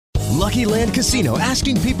Lucky Land Casino,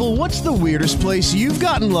 asking people, what's the weirdest place you've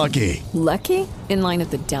gotten lucky? Lucky? In line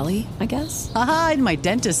at the deli, I guess? Aha, in my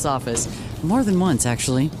dentist's office. More than once,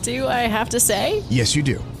 actually. Do I have to say? Yes, you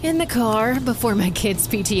do. In the car before my kids'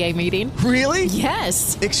 PTA meeting. Really?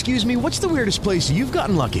 Yes. Excuse me, what's the weirdest place you've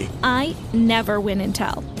gotten lucky? I never win and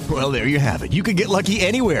tell. Well, there you have it. You can get lucky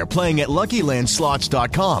anywhere, playing at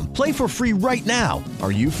LuckyLandSlots.com. Play for free right now.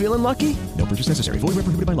 Are you feeling lucky? No purchase necessary. Void where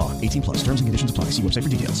prohibited by law. 18 plus. Terms and conditions apply. See website for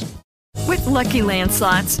details. With Lucky Land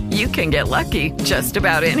Slots, you can get lucky just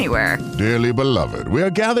about anywhere. Dearly beloved, we are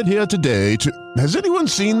gathered here today to... Has anyone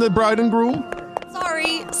seen the bride and groom?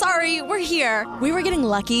 Sorry, we're here. We were getting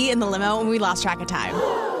lucky in the limo and we lost track of time.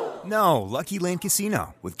 No, Lucky Land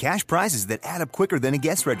Casino, with cash prizes that add up quicker than a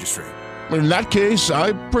guest registry. In that case,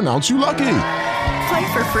 I pronounce you lucky.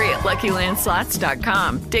 Play for free at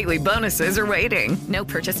LuckyLandSlots.com. Daily bonuses are waiting. No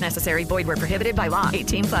purchase necessary. Void where prohibited by law.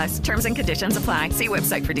 18 plus. Terms and conditions apply. See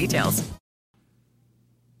website for details.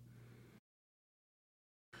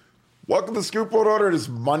 Welcome to Scoop World Order. It is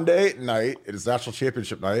Monday night. It is National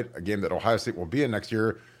Championship night, a game that Ohio State will be in next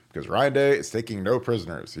year because Ryan Day is taking no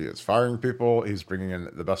prisoners. He is firing people. He's bringing in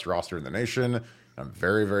the best roster in the nation. I'm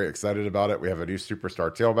very, very excited about it. We have a new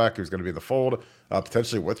superstar tailback who's going to be in the fold,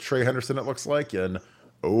 potentially with Trey Henderson, it looks like. And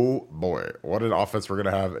oh boy, what an offense we're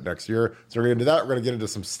going to have next year. So we're going to do that. We're going to get into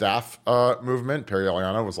some staff movement. Perry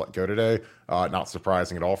Eliano was let go today. Not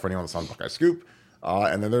surprising at all for anyone that's on Buckeye Scoop.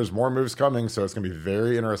 And then there's more moves coming, so it's going to be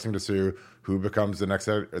very interesting to see who becomes the next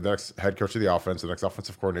head coach of the offense, the next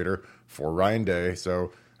offensive coordinator for Ryan Day.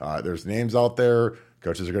 So there's names out there.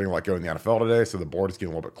 Coaches are getting let go in the NFL today, so the board is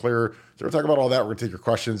getting a little bit clearer. So we're talking about all that. We're going to take your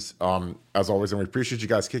questions, as always, and we appreciate you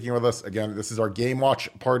guys kicking with us. Again, this is our game watch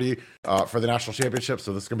party for the national championship,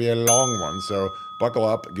 so this is going to be a long one. So buckle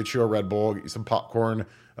up, get you a Red Bull, get you some popcorn,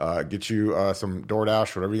 get you some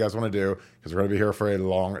DoorDash, whatever you guys want to do, because we're going to be here for a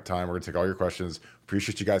long time. We're going to take all your questions.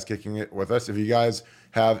 Appreciate you guys kicking it with us. If you guys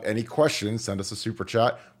have any questions, send us a super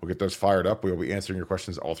chat. We'll get those fired up. We will be answering your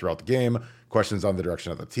questions all throughout the game, questions on the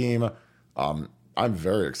direction of the team. I'm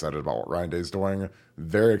very excited about what Ryan Day is doing.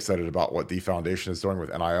 Very excited about what the foundation is doing with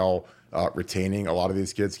NIL, retaining a lot of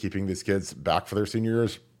these kids, keeping these kids back for their senior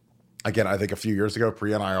years. Again, I think a few years ago,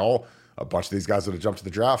 pre-NIL, a bunch of these guys would have jumped to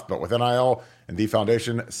the draft, but with NIL and the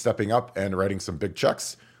foundation stepping up and writing some big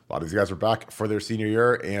checks, a lot of these guys are back for their senior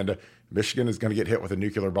year, and Michigan is going to get hit with a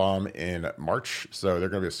nuclear bomb in March, so they're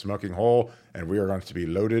going to be a smoking hole, and we are going to be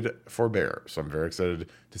loaded for bear. So I'm very excited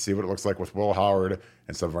to see what it looks like with Will Howard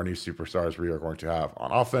and some of our new superstars we are going to have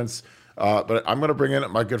on offense. But I'm going to bring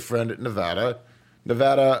in my good friend Nevada.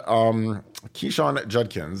 Keyshawn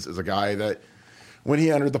Judkins is a guy that when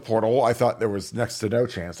he entered the portal, I thought there was next to no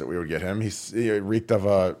chance that we would get him. He reeked of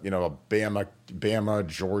a Bama,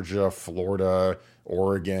 Georgia, Florida,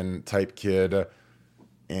 Oregon type kid.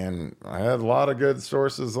 And I had a lot of good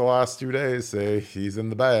sources the last 2 days say he's in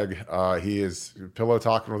the bag. He is pillow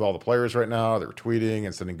talking with all the players right now. They're tweeting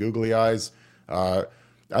and sending googly eyes. I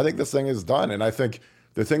think this thing is done. And I think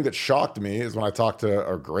the thing that shocked me is when I talked to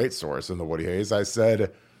a great source in the Woody Hayes, I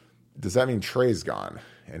said, does that mean Trey's gone?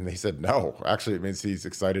 And they said, no. Actually, it means he's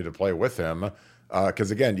excited to play with him. Because,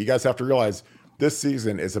 again, you guys have to realize this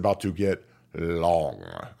season is about to get long.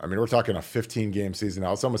 I mean, we're talking a 15-game season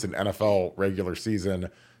now. It's almost an NFL regular season.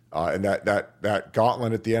 And that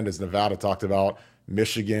gauntlet at the end, as Nevada talked about,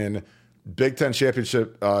 Michigan, Big Ten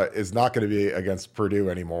championship is not going to be against Purdue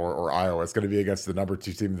anymore or Iowa. It's going to be against the number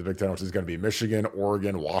 2 team in the Big Ten, which is going to be Michigan,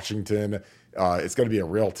 Oregon, Washington. It's going to be a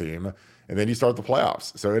real team. And then you start the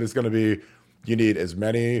playoffs. So it is going to be, you need as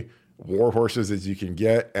many war horses as you can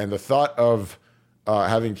get. And the thought of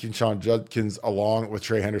having Keyshawn Judkins along with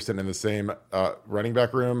Trey Henderson in the same running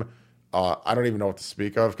back room, I don't even know what to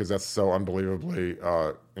speak of because that's so unbelievably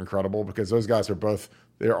incredible because those guys are both,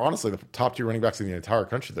 they're honestly the top 2 running backs in the entire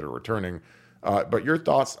country that are returning. But your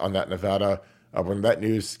thoughts on that, Nevada, when that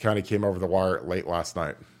news kind of came over the wire late last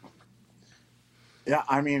night? Yeah,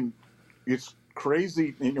 I mean, it's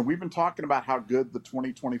crazy. You know, we've been talking about how good the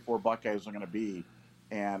 2024 Buckeyes are going to be.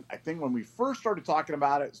 And I think when we first started talking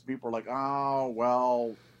about it, people were like, oh,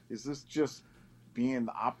 well, is this just being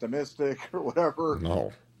optimistic or whatever?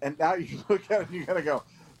 No. And now you look at it and you got to go,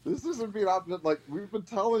 this isn't being optimistic. Like, we've been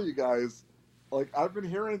telling you guys, like, I've been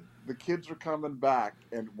hearing the kids are coming back.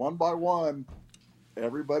 And one by one,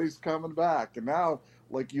 everybody's coming back. And now,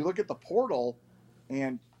 like, you look at the portal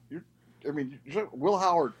and Will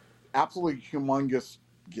Howard, absolutely humongous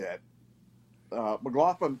get.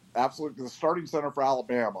 McLaughlin, absolutely the starting center for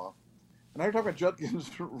Alabama. And now you're talking about Judkins,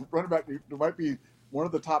 running back, who might be one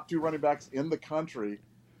of the top 2 running backs in the country.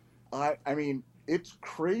 I mean, it's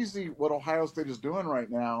crazy what Ohio State is doing right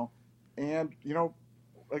now. And, you know,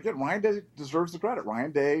 again, Ryan Day deserves the credit.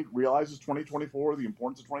 Ryan Day realizes 2024, the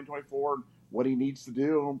importance of 2024, what he needs to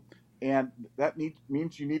do. And that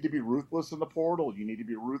means you need to be ruthless in the portal. You need to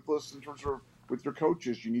be ruthless in terms of with your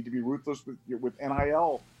coaches. You need to be ruthless with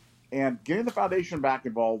NIL. And getting the foundation back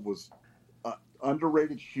involved was an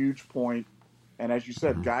underrated, huge point. And as you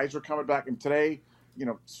said, guys are coming back. And today,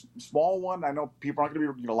 small one, I know people aren't going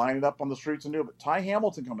to be lining up on the streets and do it, but Ty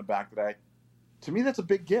Hamilton coming back today, to me, that's a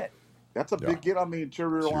big get. That's a big get on the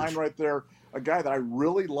interior line right there. A guy that I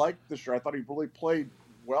really liked this year. I thought he really played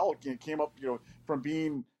well. He came up, from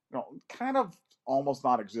being, kind of almost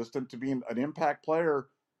non-existent to being an impact player.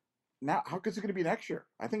 Now, how good is he going to be next year?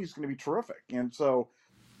 I think he's going to be terrific. And so,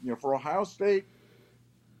 for Ohio State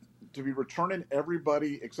to be returning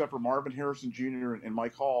everybody except for Marvin Harrison Jr. and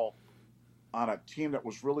Mike Hall on a team that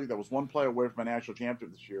was one play away from a national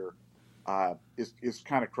championship this year is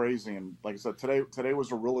kind of crazy. And like I said, today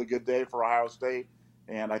was a really good day for Ohio State,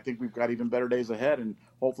 and I think we've got even better days ahead. And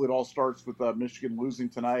hopefully it all starts with Michigan losing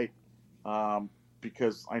tonight,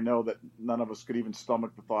 because I know that none of us could even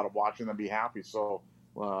stomach the thought of watching them be happy. So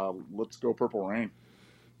let's go Purple Rain.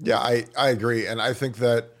 Yeah, I agree. And I think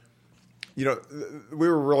that, we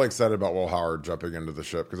were really excited about Will Howard jumping into the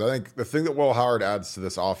ship, because I think the thing that Will Howard adds to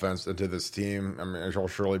this offense and to this team, I mean, he'll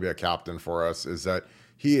surely be a captain for us, is that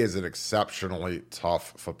he is an exceptionally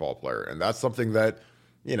tough football player. And that's something that,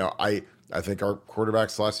 I think our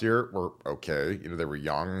quarterbacks last year were okay. They were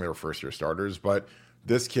young, they were first-year starters, but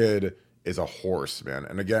this kid is a horse, man.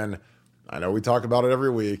 And again, I know we talk about it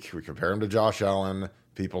every week. We compare him to Josh Allen.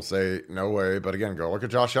 People say, no way. But again, go look at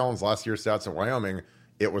Josh Allen's last year's stats at Wyoming.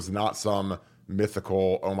 It was not some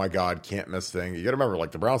mythical, oh my God, can't miss thing. You got to remember,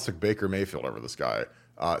 the Browns took Baker Mayfield over this guy.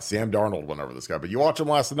 Sam Darnold went over this guy. But you watch him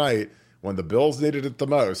last night, when the Bills needed it the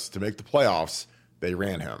most to make the playoffs, they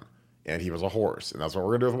ran him. And he was a horse. And that's what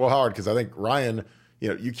we're going to do with Will Howard, because I think Ryan,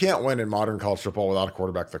 you can't win in modern college football without a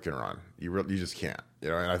quarterback that can run. You just can't.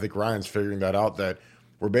 And I think Ryan's figuring that out, that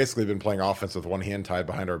we're basically been playing offense with one hand tied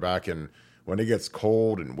behind our back. And when it gets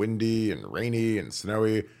cold and windy and rainy and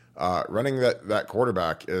snowy, running that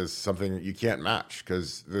quarterback is something you can't match,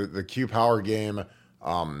 because the Q power game,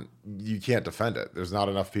 you can't defend it. There's not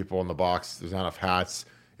enough people in the box. There's not enough hats.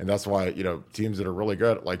 And that's why, teams that are really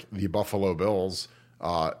good, like the Buffalo Bills,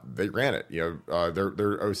 they ran it.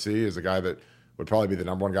 Their OC is a guy that would probably be the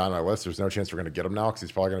number one guy on my list. There's no chance we're going to get him now, because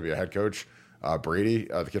he's probably going to be a head coach. Brady,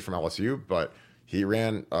 the kid from LSU, but he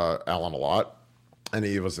ran Allen a lot, and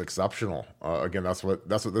he was exceptional. Again, that's what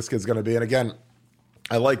this kid's going to be. And again,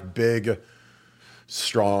 I like big,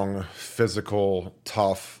 strong, physical,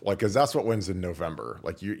 tough, because that's what wins in November.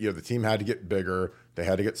 The team had to get bigger, they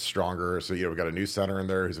had to get stronger. So we got a new center in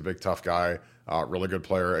there who's a big, tough guy, really good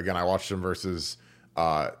player. Again, I watched him versus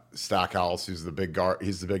Stackhouse, who's the big guard.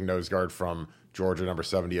 He's the big nose guard from Georgia, number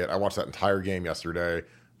 78. I watched that entire game yesterday,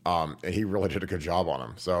 and he really did a good job on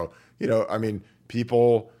him. So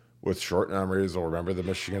people with short memories will remember the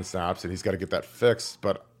Michigan snaps, and he's got to get that fixed.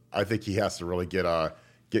 But I think he has to really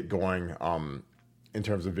get going in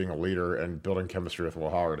terms of being a leader and building chemistry with Will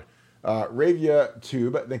Howard. Ravia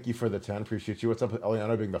Tube, thank you for the 10. Appreciate you. What's up with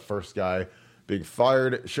Eliano being the first guy being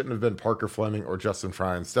fired? Shouldn't have been Parker Fleming or Justin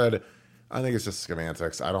Fry instead. I think it's just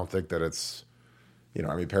semantics. I don't think that it's,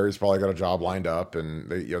 Perry's probably got a job lined up, and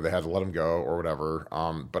they had to let him go or whatever.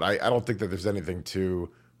 But I don't think that there's anything to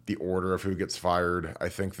the order of who gets fired. I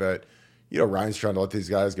think that, Ryan's trying to let these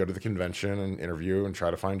guys go to the convention and interview and try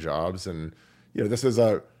to find jobs. And, this is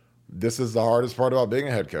the hardest part about being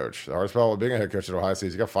a head coach. The hardest part about being a head coach at Ohio State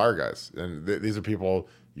is you got to fire guys. And these are people,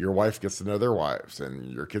 your wife gets to know their wives, and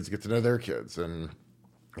your kids get to know their kids. And,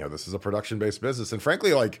 this is a production-based business. And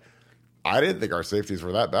frankly, I didn't think our safeties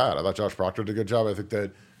were that bad. I thought Josh Proctor did a good job. I think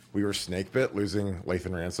that we were snake bit losing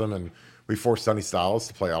Lathan Ransom, and we forced Sonny Styles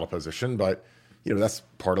to play out of position. But, that's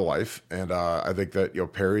part of life. And I think that,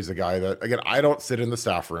 Perry's a guy that, again, I don't sit in the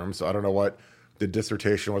staff room, so I don't know what the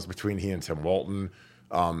dissertation was between he and Tim Walton.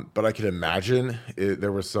 But I can imagine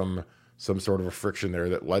there was some sort of a friction there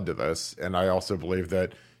that led to this. And I also believe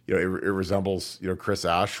that, it resembles, Chris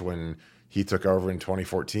Ash when he took over in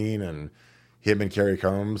 2014, and him and Kerry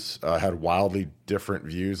Combs had wildly different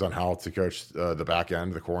views on how to coach the back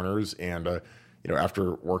end, the corners. And,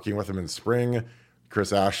 after working with him in spring,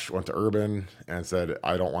 Chris Ash went to Urban and said,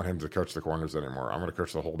 I don't want him to coach the corners anymore. I'm going to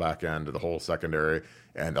coach the whole back end, the whole secondary.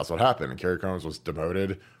 And that's what happened. And Kerry Combs was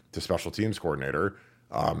demoted to special teams coordinator,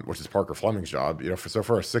 which is Parker Fleming's job. So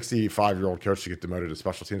for a 65-year-old coach to get demoted to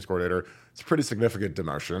special teams coordinator, it's a pretty significant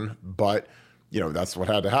demotion. But, that's what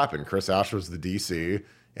had to happen. Chris Ash was the DC,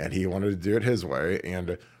 and he wanted to do it his way.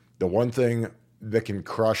 And the one thing that can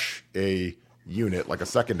crush a unit, like a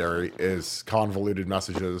secondary, is convoluted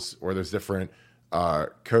messages where there's different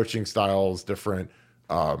coaching styles, different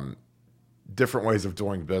ways of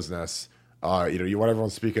doing business. You want everyone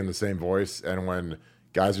speaking the same voice, and when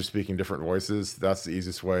guys are speaking different voices, that's the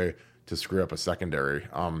easiest way to screw up a secondary.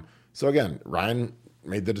 So again, Ryan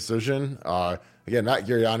made the decision. Again, Matt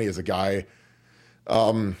Giriani is a guy.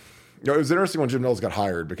 It was interesting when Jim Knowles got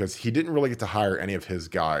hired because he didn't really get to hire any of his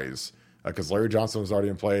guys because Larry Johnson was already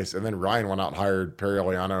in place, and then Ryan went out and hired Perry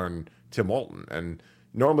Eliano and Tim Walton. And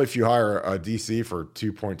normally, if you hire a DC for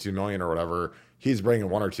 $2.2 million or whatever, he's bringing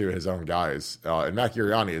one or two of his own guys. And Matt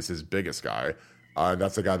Giriani is his biggest guy.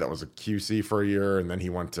 That's a guy that was a QC for a year, and then he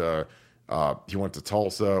went to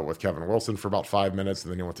Tulsa with Kevin Wilson for about 5 minutes,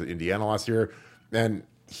 and then he went to Indiana last year. And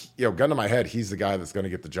gun to my head, he's the guy that's going to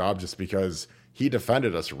get the job just because he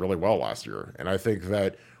defended us really well last year. And I think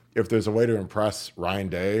that if there's a way to impress Ryan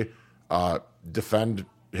Day, defend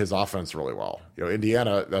his offense really well.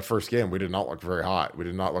 Indiana, that first game, we did not look very hot. We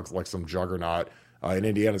did not look like some juggernaut. And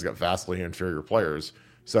Indiana's got vastly inferior players.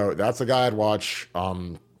 So that's a guy I'd watch.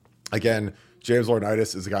 Again, James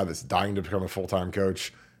Laurinaitis is a guy that's dying to become a full-time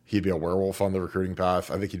coach. He'd be a werewolf on the recruiting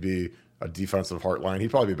path. I think he'd be a defensive Heartline.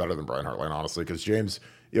 He'd probably be better than Brian Heartline, honestly, because James,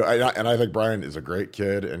 and I think Brian is a great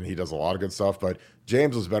kid and he does a lot of good stuff, but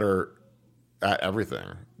James was better at everything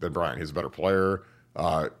than Brian. He's a better player,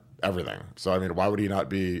 everything. So, I mean, why would he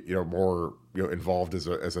not be, more, involved as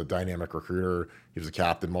a dynamic recruiter? He was a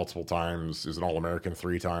captain multiple times. He was an All-American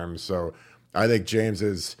 3 times. So I think James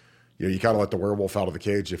is, you kind of let the werewolf out of the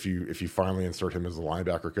cage if you finally insert him as the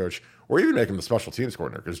linebacker coach, or even make him the special teams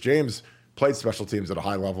coordinator, because James played special teams at a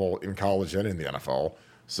high level in college and in the NFL.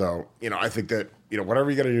 So, I think that, whatever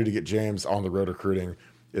you got to do to get James on the road recruiting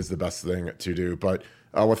is the best thing to do. But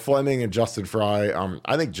with Fleming and Justin Fry,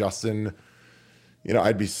 I think Justin,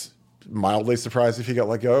 I'd be mildly surprised if he got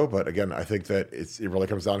let go. But again, I think that it really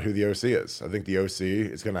comes down to who the OC is. I think the OC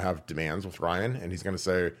is going to have demands with Ryan, and he's going to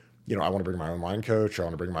say, I want to bring my own line coach. I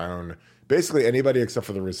want to bring my own, basically anybody except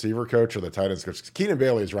for the receiver coach or the tight ends coach. Keenan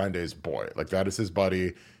Bailey is Ryan Day's boy. Like, that is his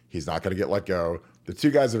buddy. He's not going to get let go. The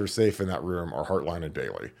two guys that are safe in that room are Hartline and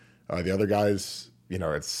Bailey. The other guys,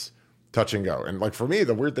 it's touch and go. And like for me,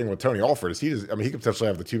 the weird thing with Tony Alford is he could potentially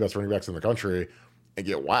have the two best running backs in the country and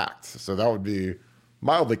get whacked. So that would be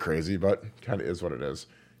mildly crazy, but kind of is what it is.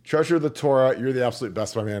 Treasure the Torah, you're the absolute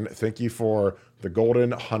best, my man. Thank you for the golden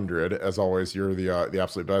 100. As always, you're the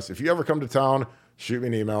absolute best. If you ever come to town, shoot me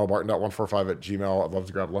an email, barton.145@gmail.com. I'd love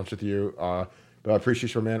to grab lunch with you. But I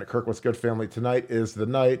appreciate you, man. Kirk, what's good, family? Tonight is the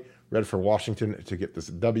night. Ready for Washington to get this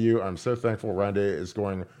W. I'm so thankful Ryan Day is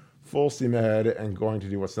going full steam ahead and going to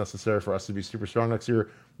do what's necessary for us to be super strong next year.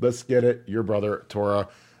 Let's get it. Your brother, Torah.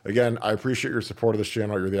 Again, I appreciate your support of this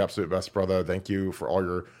channel. You're the absolute best, brother. Thank you for all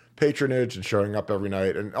your patronage and showing up every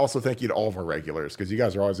night. And also thank you to all of our regulars, because you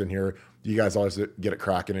guys are always in here. You guys always get it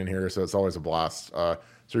cracking in here, so it's always a blast. So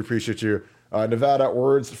we appreciate you. Nevada,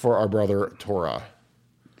 words for our brother, Torah.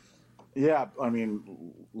 Yeah, I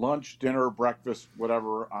mean, lunch, dinner, breakfast,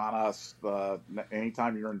 whatever on us,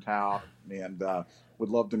 anytime you're in town, and would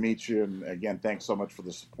love to meet you. And again, thanks so much for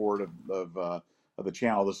the support of the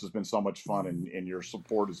channel. This has been so much fun, and your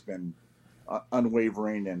support has been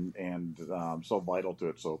unwavering and so vital to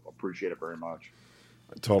it. So appreciate it very much.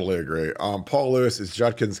 I totally agree. Paul Lewis, is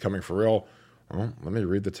Judkins coming for real? Well, let me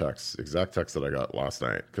read the exact text that I got last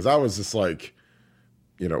night, because I was just like,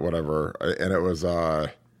 whatever. And it was,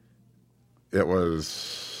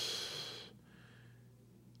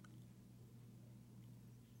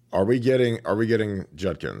 are we getting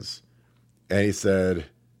Judkins? And he said,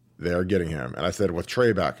 they are getting him. And I said, with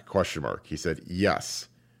Trey back, ? He said, yes.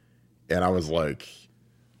 And I was like,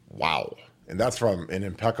 wow. And that's from an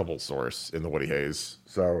impeccable source in the Woody Hayes.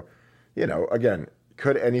 So, again,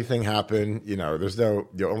 could anything happen? There's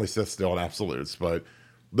only sit still in absolutes, but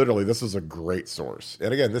literally this was a great source.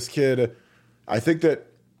 And again, this kid, I think that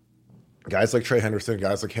guys like Trey Henderson,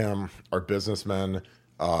 guys like him are businessmen.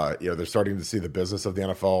 They're starting to see the business of the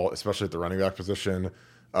NFL, especially at the running back position.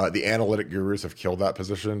 The analytic gurus have killed that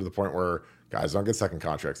position to the point where guys don't get second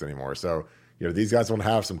contracts anymore. So, these guys want to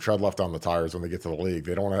have some tread left on the tires when they get to the league.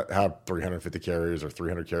 They don't want to have 350 carries or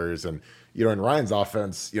 300 carries. And, in Ryan's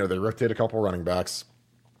offense, they rotate a couple running backs,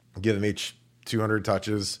 give them each 200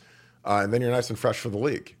 touches, and then you're nice and fresh for the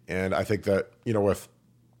league. And I think that, with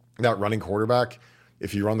that running quarterback,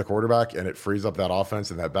 if you run the quarterback and it frees up that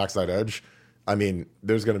offense and that backside edge, I mean,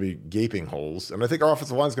 there's going to be gaping holes. And I think our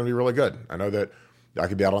offensive line is going to be really good. I know that I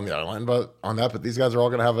could be out on the island but these guys are all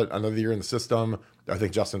going to have another year in the system. I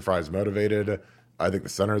think Justin Fry is motivated. I think the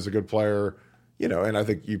center is a good player, and I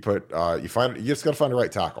think you just got to find the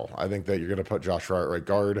right tackle. I think that you're going to put Josh Fry at right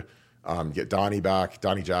guard. Get Donnie back,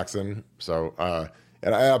 Donnie Jackson. So,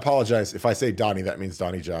 and I apologize if I say Donnie, that means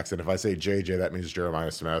Donnie Jackson. If I say JJ, that means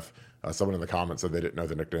Jeremiah Smith. Someone in the comments said they didn't know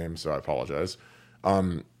the nickname, so I apologize.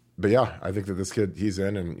 But yeah, I think that this kid, he's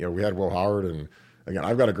in, and we had Will Howard, and again,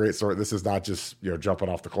 I've got a great story. This is not just jumping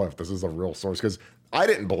off the cliff. This is a real source because I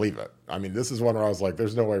didn't believe it. I mean, this is one where I was like,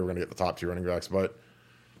 "There's no way we're going to get the top 2 running backs," but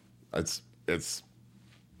it is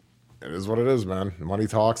what it is, man. Money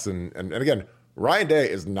talks, and again, Ryan Day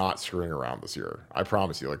is not screwing around this year. I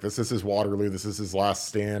promise you. Like, this is his Waterloo. This is his last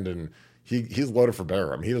stand, and he's loaded for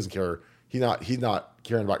bear. I mean, he doesn't care. He's not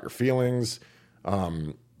caring about your feelings.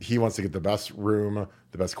 He wants to get the best room,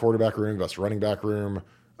 the best quarterback room, the best running back room,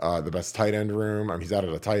 the best tight end room. I mean, he's added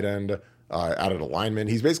a tight end, added a lineman.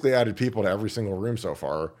 He's basically added people to every single room so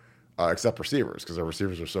far, except receivers, because our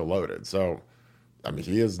receivers are so loaded. So, I mean,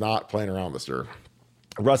 he is not playing around this year.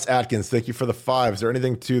 Russ Atkins, thank you for the 5. Is there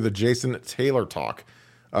anything to the Jason Taylor talk?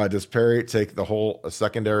 Does Perry take the whole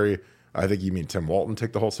secondary? I think you mean Tim Walton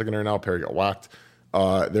take the whole secondary now. Perry got whacked.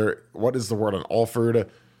 What is the word on Alford?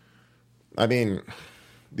 I mean,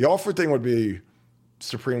 the Alford thing would be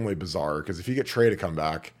supremely bizarre because if you get Trey to come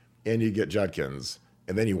back and you get Judkins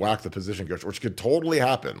and then you whack the position coach, which could totally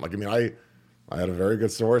happen. Like, I mean, I had a very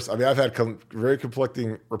good source. I mean, I've had very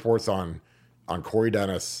conflicting reports on Corey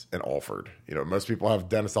Dennis and Alford. Most people have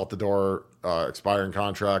Dennis out the door, expiring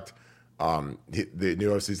contract. The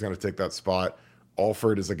new OC is going to take that spot.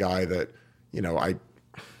 Alford is a guy that,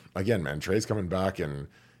 again, man, Trey's coming back and,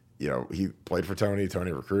 he played for Tony.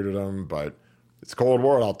 Tony recruited him, but it's a cold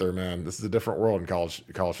world out there, man. This is a different world in college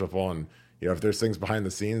football. And, if there's things behind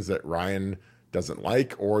the scenes that Ryan doesn't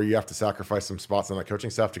like, or you have to sacrifice some spots on that coaching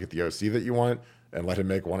staff to get the OC that you want and let him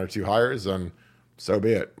make 1 or 2 hires, then so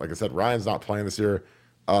be it. Like I said, Ryan's not playing this year.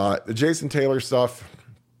 The Jason Taylor stuff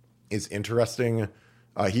is interesting.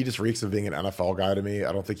 He just reeks of being an NFL guy to me.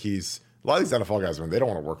 I don't think a lot of these NFL guys, they don't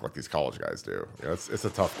want to work like these college guys do. It's a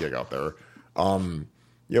tough gig out there.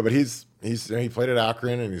 But he played at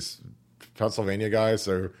Akron and he's a Pennsylvania guy,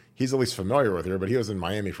 so he's at least familiar with here. But he was in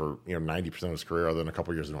Miami for 90% of his career, other than a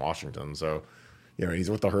couple years in Washington. So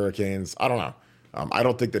he's with the Hurricanes. I don't know. I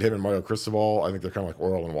don't think that him and Mario Cristobal, I think they're kind of like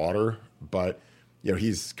oil and water. But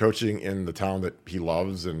he's coaching in the town that he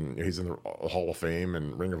loves, and he's in the Hall of Fame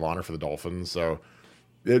and Ring of Honor for the Dolphins. So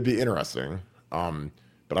it'd be interesting.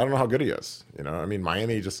 But I don't know how good he is.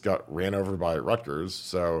 Miami just got ran over by Rutgers.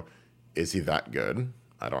 So is he that good?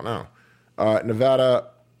 I don't know.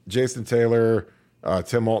 Nevada, Jason Taylor,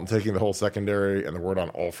 Tim Walton taking the whole secondary, and the word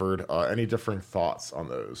on Alford. Any differing thoughts on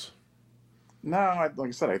those? No, like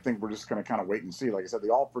I said, I think we're just going to kind of wait and see. Like I said,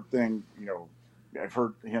 the Alford thing, I've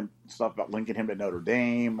heard him stuff about linking him to Notre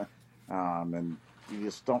Dame, and you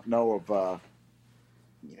just don't know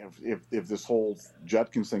if this whole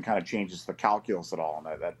Judkins thing kind of changes the calculus at all,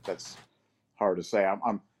 and that's hard to say.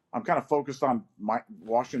 I'm kind of focused on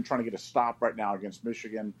Washington trying to get a stop right now against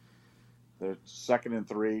Michigan. They're 2nd and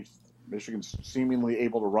 3. Michigan's seemingly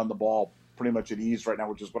able to run the ball pretty much at ease right now,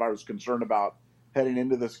 which is what I was concerned about heading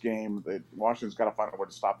into this game. That Washington's got to find a way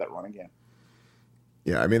to stop that running game.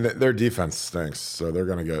 Yeah, their defense stinks, so they're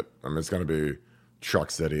going to get – it's going to be Truck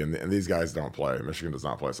City, and these guys don't play. Michigan does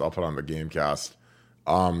not play, so I'll put on the game cast.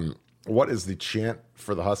 What is the chant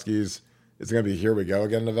for the Huskies? Is it going to be "Here we go"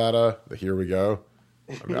 again, Nevada? The "Here we go"?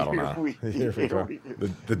 I don't know. Here we go.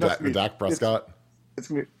 The Dak Prescott? It's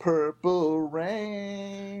going to be "Purple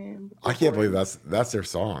Rain." I can't believe that's their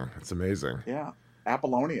song. It's amazing. Yeah.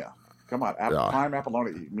 Apollonia. Come on, Prime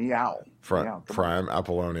Apollonia, meow. Prime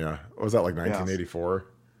Apollonia. What was that, like 1984?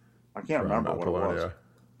 I can't remember what it was.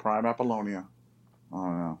 Prime Apollonia.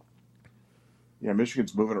 Oh no. Yeah,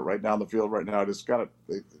 Michigan's moving it right down the field right now.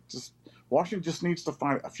 Washington just needs to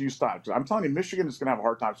find a few stops. I'm telling you, Michigan is going to have a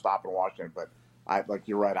hard time stopping Washington. But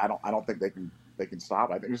you're right. I don't think they can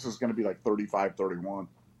stop. I think this is going to be like 35-31.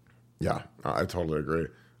 Yeah, I totally agree.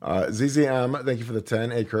 ZZM, thank you for the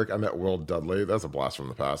 10. Hey, Kirk, I met Will Dudley. That's a blast from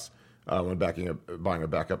the past. When buying a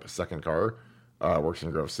backup second car, works in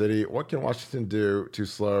Grove City. What can Washington do to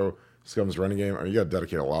slow Scum's running game? You got to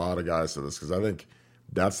dedicate a lot of guys to this because I think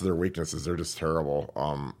that's their weaknesses. They're just terrible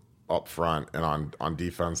up front and on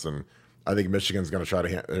defense. And I think Michigan's going to try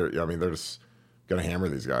to. They're just going to hammer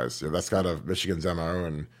these guys. That's kind of Michigan's MO.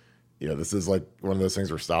 And this is like one of those things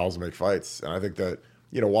where styles make fights. And I think that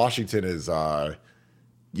Washington is.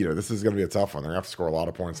 This is going to be a tough one. They're going to have to score a lot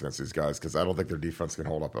of points against these guys because I don't think their defense can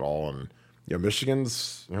hold up at all. And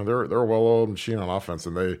Michigan's, they're a well-oiled machine on offense,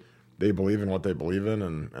 and they believe in what they believe in,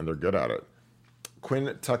 and they're good at it.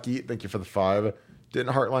 Quinn Tucky, thank you for the 5.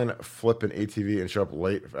 Didn't Heartline flip an ATV and show up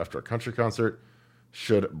late after a country concert?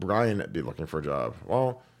 Should Brian be looking for a job?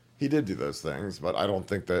 Well, he did do those things, but I don't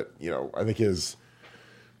think that, I think his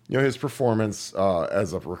performance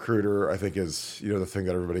as a recruiter, I think is, the thing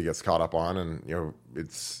that everybody gets caught up on. And,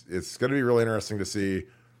 it's going to be really interesting to see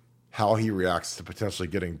how he reacts to potentially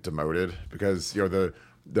getting demoted, because,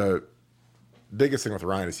 the biggest thing with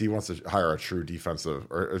Ryan is he wants to hire a true defensive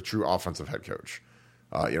or a true offensive head coach.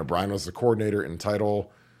 Brian was the coordinator in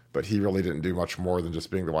title, but he really didn't do much more than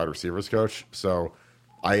just being the wide receivers coach. So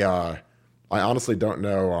I honestly don't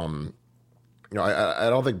know. I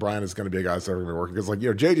don't think Brian is going to be a guy that's ever going to be working, because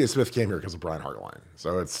J.J. Smith came here because of Brian Hartline.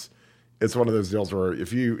 So it's one of those deals where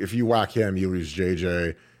if you whack him, you lose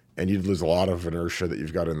J.J. and you'd lose a lot of inertia that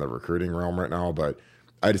you've got in the recruiting realm right now. But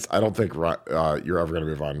I don't think you're ever going to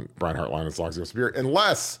move on Brian Hartline as long as he wants to be here,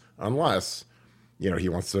 unless he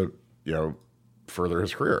wants to further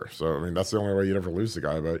his career. So that's the only way you'd ever lose the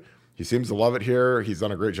guy. But he seems to love it here. He's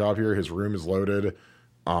done a great job here. His room is loaded.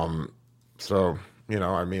 So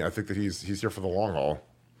I think that he's here for the long haul.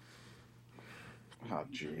 Oh,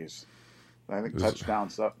 jeez. I think touchdown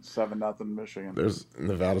 7-0 Michigan. There's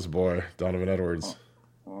Nevada's boy, Donovan Edwards.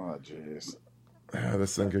 Oh, jeez. Yeah,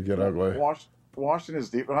 this thing could get ugly. Washington is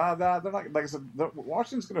deep. They're not, like I said,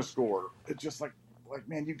 Washington's going to score. It's just like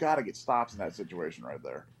man, you got to get stops in that situation right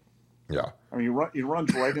there. Yeah. He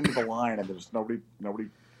runs right into the line, and there's nobody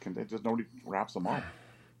wraps them up.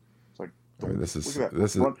 It's like, this is so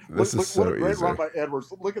what a great easy. run by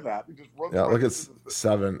Edwards. Look at that. He just runs look at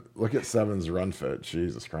Seven. Look at Seven's run fit.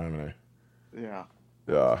 Jesus Christ. Yeah.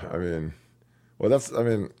 Yeah.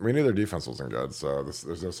 We knew their defense wasn't good, so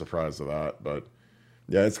there's no surprise to that. But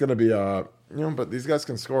yeah, it's going to be but these guys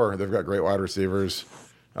can score. They've got great wide receivers.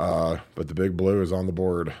 But the Big Blue is on the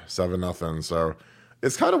board, 7-0. So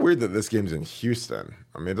it's kind of weird that this game's in Houston.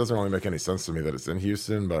 It doesn't really make any sense to me that it's in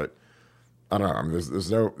Houston, but I don't know.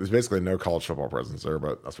 There's basically no college football presence there,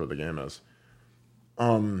 but that's where the game is.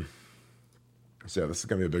 So yeah, this is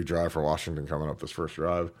going to be a big drive for Washington coming up this first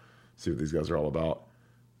drive. See what these guys are all about.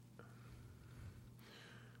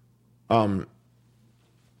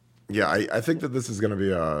 Yeah, I think that this is going to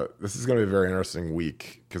be a very interesting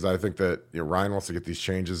week, because I think that Ryan wants to get these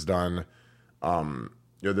changes done.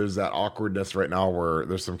 There's that awkwardness right now where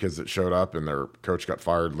there's some kids that showed up and their coach got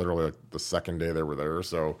fired literally the second day they were there.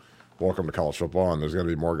 So welcome to college football, and there's going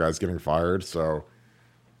to be more guys getting fired. So,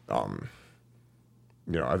 I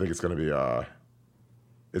think it's going to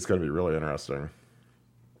be really interesting.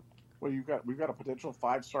 Well, we've got a potential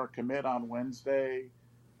 5-star commit on Wednesday.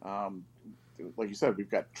 Like you said, we've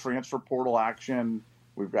got transfer portal action,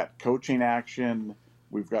 we've got coaching action,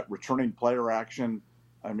 we've got returning player action.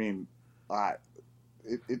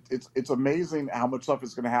 It's amazing how much stuff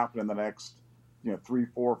is going to happen in the next 3,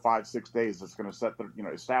 4, 5, 6 days. It's going to set the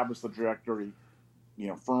establish the trajectory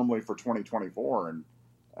firmly for 2024. And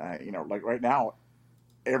like right now,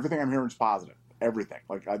 everything I'm hearing is positive. Everything.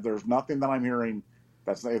 There's nothing that I'm hearing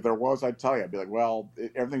that's, if there was, I'd tell you. I'd be like, well,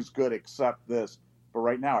 everything's good except this. But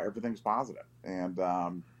right now, everything's positive, and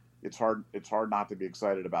it's hard not to be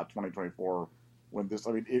excited about 2024. When this,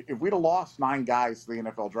 if we'd have lost 9 guys to the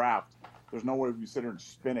NFL draft, there's no way we'd sit here and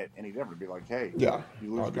spin it any different. Be like, hey, you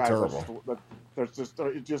lose guys.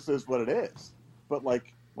 It just is what it is. But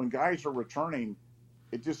when guys are returning,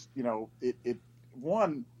 it just it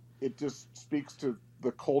just speaks to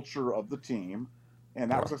the culture of the team, and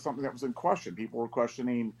that was something that was in question. People were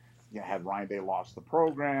questioning, had Ryan Day lost the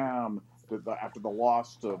program? After the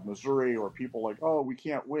loss to Missouri, or people like, oh, we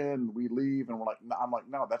can't win, we leave, and I'm like,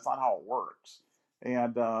 no, that's not how it works.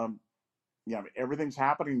 And everything's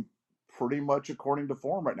happening pretty much according to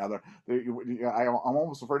form right now. I'm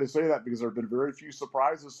almost afraid to say that, because there have been very few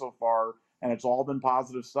surprises so far, and it's all been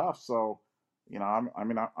positive stuff. So,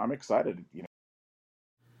 I'm excited.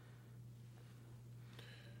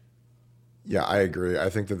 Yeah, I agree. I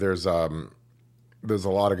think that there's a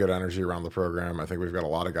lot of good energy around the program. I think we've got a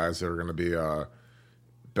lot of guys that are going to be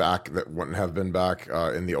back that wouldn't have been back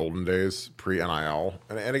in the olden days, pre-NIL.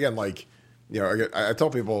 And again, I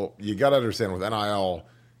tell people, you got to understand with NIL,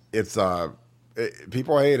 it's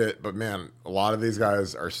people hate it, but man, a lot of these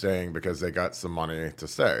guys are staying because they got some money to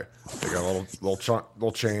stay. They got a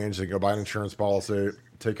little change. They go buy an insurance policy,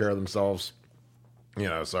 take care of themselves.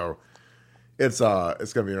 So it's going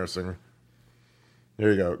to be interesting. There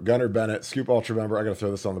you go. Gunnar Bennett, Scoop Ultra member. I got to throw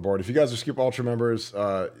this on the board. If you guys are Scoop Ultra members,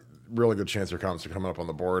 really good chance your comments are coming up on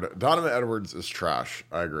the board. Donovan Edwards is trash.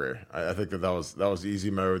 I agree. I think that was easy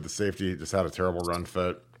mode. The safety just had a terrible run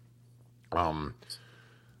fit.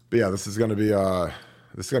 But yeah, this is going to be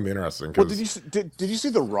interesting. Well, did you see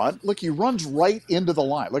the run? Look, he runs right into the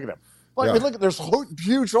line. Look at him. Look, there's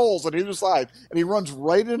huge holes on either side, and he runs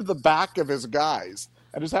right into the back of his guys,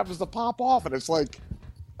 and just happens to pop off. And it's like,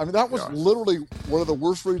 I mean, that was literally one of the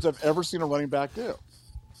worst reads I've ever seen a running back do.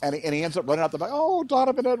 And he ends up running out the back. Oh,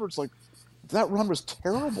 Donovan Edwards. Like, that run was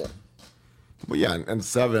terrible. Well, yeah, and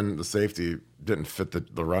 7, the safety, didn't fit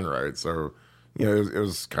the run right. So, you know, it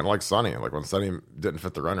was kind of like Sonny. Like, when Sonny didn't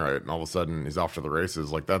fit the run right, and all of a sudden he's off to the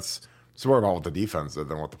races, like, it's more about what the defense did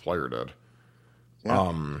than what the player did.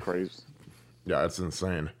 Yeah, crazy. Yeah, it's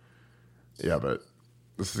insane. Yeah, but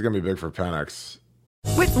this is going to be big for Penix.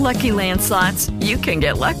 With Lucky Land Slots, you can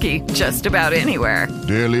get lucky just about anywhere.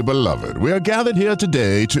 Dearly beloved, we are gathered here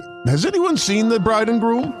today to... Has anyone seen the bride and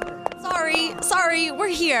groom? Sorry, we're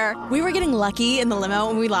here. We were getting lucky in the limo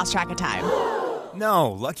and we lost track of time.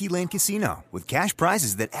 No, Lucky Land Casino, with cash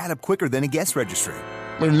prizes that add up quicker than a guest registry.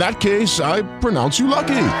 In that case, I pronounce you lucky.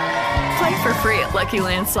 Play for free at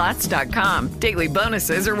LuckyLandSlots.com. Daily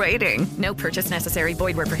bonuses are waiting. No purchase necessary.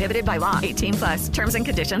 Void where prohibited by law. 18+. Terms and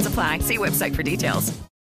conditions apply. See website for details.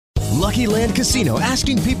 Lucky Land Casino,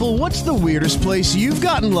 asking people, what's the weirdest place you've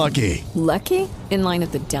gotten lucky? Lucky? In line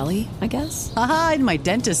at the deli, I guess? Aha, in my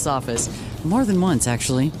dentist's office. More than once,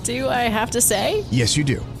 actually. Do I have to say? Yes, you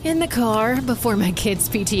do. In the car before my kids'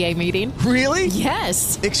 PTA meeting. Really?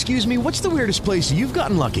 Yes. Excuse me, what's the weirdest place you've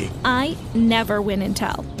gotten lucky? I never win and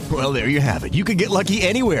tell. Well, there you have it. You can get lucky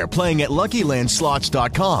anywhere, playing at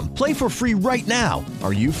LuckyLandSlots.com. Play for free right now.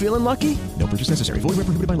 Are you feeling lucky? No purchase necessary. Void where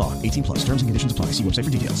prohibited by law. 18+. Terms and conditions apply. See website for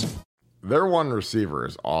details. Their one receiver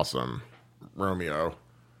is awesome. Romeo,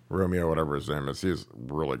 whatever his name is. He's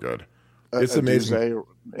really good. It's amazing.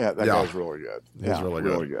 That guy's really good. He's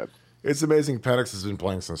really good. It's amazing Penix has been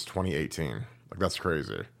playing since 2018. Like, that's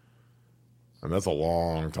crazy. And that's a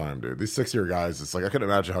long time, dude. These 6-year guys, it's like, I couldn't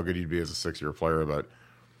imagine how good he'd be as a 6-year player, but,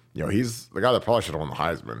 you know, he's the guy that probably should have won the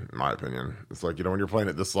Heisman, in my opinion. It's like, you know, when you're playing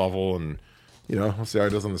at this level and, you know, we'll see how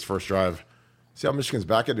he does on this first drive. See how Michigan's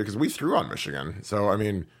back into it, because we threw on Michigan. So, I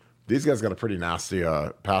mean, these guys got a pretty nasty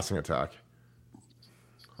passing attack.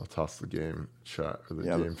 I'll toss the game chat or the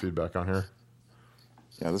game feedback on here.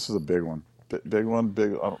 Yeah, this is a big one. Big one,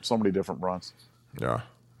 so many different runs. Yeah.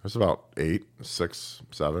 There's about 8, 6,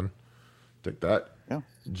 7. Take that. Yeah.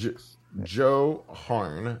 Joe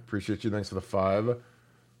Harn, appreciate you. Thanks for the 5.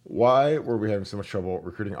 Why were we having so much trouble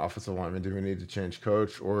recruiting offensive linemen? Do we need to change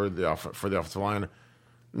coach or for the offensive line?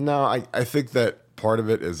 No, I think that part of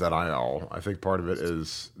it is NIL. I think part of it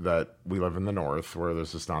is that we live in the North where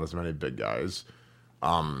there's just not as many big guys.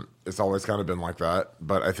 It's always kind of been like that.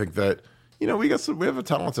 But I think that, you know, we have a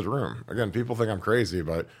talented room. Again, people think I'm crazy,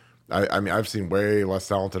 but I mean, I've seen way less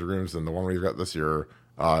talented rooms than the one we've got this year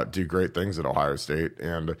do great things at Ohio State.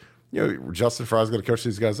 And, you know, Justin Fry's going to coach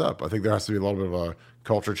these guys up. I think there has to be a little bit of a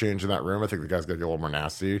culture change in that room. I think the guys got to get a little more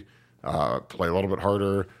nasty, play a little bit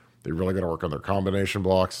harder. They really got to work on their combination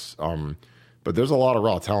blocks. But there's a lot of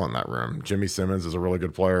raw talent in that room. Jimmy Simmons is a really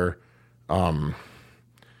good player.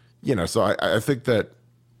 You know, so I think that,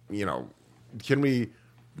 you know, can we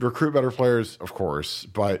recruit better players? Of course.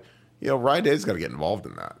 But, you know, Ryan Day's got to get involved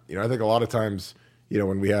in that. You know, I think a lot of times, you know,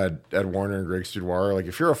 when we had Ed Warner and Greg Studwar, like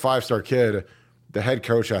if you're a 5-star kid, the head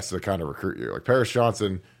coach has to kind of recruit you. Like Paris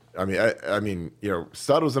Johnson, I mean, you know,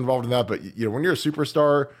 Stud was involved in that, but, you know, when you're a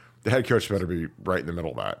superstar, the head coach better be right in the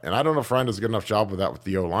middle of that. And I don't know if Ryan does a good enough job with that with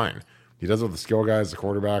the O-line. He does it with the skill guys, the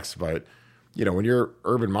quarterbacks, but, you know, when you're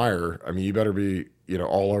Urban Meyer, I mean, you better be, you know,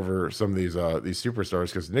 all over some of these superstars,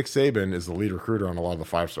 because Nick Saban is the lead recruiter on a lot of the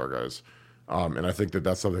 5-star guys. And I think that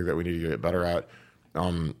that's something that we need to get better at.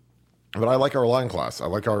 But I like our line class. I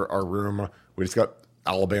like our room. We just got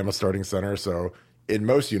Alabama starting center. So in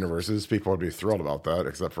most universes, people would be thrilled about that,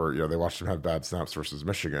 except for, you know, they watched him have bad snaps versus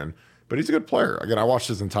Michigan. But he's a good player. Again, I watched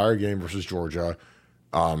his entire game versus Georgia,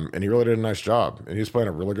 and he really did a nice job. And he was playing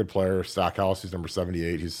a really good player. Stackhouse, he's number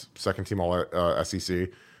 78. He's second team all SEC.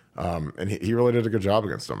 And he really did a good job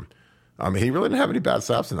against him. He really didn't have any bad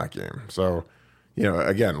snaps in that game. So, you know,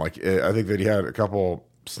 again, like I think that he had a couple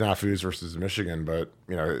snafus versus Michigan, but,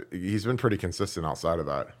 you know, he's been pretty consistent outside of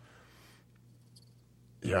that.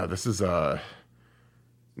 Yeah, this is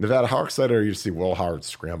Nevada. How excited are you to see Will Howard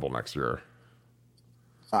scramble next year?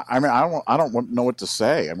 I mean, I don't know what to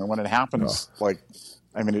say. I mean, when it happens, like,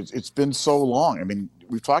 I mean, it's been so long. I mean,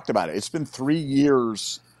 we've talked about it. It's been 3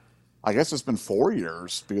 years. I guess it's been 4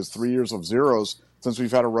 years, because 3 years of zeros since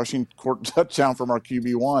we've had a rushing court touchdown from our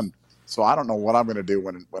QB1. So I don't know what I'm going to do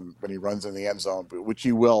when he runs in the end zone, which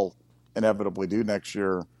he will inevitably do next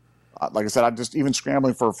year. Like I said, I'm just even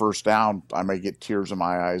scrambling for a first down. I may get tears in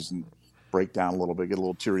my eyes and break down a little bit, get a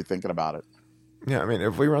little teary thinking about it. Yeah, I mean,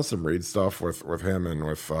 if we run some read stuff with him and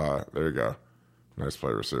with there you go, nice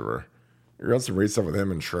play receiver. You run some read stuff with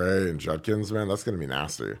him and Trey and Judkins, man, that's going to be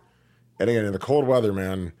nasty. And again, in the cold weather,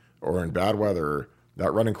 man, or in bad weather,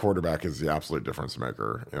 that running quarterback is the absolute difference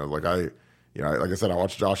maker. Like I said, I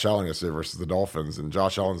watched Josh Allen yesterday versus the Dolphins, and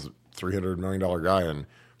Josh Allen's a $300 million guy, and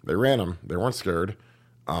they ran him. They weren't scared.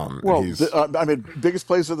 Biggest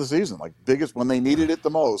plays of the season, like biggest when they needed it the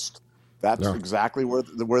most. That's exactly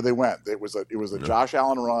where they went. It was a Josh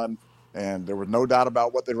Allen run, and there was no doubt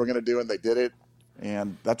about what they were going to do, and they did it.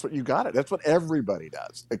 And that's what you got it. That's what everybody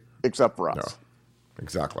does, except for us. Yeah,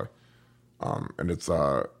 exactly. And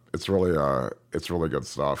it's really good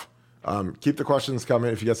stuff. Keep the questions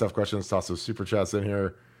coming. If you guys have questions, toss those super chats in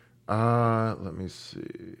here. Let me see.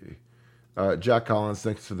 Jack Collins,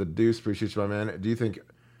 thanks for the deuce. Appreciate you, my man. Do you think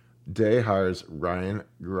Day hires Ryan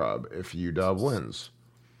Grubb if UW wins?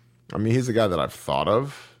 I mean, he's a guy that I've thought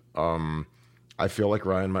of. I feel like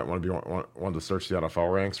Ryan might want to be one to search the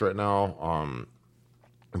NFL ranks right now.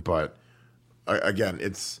 But again,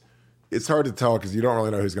 it's hard to tell because you don't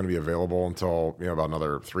really know who's going to be available until about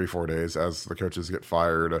another 3-4 days as the coaches get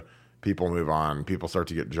fired, people move on, people start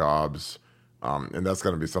to get jobs, and that's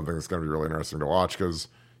going to be something that's going to be really interesting to watch because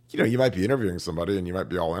you might be interviewing somebody and you might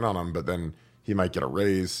be all in on them, but then he might get a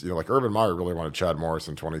raise. Like Urban Meyer really wanted Chad Morris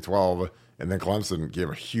in 2012, and then Clemson gave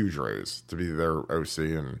him a huge raise to be their OC,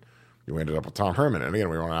 and we ended up with Tom Herman. And again,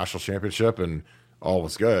 we won a national championship, and all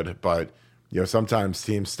was good. But sometimes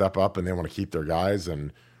teams step up and they want to keep their guys,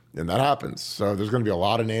 and that happens. So there's going to be a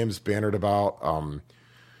lot of names bannered about.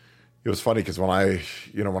 It was funny because when I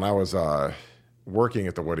was working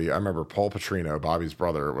at the Woody, I remember Paul Petrino, Bobby's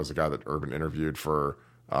brother, was a guy that Urban interviewed for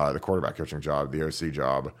the quarterback coaching job, the OC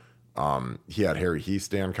job. He had Harry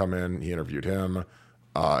Heastan come in. He interviewed him.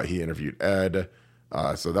 He interviewed Ed.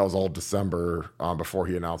 So that was all December before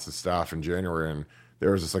he announced his staff in January. And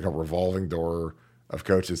there was just like a revolving door of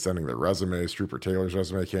coaches sending their resumes. Trooper Taylor's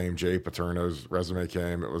resume came. Jay Paterno's resume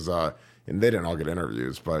came. It was, and they didn't all get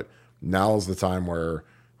interviews. But now is the time where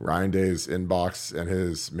Ryan Day's inbox and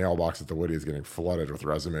his mailbox at the Woody is getting flooded with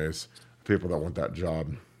resumes. People that want that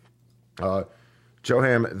job. Joe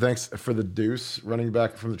Ham, thanks for the deuce. Running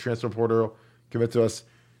back from the transfer portal, commit to us.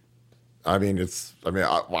 I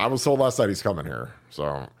was told last night he's coming here.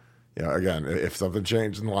 So, again, if something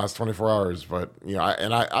changed in the last 24 hours, but,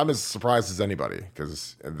 I'm as surprised as anybody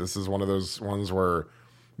because this is one of those ones where,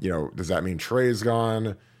 does that mean Trey's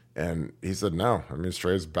gone? And he said, no, it means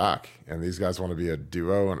Trey's back. And these guys want to be a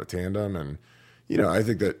duo and a tandem. And, I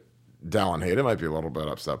think that Dallin Hayden might be a little bit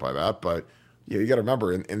upset by that, but you got to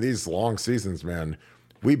remember in these long seasons, man,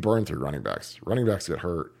 we burn through running backs. Running backs get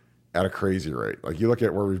hurt at a crazy rate. Like you look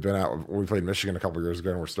at where we've been at when we played Michigan a couple of years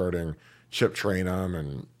ago, and we're starting Chip Trainum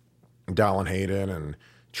and Dallin Hayden, and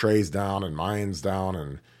Trey's down and Mine's down,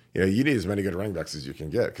 and you need as many good running backs as you can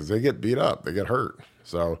get because they get beat up, they get hurt.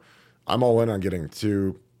 So I'm all in on getting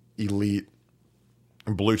 2 elite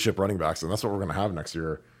blue chip running backs, and that's what we're going to have next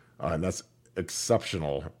year, and that's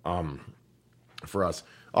exceptional for us.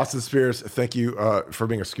 Austin Spears, thank you for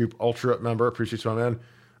being a Scoop Ultra member. Appreciate you, my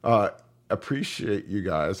man. Appreciate you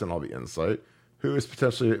guys and all the insight. Who is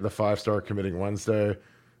potentially the 5-star committing Wednesday?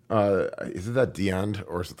 Is it that D-end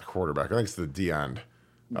or is it the quarterback? I think it's the D-end.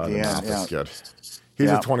 The Mathis kid.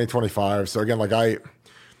 He's a 2025. So again,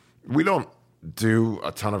 we don't do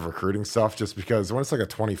a ton of recruiting stuff just because when it's like a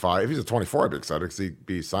 25, if he's a 24, I'd be excited because he'd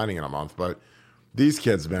be signing in a month. But these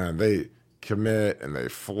kids, man, they commit and they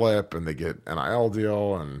flip and they get NIL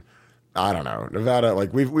deal, and I don't know, Nevada,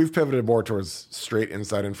 like we've pivoted more towards straight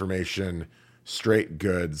inside information, straight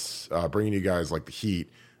goods, bringing you guys like the heat,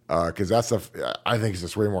 because that stuff I think is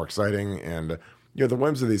just way more exciting. And the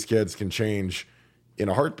whims of these kids can change in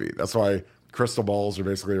a heartbeat. That's why crystal balls are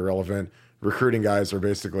basically irrelevant. Recruiting guys are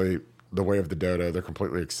basically the way of the dodo. They're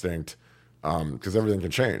completely extinct because everything can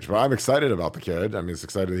change. But I'm excited about the kid. I mean, it's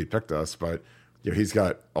excited he picked us, but he's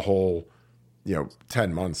got a whole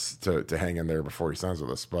 10 months to hang in there before he signs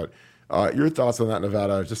with us. But your thoughts on that,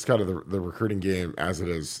 Nevada, just kind of the recruiting game as it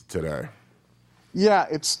is today? Yeah,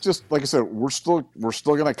 it's just like I said, we're still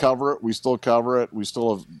going to cover it. We still cover it. We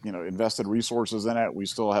still have invested resources in it. We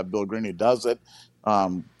still have Bill Green who does it,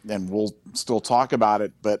 and we'll still talk about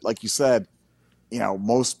it. But like you said,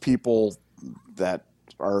 most people that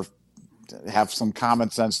have some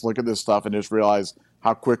common sense look at this stuff and just realize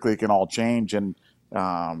how quickly it can all change. And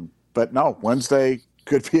but no, Wednesday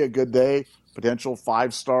could be a good day. Potential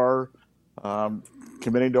 5-star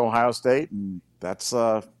committing to Ohio State, and that's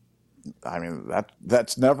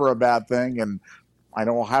that's never a bad thing. And I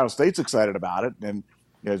know Ohio State's excited about it, and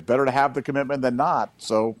it's better to have the commitment than not.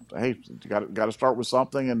 So hey, you got to start with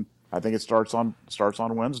something, and I think it starts on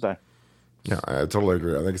Wednesday. Yeah, I totally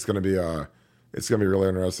agree. I think it's going to be really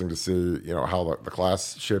interesting to see how the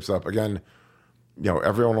class shapes up. Again,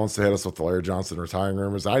 everyone wants to hit us with the Larry Johnson retiring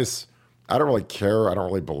rumors. I I don't really care. I don't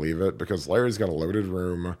really believe it because Larry's got a loaded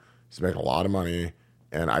room. He's making a lot of money.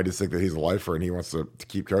 And I just think that he's a lifer and he wants to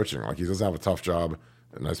keep coaching. Like, he doesn't have a tough job.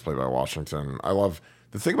 A nice play by Washington. I love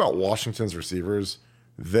the thing about Washington's receivers,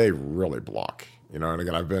 they really block. You know, and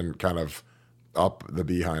again, I've been kind of up the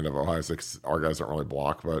behind of Ohio State. Our guys don't really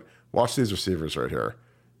block, but watch these receivers right here.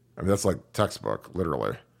 I mean, that's like textbook,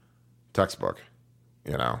 literally. Textbook.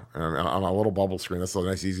 You know, and on a little bubble screen, that's a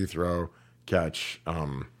nice, easy throw, catch.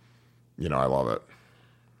 You know, I love it.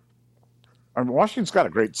 I mean, Washington's got a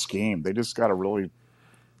great scheme. They just got a really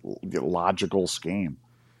logical scheme.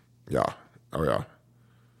 Yeah. Oh, yeah.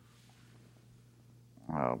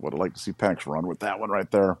 Would like to see Penix run with that one right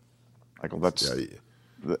there. Like, well, that's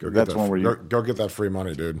that's one where you go get that free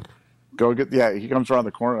money, dude. Go get. Yeah, he comes around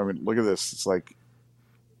the corner. I mean, look at this. It's like,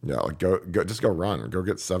 yeah, like go just go run. Go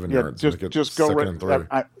get 7 yards. Just go right. And 3.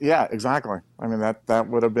 Yeah, exactly. I mean, that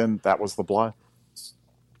would have been, that was the play.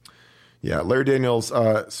 Yeah, Larry Daniels,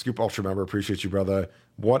 Scoop Ultra member, appreciate you, brother.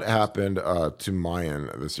 What happened to Mayan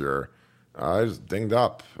this year? I was dinged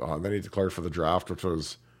up. Then he declared for the draft, which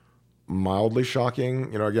was mildly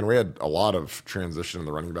shocking. You know, again, we had a lot of transition in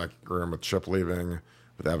the running back room with Chip leaving,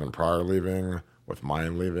 with Evan Pryor leaving, with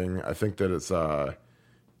Mayan leaving. I think that it's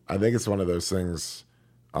one of those things.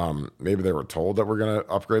 Maybe they were told that we're going to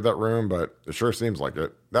upgrade that room, but it sure seems like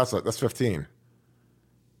it. That's 15.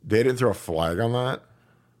 They didn't throw a flag on that.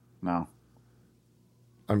 No.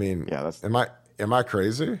 I mean, yeah, am I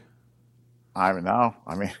crazy? I mean, no.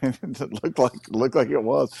 I mean, it looked like it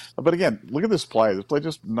was. But again, look at this play. This play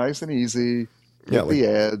just nice and easy. Hit the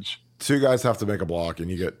edge. 2 guys have to make a block,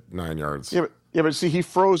 and you get 9 yards. Yeah, but see, he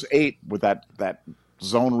froze 8 with that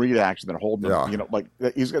zone read action that holding him. You know, like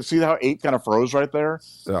he's got, see how 8 kind of froze right there,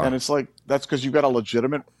 and it's like that's because you've got a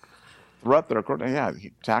legitimate threat there. Yeah,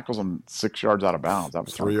 he tackles him 6 yards out of bounds. That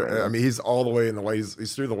was 3. I mean, he's all the way in the way.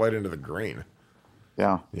 He's through the white into the green.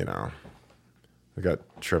 Yeah, you know, they got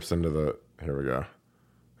trips into the. Here we go.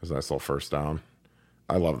 There's a nice little first down.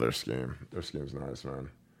 I love their scheme. Their scheme's nice, man.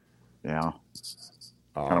 Yeah.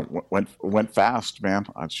 Kind of went fast, man.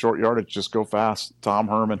 On short yardage, just go fast. Tom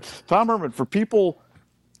Herman, for people,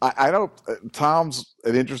 I know Tom's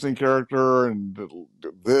an interesting character and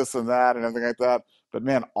this and that and everything like that. But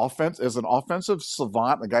man, as an offensive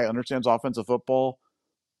savant, the guy understands offensive football.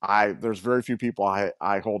 There's very few people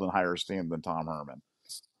I hold in higher esteem than Tom Herman.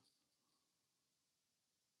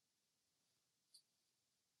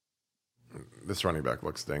 This running back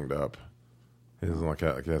looks dinged up. He doesn't look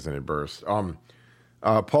like he has any burst.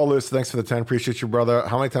 Paul Lewis, thanks for the 10. Appreciate you, brother.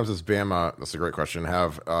 How many times does Bama, that's a great question,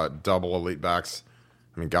 have double elite backs?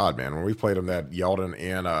 I mean, God, man, when we played them, they had Yeldon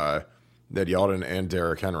and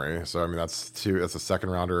Derrick Henry. So, I mean, that's a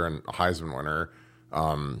second rounder and a Heisman winner.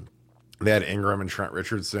 They had Ingram and Trent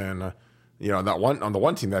Richardson. You know, on the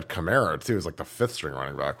one team, they had Kamara, too, is like the 5th string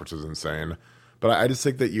running back, which is insane. But I just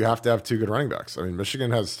think that you have to have 2 good running backs. I mean, Michigan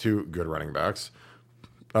has 2 good running backs.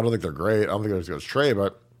 I don't think they're great. I don't think they're as good as Trey,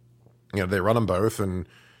 but you know, they run them both, and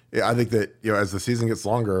I think that, you know, as the season gets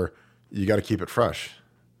longer, you got to keep it fresh.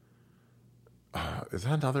 Is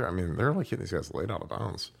that another? I mean, they're like hitting these guys late out of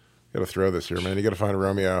bounds. You got to throw this year, man. You got to find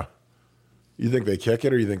Romeo. You think they kick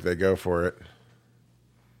it, or you think they go for it?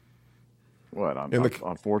 What on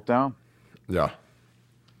 4th down? Yeah.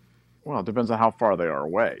 Well, it depends on how far they are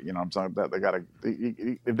away. You know, I'm saying that they got to.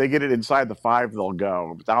 If they get it inside the 5, they'll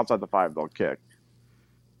go. If it's outside the 5, they'll kick.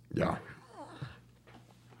 Yeah.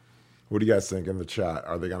 What do you guys think in the chat?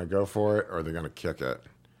 Are they going to go for it or are they going to kick it?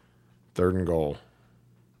 3rd and goal.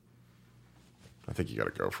 I think you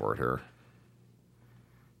got to go for it here.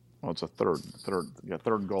 Well, it's a third. Yeah,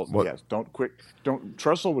 3rd and goal. What? Yes. Don't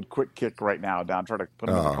Tressel would quick kick right now down. Try to put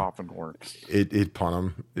him in the coffin corner. He'd punt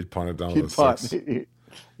him. He'd punt it down to the 6.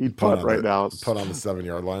 He'd punt right now. Punt on the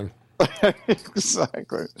 7-yard line.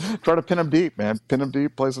 Exactly. Try to pin him deep, man. Pin him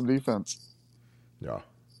deep. Play some defense. Yeah.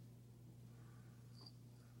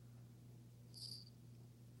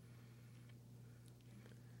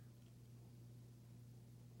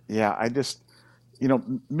 Yeah, I just, you know,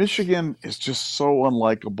 Michigan is just so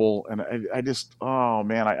unlikable, and I just, oh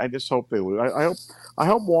man, I just hope they lose. I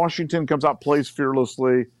hope Washington comes out, plays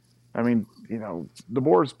fearlessly. I mean, you know,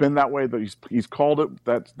 DeBoer's been that way. That he's called it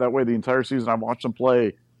that way the entire season. I've watched him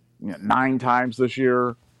play 9 times this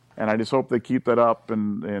year, and I just hope they keep that up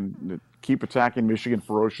and keep attacking Michigan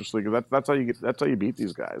ferociously, because that's how you beat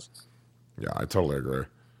these guys. Yeah, I totally agree.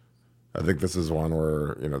 I think this is one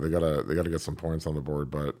where, you know, they gotta get some points on the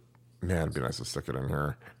board, but man, it'd be nice to stick it in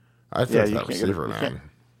here. I think that receiver, man.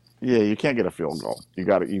 Yeah, you can't get a field goal. You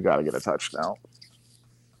got to get a touchdown.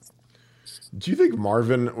 Do you think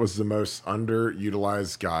Marvin was the most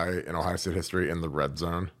underutilized guy in Ohio State history in the red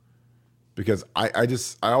zone? because I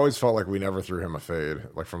always felt like we never threw him a fade,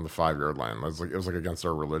 like from the 5-yard line. It was like against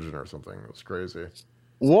our religion or something. It was crazy.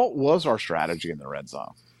 What was our strategy in the red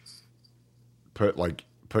zone?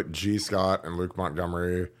 Put G. Scott and Luke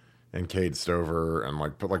Montgomery and Cade Stover and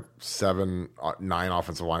like put like 7, 9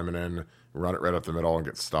 offensive linemen in, run it right up the middle and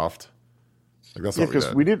get stuffed. Like that's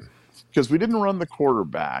what we did. Because we didn't run the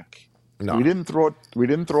quarterback. No. We didn't throw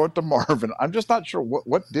it to Marvin. I'm just not sure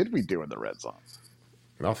what did we do in the red zone.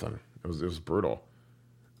 Nothing. It was brutal.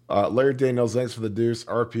 Larry Daniels, thanks for the deuce.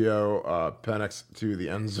 RPO, Penix to the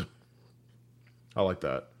end zone. I like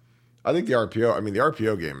that. I think the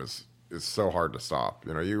RPO game is so hard to stop.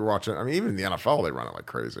 You know, you're watching, even in the NFL, they run it like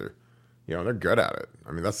crazy. You know, they're good at it.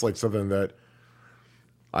 That's like something that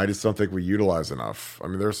I just don't think we utilize enough.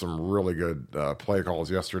 There's some really good play calls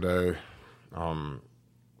yesterday.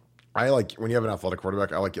 I like, when you have an athletic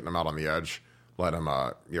quarterback, I like getting him out on the edge, let him,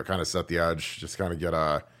 kind of set the edge, just kind of get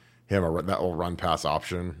that little run pass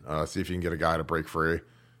option, see if you can get a guy to break free.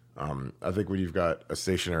 I think when you've got a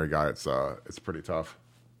stationary guy, it's pretty tough.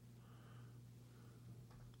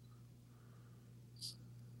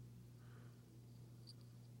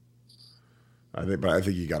 I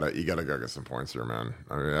think you gotta go get some points here, man.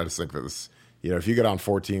 I just think that this, if you get on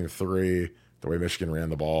 14-3, the way Michigan ran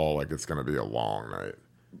the ball, like it's going to be a long night.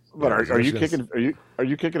 But are you kicking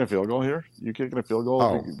a field goal here? You kicking a field goal?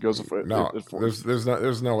 Oh, no,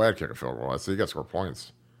 there's no way I'd kick a field goal. So you got to score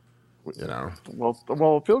points. You know.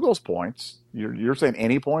 Well, field goal's points. You're saying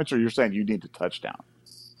any points, or you're saying you need the touchdown?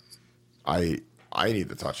 I need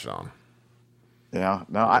the touchdown. Yeah,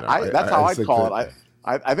 no, that's how I call it.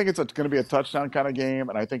 I think it's going to be a touchdown kind of game,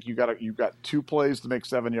 and I think you've got 2 plays to make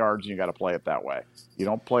 7 yards, and you got to play it that way. You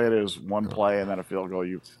don't play it as one play and then a field goal.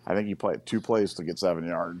 I think you play it 2 plays to get 7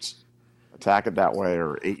 yards. Attack it that way,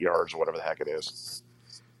 or 8 yards, or whatever the heck it is.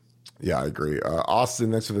 Yeah, I agree.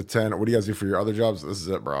 Austin, thanks for the 10. What do you guys do for your other jobs? This is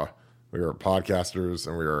it, bro. We are podcasters,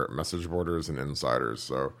 and we are message boarders and insiders.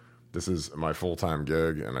 So this is my full-time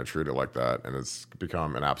gig, and I treat it like that, and it's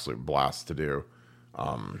become an absolute blast to do.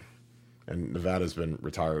 And Nevada's been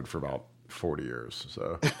retired for about 40 years,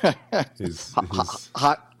 so he's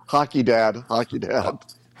hockey dad, or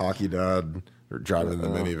driving the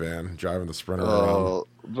minivan, driving the Sprinter around,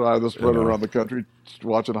 around the country,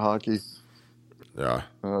 watching hockey. Yeah,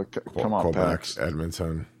 come on, Quebec,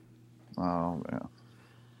 Edmonton. Oh man,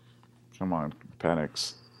 come on,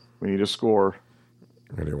 Penix. We need a score.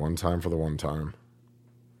 We're gonna do one time for the one time.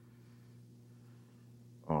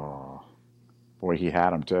 Oh boy, he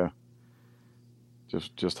had him too.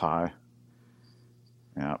 Just high.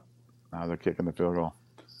 Yeah. Now they're kicking the field goal.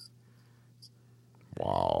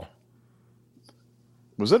 Wow.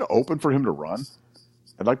 Was it open for him to run?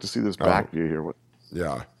 I'd like to see this back view here.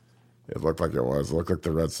 Yeah. It looked like it was. It looked like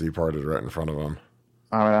the Red Sea parted right in front of him.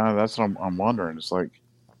 That's what I'm wondering. It's like...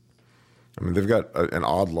 they've got an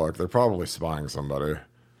odd look. They're probably spying somebody.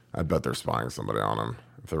 I bet they're spying somebody on him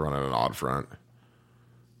if they're running an odd front.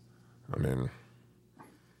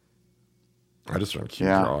 I just run Q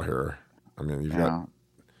draw here.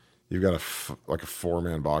 You've got a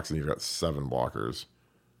 4-man box and you've got 7 blockers.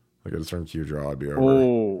 Like I just run Q draw, I'd be over.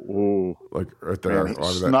 Oh, like right there. Man,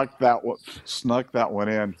 snuck that one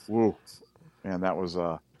in. Woo, man, that was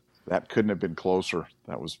that couldn't have been closer.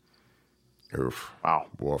 That was oof. Wow.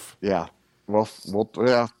 Woof. Yeah. We'll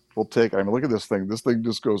take it. Look at this thing. This thing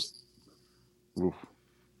just goes. Oof.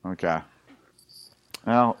 Okay.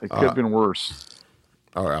 Well, it could have been worse.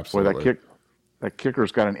 Oh, absolutely. Boy, that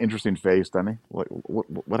kicker's got an interesting face, doesn't he?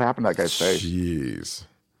 What happened to that guy's face? Jeez.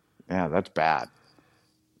 Yeah, that's bad.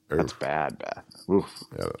 Oof. That's bad. Oof.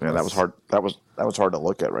 Yeah, that was hard. That was hard to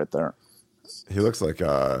look at right there. He looks like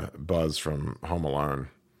Buzz from Home Alone,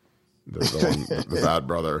 the bad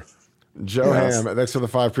brother. Joe Ham, thanks for the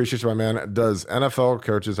 5. Appreciate you, my man. Does NFL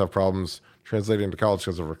coaches have problems translating to college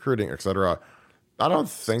because of recruiting, etc.? I don't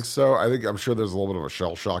think so. I'm sure there's a little bit of a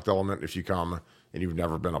shell-shocked element if you come and you've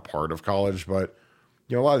never been a part of college. But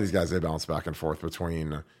a lot of these guys, they bounce back and forth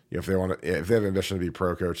between if they have ambition to be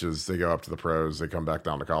pro coaches, they go up to the pros, they come back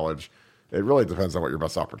down to college. It really depends on what your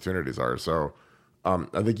best opportunities are. So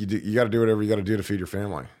I think you got to do whatever you got to do to feed your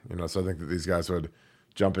family. So I think that these guys would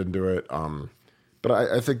jump into it. But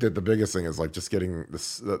I think that the biggest thing is like just getting the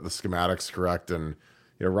schematics correct, and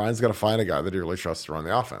Ryan's got to find a guy that he really trusts to run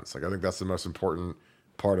the offense. Like I think that's the most important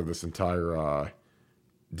part of this entire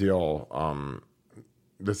deal.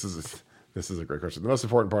 This is a great question. The most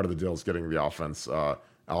important part of the deal is getting the offense out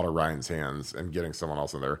of Ryan's hands and getting someone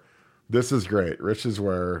else in there. This is great. Rich is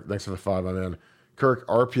where. Thanks for the 5, my man. Kirk,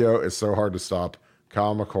 RPO is so hard to stop.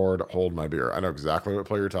 Kyle McCord, hold my beer. I know exactly what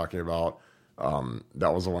play you're talking about.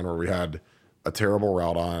 That was the one where we had a terrible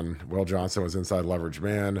route on. Will Johnson was inside leverage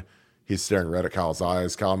man. He's staring right at Kyle's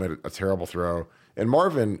eyes. Kyle made a terrible throw. And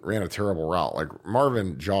Marvin ran a terrible route. Like,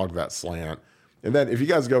 Marvin jogged that slant. And then if you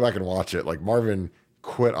guys go back and watch it, like, Marvin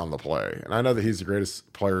quit on the play. And I know that he's the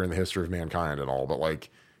greatest player in the history of mankind and all, but, like,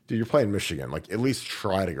 dude, you're playing Michigan. Like, at least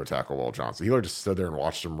try to go tackle Will Johnson. He just stood there and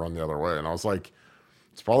watched him run the other way. And I was like,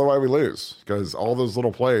 it's probably why we lose, because all those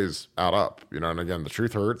little plays add up, you know. And again, the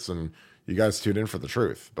truth hurts, and you guys tuned in for the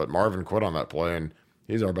truth. But Marvin quit on that play, and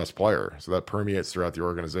he's our best player. So that permeates throughout the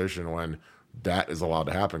organization when that is allowed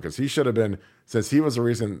to happen, because he should have been, since he was the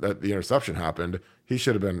reason that the interception happened, he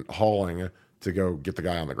should have been hauling to go get the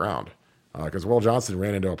guy on the ground. Because Will Johnson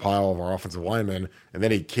ran into a pile of our offensive linemen, and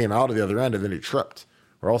then he came out of the other end, and then he tripped.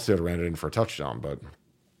 Or else he had ran it in for a touchdown. But,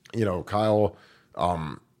 you know, Kyle,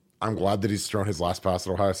 I'm glad that he's thrown his last pass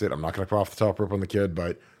at Ohio State. I'm not going to put off the top rope on the kid,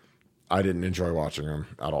 but I didn't enjoy watching him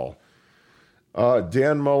at all.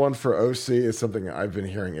 Dan Mullen for OC is something I've been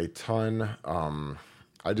hearing a ton.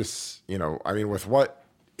 I just, you know, I mean,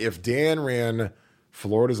 if Dan ran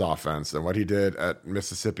Florida's offense and what he did at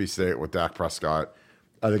Mississippi State with Dak Prescott,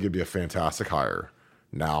 I think it'd be a fantastic hire.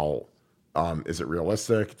 Now, is it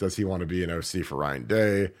realistic? Does he want to be an OC for Ryan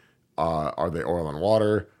Day? Are they oil and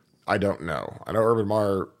water? I don't know. I know Urban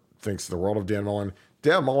Meyer thinks the world of Dan Mullen.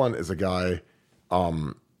 Dan Mullen is a guy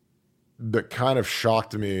that kind of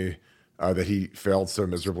shocked me that he failed so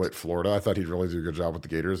miserably at Florida. I thought he'd really do a good job with the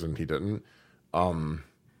Gators, and he didn't.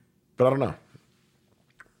 But I don't know.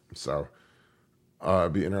 So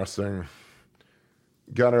it'd be interesting.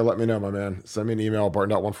 Gunner, let me know, my man. Send me an email,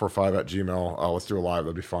 barton.145@gmail. Let's do a live.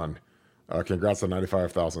 That'd be fun. Congrats on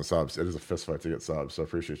 95,000 subs. It is a fist fight to get subs, so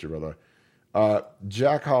appreciate you, brother.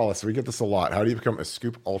 Jack Hollis, we get this a lot. How do you become a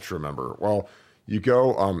Scoop Ultra member? Well, you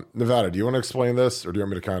go, Nevada, do you want to explain this, or do you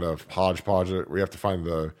want me to kind of hodgepodge it? We have to find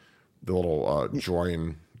the little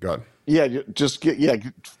join. Good. Yeah,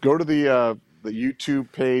 go to the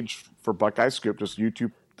YouTube page for Buckeye Scoop. Just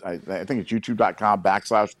YouTube. I think it's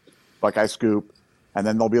youtube.com/Buckeye Scoop, and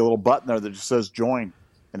then there'll be a little button there that just says join,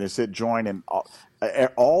 and just hit join, and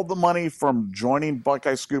all the money from joining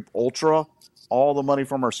Buckeye Scoop Ultra, all the money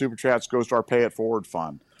from our super chats goes to our Pay It Forward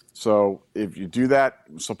fund. So if you do that,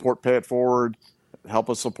 support Pay It Forward, help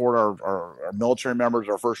us support our military members,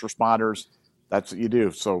 our first responders. That's what you do.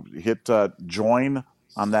 So hit join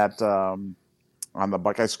on that on the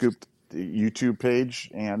Buckeye Scoop YouTube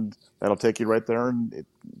page, and that'll take you right there, and it's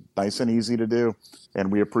nice and easy to do.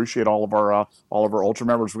 And we appreciate all of our Ultra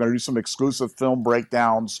members. We're going to do some exclusive film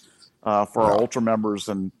breakdowns for our Ultra members,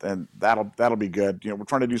 and that'll be good. You know, we're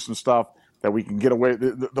trying to do some stuff that we can get away.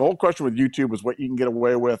 The whole question with YouTube is what you can get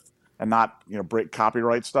away with and not, you know, break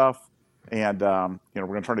copyright stuff. And you know, we're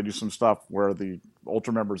going to try to do some stuff where the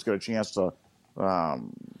Ultra members get a chance to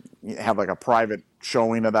have like a private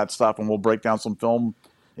showing of that stuff, and we'll break down some film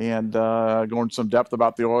and go into some depth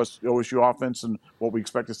about the OSU offense and what we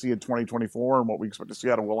expect to see in 2024 and what we expect to see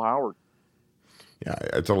out of Will Howard. Yeah,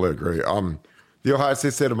 I totally agree. The Ohio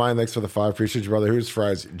State of Mind, thanks for the 5. Appreciate you, brother. Who's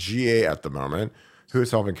Fry's GA at the moment? Who's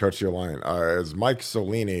helping coach the line? Is Mike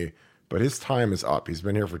Solini, but his time is up. He's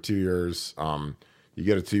been here for 2 years. You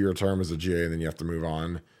get a 2-year term as a GA, and then you have to move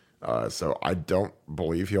on. So I don't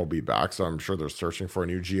believe he'll be back. So I'm sure they're searching for a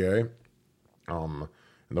new GA.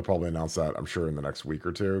 And they'll probably announce that, I'm sure, in the next week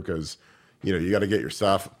or two, because, you know, you got to get your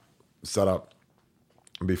staff set up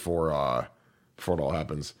before it all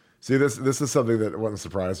happens. See, this is something that wouldn't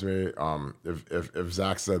surprise me. If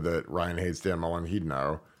Zach said that Ryan hates Dan Mullen, he'd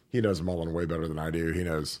know. He knows Mullen way better than I do. He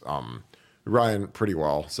knows Ryan pretty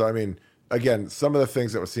well. So, I mean, again, some of the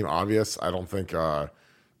things that would seem obvious, I don't think,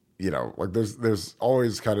 you know, like there's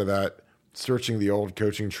always kind of that searching the old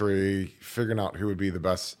coaching tree, figuring out who would be the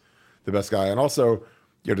best guy. And also,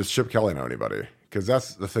 you know, does Chip Kelly know anybody? Because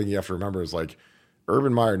that's the thing you have to remember is, like,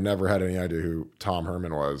 Urban Meyer never had any idea who Tom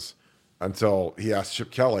Herman was until he asked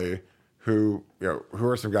Chip Kelly, who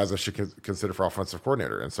are some guys I should consider for offensive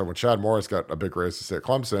coordinator. And so when Chad Morris got a big raise to stay at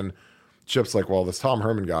Clemson, Chip's like, well, this Tom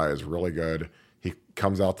Herman guy is really good. He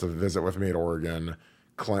comes out to visit with me at Oregon.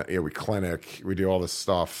 We clinic. We do all this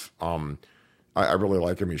stuff. I really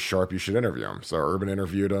like him. He's sharp. You should interview him. So Urban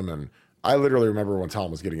interviewed him, and I literally remember when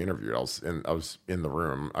Tom was getting interviewed. I was in the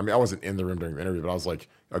room. I mean, I wasn't in the room during the interview, but I was like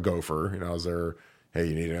a gopher. You know, I was there. Hey,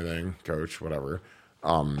 you need anything, coach? Whatever.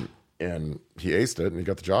 And he aced it, and he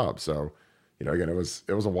got the job. So, you know, again, it was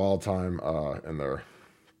a wild time in there.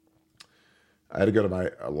 I had to go to my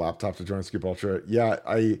laptop to join Scoop Ultra. Yeah,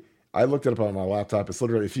 I looked it up on my laptop. It's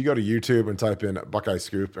literally, if you go to YouTube and type in Buckeye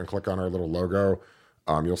Scoop and click on our little logo,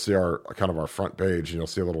 you'll see our front page, and you'll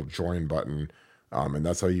see a little join button. And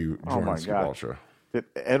that's how you join Scoop Ultra. Did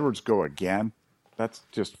Edwards go again? That's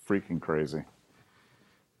just freaking crazy.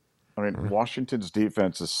 I mean, Washington's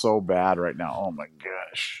defense is so bad right now. Oh my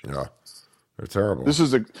gosh. Yeah, they're terrible. This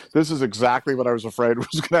is exactly what I was afraid was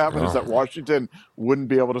going to happen. Is that Washington wouldn't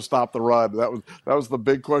be able to stop the run? That was the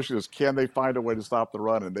big question: is can they find a way to stop the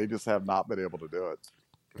run? And they just have not been able to do it.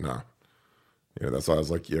 No. Yeah, that's why I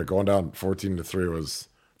was like, going down 14-3 was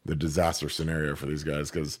the disaster scenario for these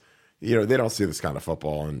guys because, they don't see this kind of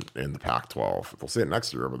football in the Pac-12. They'll see it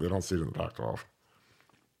next year, but they don't see it in the Pac-12.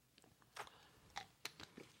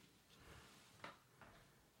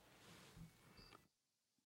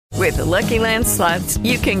 With the Lucky Land Slots,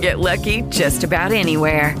 you can get lucky just about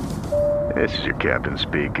anywhere. This is your captain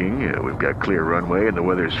speaking. We've got clear runway and the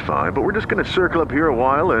weather's fine, but we're just going to circle up here a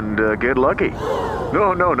while and get lucky.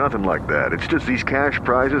 No, nothing like that. It's just these cash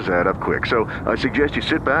prizes add up quick. So I suggest you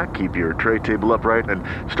sit back, keep your tray table upright, and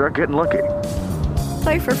start getting lucky.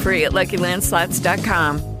 Play for free at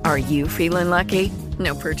LuckyLandSlots.com. Are you feeling lucky?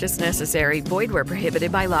 No purchase necessary. Void where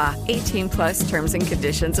prohibited by law. 18+ terms and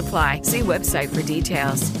conditions apply. See website for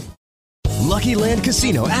details. Lucky Land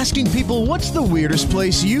Casino, asking people, what's the weirdest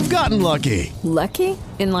place you've gotten lucky? Lucky?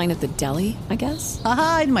 In line at the deli, I guess?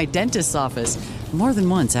 Aha, in my dentist's office. More than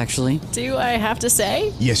once, actually. Do I have to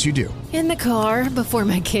say? Yes, you do. In the car before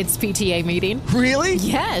my kids' PTA meeting. Really?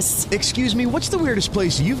 Yes. Excuse me, what's the weirdest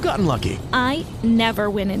place you've gotten lucky? I never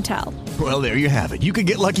win and tell. Well, there you have it. You can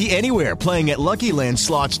get lucky anywhere, playing at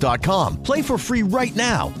LuckyLandSlots.com. Play for free right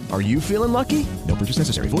now. Are you feeling lucky? No purchase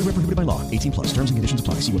necessary. Void where prohibited by law. 18+. Terms and conditions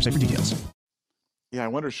apply. See website for details. Yeah, I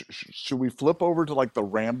wonder, should we flip over to like the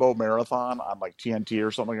Rambo Marathon on like TNT or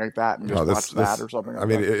something like that and just watch that or something like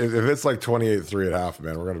that? If it's like 28-3 at half,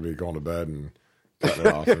 man, we're going to be going to bed and cutting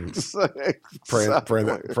it off and praying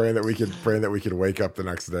that we could wake up the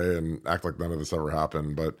next day and act like none of this ever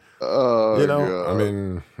happened. But, God. I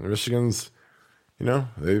mean, Michigan's,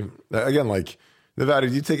 they, again, like Nevada,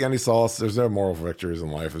 do you take any solace? There's no moral victories in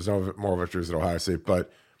life. There's no moral victories at Ohio State.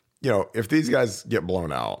 But, if these guys get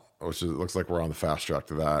blown out, which looks like we're on the fast track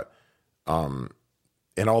to that.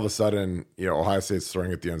 And all of a sudden, Ohio State's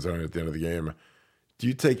throwing at the end zone at the end of the game. Do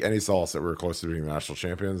you take any solace that we were close to being the national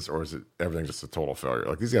champions, or is it everything just a total failure?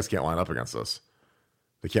 Like, these guys can't line up against us.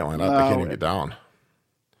 They can't line up. They can't even get down.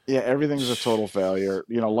 Yeah, everything's a total failure.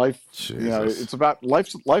 Life. Jesus. It's about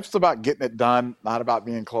life's about getting it done, not about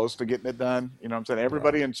being close to getting it done. You know what I'm saying?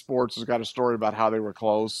 Everybody in sports has got a story about how they were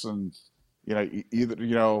close, and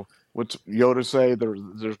either what's Yoda say?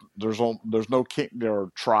 There's no king or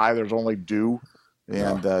try. There's only do,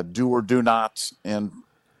 and do or do not. And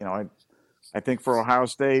I think for Ohio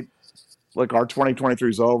State, look, our 2023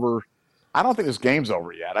 is over. I don't think this game's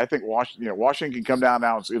over yet. I think Washington can come down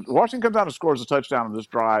now. If Washington comes down and scores a touchdown in this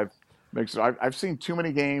drive, makes it. I've seen too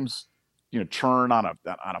many games, churn on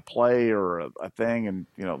a play or a thing, and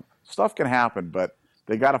stuff can happen, but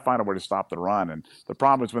they got to find a way to stop the run. And the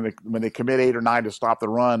problem is when they commit 8 or 9 to stop the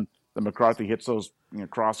run, then McCarthy hits those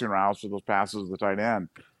crossing routes or those passes to the tight end.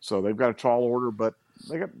 So they've got a tall order, but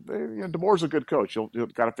DeBoer's a good coach. He'll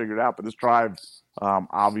got to figure it out. But this drive,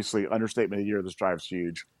 obviously, understatement of the year. This drive's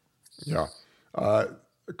huge. Yeah.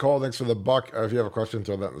 Cole, thanks for the buck. If you have a question,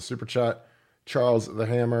 throw that in the super chat. Charles the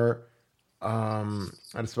Hammer. I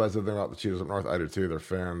despise everything about the Cheetahs up north. I do too. Their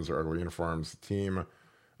fans, their ugly uniforms, the team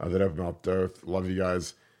that opened up Doth. Love you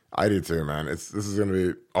guys. I do too, man. This is going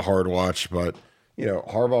to be a hard watch, but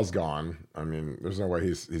Harbaugh's gone. I mean, there's no way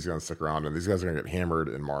he's going to stick around, and these guys are going to get hammered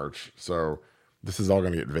in March. So this is all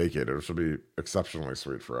going to get vacated, which will be exceptionally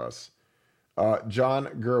sweet for us. John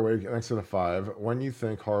Gerwig, thanks for the 5. When you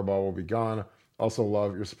think Harbaugh will be gone? Also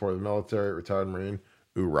love your support of the military, retired Marine.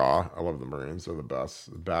 Hoorah. I love the Marines. They're the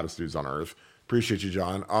best, the baddest dudes on earth. Appreciate you,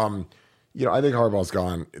 John. I think Harbaugh's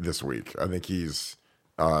gone this week. I think he's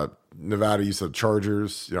Nevada. You said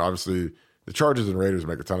Chargers. Obviously the Chargers and Raiders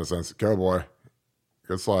make a ton of sense. Go, boy.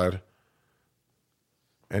 Good slide.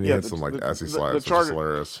 And he had some SE slides, which is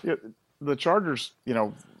hilarious. Yeah, the Chargers,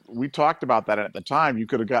 we talked about that at the time. You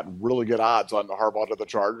could have gotten really good odds on the Harbaugh to the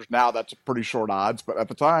Chargers. Now that's pretty short odds, but at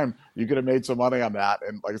the time you could have made some money on that.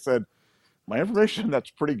 And like I said, my information, that's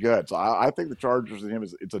pretty good. So I think the Chargers and him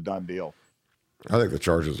it's a done deal. I think the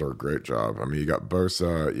Chargers are a great job. I mean, you got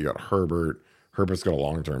Bosa, you got Herbert. Herbert's got a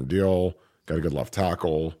long-term deal, got a good left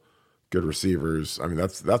tackle, good receivers. I mean,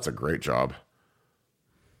 that's a great job.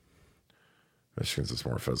 Michigan's just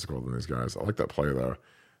more physical than these guys. I like that play, though.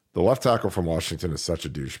 The left tackle from Washington is such a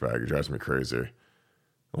douchebag. It drives me crazy.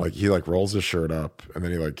 Like, he, rolls his shirt up, and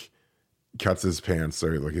then he, cuts his pants so,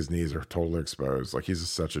 his knees are totally exposed. Like, he's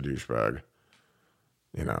just such a douchebag.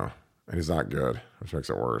 And he's not good, which makes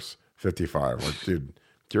it worse. 55. Dude,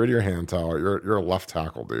 get rid of your hand towel. You're a left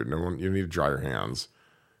tackle, dude. You need to dry your hands.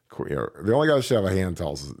 The only guy that should have a hand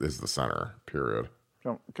tells is the center. Period.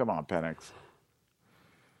 Come on, Penix.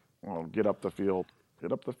 Well, get up the field.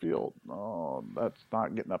 Get up the field. Oh, that's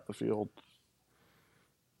not getting up the field.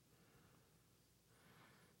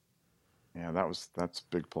 Yeah, that's a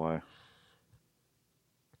big play.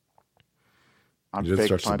 I'm You did fake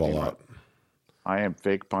stretch the ball out. I am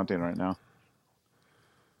fake punting right now.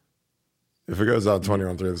 If it goes out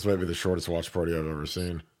 21-3, this might be the shortest watch party I've ever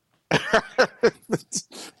seen.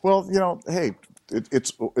 Well, hey,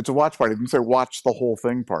 it's a watch party. I didn't say watch the whole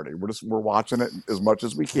thing party. We're watching it as much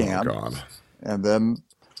as we can. Oh, God. And then,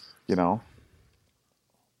 come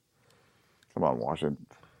on, Washington.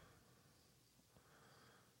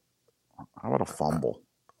 How about a fumble?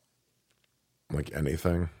 Like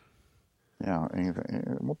anything? Yeah,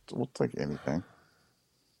 anything. We'll take anything.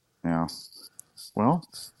 Yeah. Well,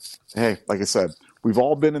 hey, like I said, we've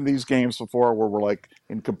all been in these games before where we're like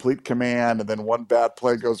in complete command, and then one bad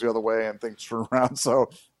play goes the other way, and things turn around. So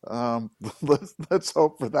let's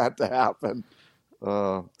hope for that to happen.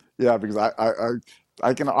 Yeah, because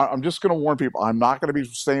I'm just going to warn people. I'm not going to be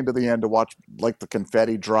staying to the end to watch like the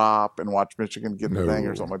confetti drop and watch Michigan get the thing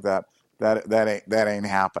or something like that. That ain't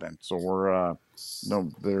happening. So we're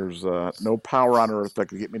there's no power on earth that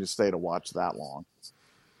could get me to stay to watch that long.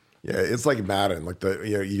 Yeah, it's like Madden. Like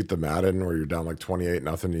you get the Madden where you're down like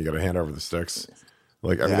 28-0, you got to hand over the sticks.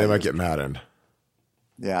 Like they might get maddened.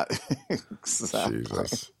 Yeah, exactly.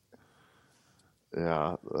 Jesus.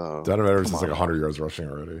 Yeah. Donovan Edwards is like 100 yards rushing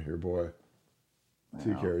already. Your boy.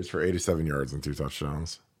 2 carries for 87 yards and 2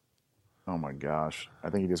 touchdowns. Oh my gosh!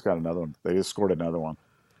 I think he just got another one. They just scored another one.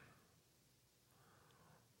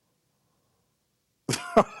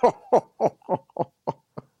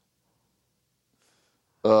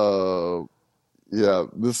 Yeah,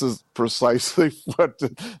 this is precisely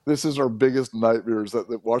this is our biggest nightmare is that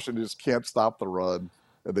Washington just can't stop the run,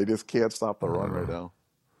 and they just can't stop the run right now.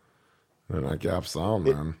 They're not gaps down,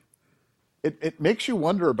 man. It makes you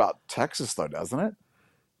wonder about Texas, though, doesn't it?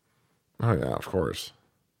 Oh yeah, of course.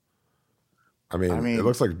 I mean, it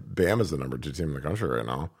looks like Bama's the number 2 team in the country right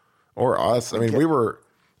now, or us. We were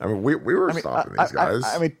stopping these guys.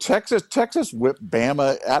 Texas whipped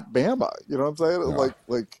Bama at Bama. You know what I'm saying? Yeah.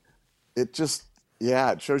 Like, it just,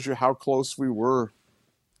 it shows you how close we were.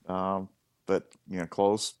 But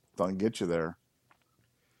close doesn't get you there.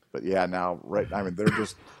 But yeah, now they're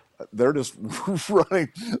just running.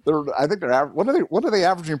 I think they're what are they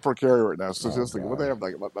averaging per carry right now? Statistically, what do they have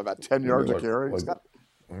like about 10 yards a carry? Let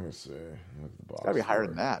me see. It's got to be higher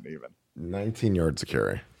than that even. 19 yards a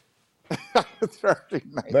carry.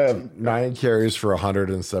 They have 9 carries for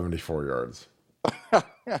 174 yards.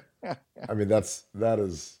 That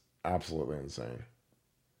is absolutely insane.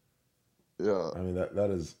 Yeah. That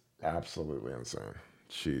is absolutely insane.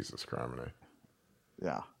 Jesus criminy.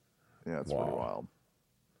 Yeah. Yeah, it's pretty wild.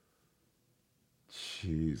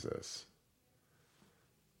 Jesus.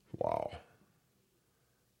 Wow.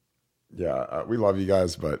 Yeah, we love you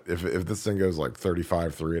guys, but if this thing goes like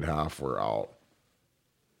 35-3 at half, we're out.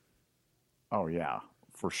 Oh yeah,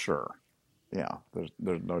 for sure. Yeah, there's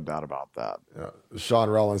no doubt about that. Yeah. Sean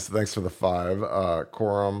Rollins, thanks for the 5.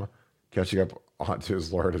 Quorum catching up onto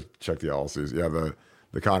his lawyer to check the LLCs. Yeah,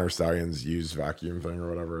 the Connor Stallions used vacuum thing or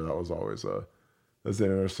whatever. That was always that's an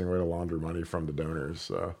interesting way to launder money from the donors.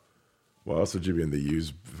 So, well, else would you be in the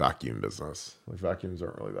used vacuum business? Like vacuums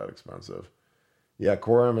aren't really that expensive. Yeah,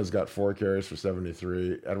 Quorum has got 4 carries for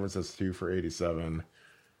 73. Edwards has 2 for 87.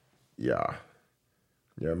 Yeah.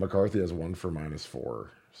 Yeah, McCarthy has 1 for -4.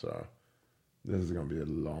 So this is going to be a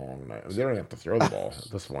long night. They don't have to throw the ball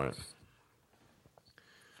at this point.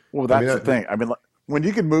 Well, that's the thing. When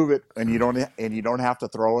you can move it and you don't have to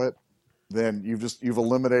throw it, then you've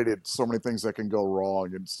eliminated so many things that can go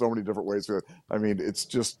wrong in so many different ways.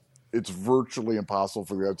 It's virtually impossible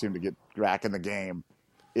for the other team to get back in the game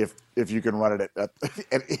if you can run it at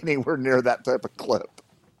anywhere near that type of clip.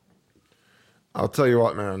 I'll tell you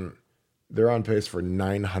what, man. They're on pace for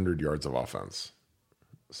 900 yards of offense.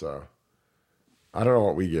 So I don't know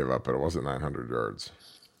what we gave up, but it wasn't 900 yards.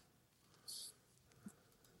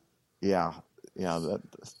 Yeah, that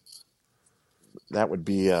would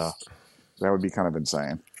be kind of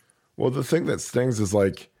insane. Well, the thing that stings is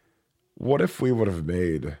like, what if we would have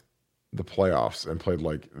made the playoffs and played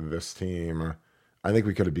like this team? I think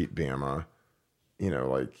we could have beat Bama.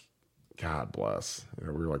 God bless.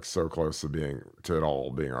 We were like so close to it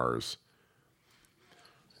all being ours.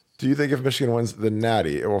 Do you think if Michigan wins the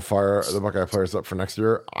Natty, it will fire the Buckeye players up for next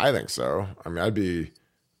year? I think so. I'd be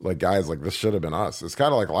like, guys, like this should have been us. It's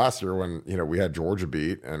kind of like last year when we had Georgia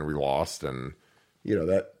beat and we lost, and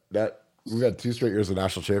that we've had 2 straight years of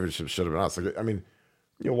national championships should have been us. Like,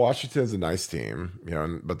 Washington's a nice team,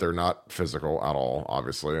 but they're not physical at all,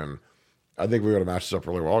 obviously. And I think we would have matched up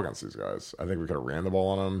really well against these guys. I think we could have ran the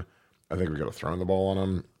ball on them. I think we could have thrown the ball on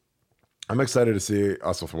them. I'm excited to see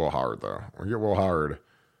us with Will Howard, though. When we get Will Howard,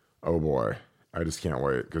 oh boy, I just can't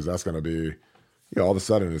wait, because that's going to be, all of a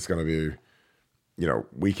sudden it's going to be,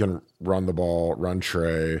 we can run the ball, run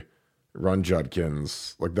Trey, run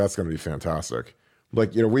Judkins. Like, that's going to be fantastic.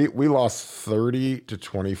 Like, we lost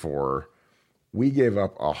 30-24. We gave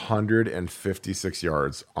up 156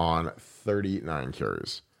 yards on 39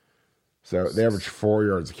 carries. So they averaged 4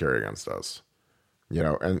 yards a carry against us.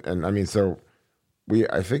 And I mean, so we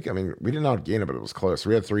did not gain it, but it was close.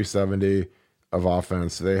 We had 370 of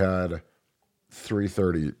offense. They had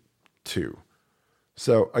 332.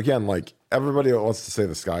 So again, like, everybody wants to say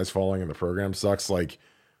the sky's falling and the program sucks. Like,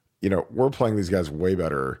 we're playing these guys way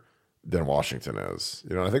better than Washington is.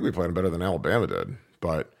 I think we played them better than Alabama did.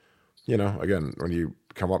 But, again, when you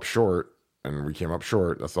come up short, and we came up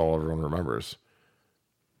short, that's all everyone remembers.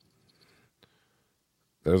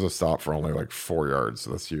 There's a stop for only like 4 yards,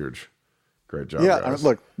 so that's huge. Great job, yeah, guys. I mean,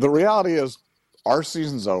 look, the reality is our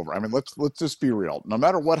season's over. I mean, let's just be real. No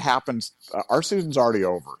matter what happens, our season's already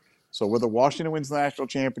over. So whether Washington wins the national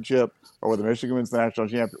championship or whether Michigan wins the national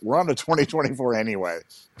championship, we're on to 2024 anyway,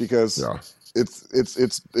 because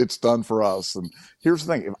it's done for us. And here's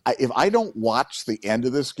the thing: if I don't watch the end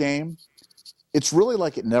of this game, it's really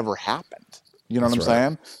like it never happened. You know what I'm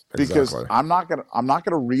saying? Because I'm not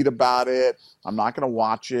gonna read about it. I'm not gonna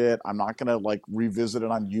watch it. I'm not gonna like revisit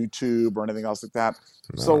it on YouTube or anything else like that.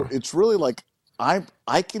 No. So it's really like I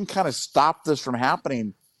can kind of stop this from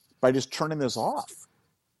happening by just turning this off.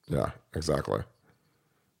 Yeah, exactly.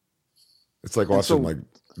 It's like watching like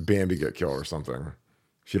Bambi get killed or something.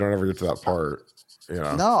 If you don't ever get to that part,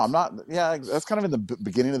 No, I'm not. Yeah, that's kind of in the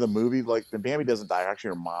beginning of the movie. Like, the Bambi doesn't die. Actually,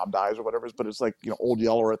 her mom dies or whatever. But it's like, Old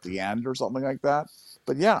Yeller at the end or something like that.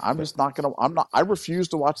 But yeah, I'm just not gonna. I refuse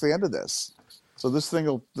to watch the end of this. So this thing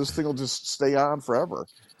will just stay on forever.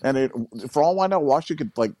 And for all I know, Washington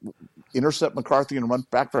could like intercept McCarthy and run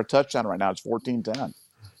back for a touchdown right now. It's 14-10. So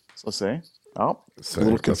let's see. Oh, a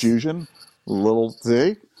little confusion. A little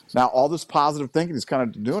see. Now all this positive thinking is kind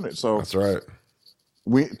of doing it. So that's right.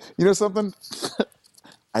 Something?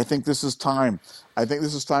 I think this is time. I think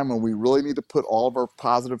this is time when we really need to put all of our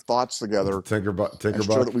positive thoughts together. Tinkerbuck.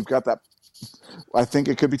 Ensure that we've got that. I think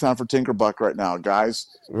it could be time for Tinkerbuck right now, guys.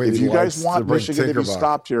 If you guys want Michigan to be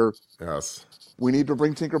stopped here, yes, we need to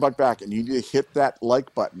bring Tinkerbuck back, and you need to hit that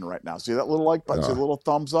like button right now. See that little like button? See the little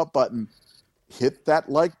thumbs up button? Hit that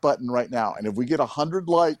like button right now. And if we get 100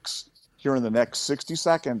 likes here in the next 60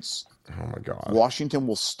 seconds, oh my God, Washington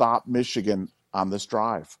will stop Michigan on this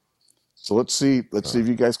drive. So let's see if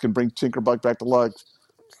you guys can bring Tinkerbuck back to likes.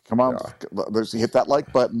 Come on, let's hit that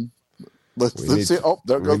like button. Let's see. Oh,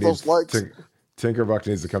 there goes those likes. Tinkerbuck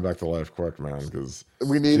needs to come back to life quick, man, because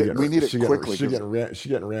we need it quickly. She's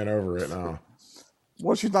getting ran over right now.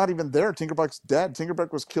 Well, she's not even there. Tinkerbuck's dead.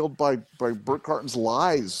 Tinkerbuck was killed by Burt Carton's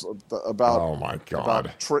lies about. Oh my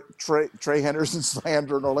God! About Trey Henderson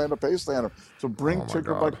slander and Orlando Pace slander. So bring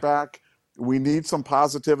Tinkerbuck back. We need some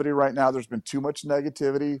positivity right now. There's been too much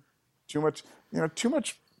negativity, too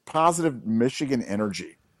much positive Michigan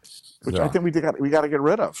energy, which I think we got to get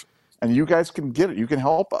rid of. And you guys can get it. You can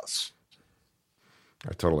help us.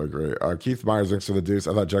 I totally agree. Keith Myers, thanks for the deuce.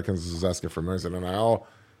 I thought Judkins was asking for Mason and NIL.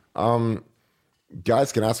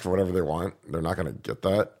 Guys can ask for whatever they want. They're not going to get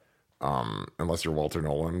that unless you're Walter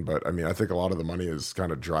Nolan. But, I mean, I think a lot of the money is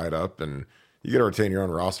kind of dried up, and you got to retain your own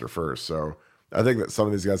roster first. So I think that some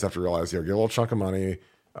of these guys have to realize, get a little chunk of money,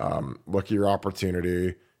 look at your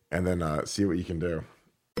opportunity, and then see what you can do.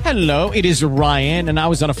 Hello, it is Ryan, and I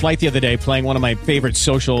was on a flight the other day playing one of my favorite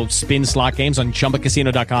social spin slot games on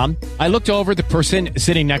ChumbaCasino.com. I looked over at the person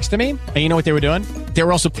sitting next to me, and you know what they were doing? They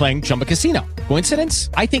were also playing Chumba Casino. Coincidence?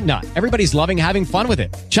 I think not. Everybody's loving having fun with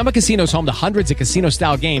it. Chumba Casino is home to hundreds of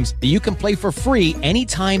casino-style games that you can play for free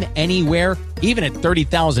anytime, anywhere, even at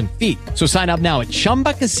 30,000 feet. So sign up now at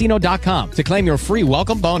ChumbaCasino.com to claim your free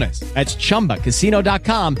welcome bonus. That's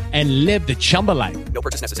ChumbaCasino.com and live the Chumba life. No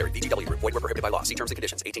purchase necessary. VGW. Void where prohibited by law. See terms and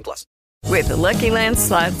conditions. 18+. With the Lucky Land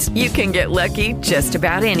Slots, you can get lucky just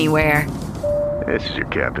about anywhere. This is your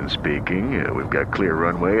captain speaking. We've got clear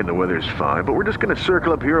runway and the weather's fine, but we're just going to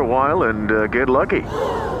circle up here a while and get lucky.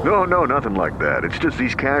 No, nothing like that. It's just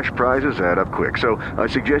these cash prizes add up quick. So I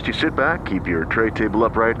suggest you sit back, keep your tray table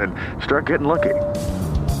upright, and start getting lucky.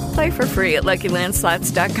 Play for free at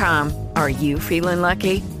LuckyLandSlots.com. Are you feeling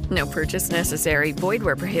lucky? No purchase necessary. Void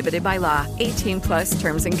where prohibited by law. 18+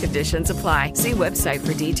 terms and conditions apply. See website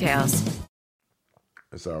for details.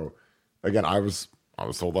 So, again, I was I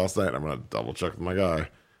was told last night. I'm going to double check with my guy,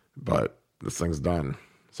 but this thing's done.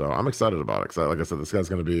 So I'm excited about it. Because like I said, this guy's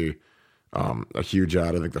going to be a huge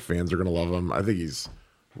ad. I think the fans are going to love him. I think he's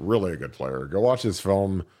really a good player. Go watch his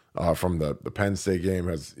film from the Penn State game.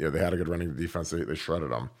 They had a good running defense. They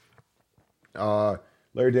shredded him.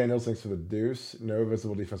 Larry Daniels, thanks for the deuce. No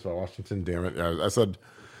visible defense by Washington. Damn it. Yeah, I said,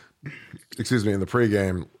 excuse me, in the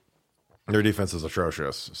pregame, their defense is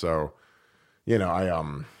atrocious. So, I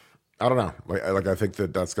don't know. I think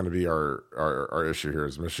that's going to be our issue here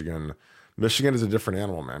is Michigan. Michigan is a different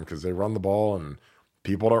animal, man, because they run the ball and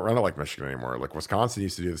people don't run it like Michigan anymore. Like Wisconsin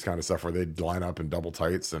used to do this kind of stuff where they'd line up in double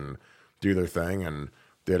tights and do their thing, and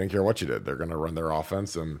they didn't care what you did. They're going to run their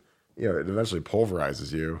offense, and it eventually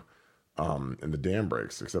pulverizes you. And the dam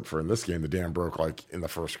breaks, except for in this game, the dam broke like in the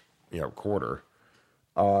first quarter.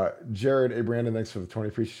 Jared A. Brandon, thanks for the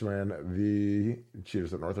 20 preachers, man. The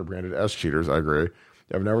cheaters at North are branded as cheaters. I agree.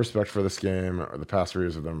 I have no respect for this game or the past 3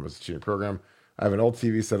 years of them as a cheating program. I have an old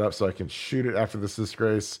TV set up so I can shoot it after this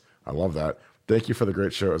disgrace. I love that. Thank you for the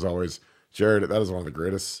great show as always, Jared. That is one of the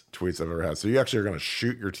greatest tweets I've ever had. So you actually are going to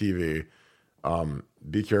shoot your TV.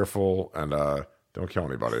 Be careful and don't kill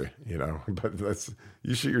anybody, but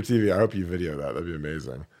you shoot your TV. I hope you video that. That'd be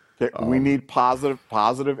amazing. Okay, we need positive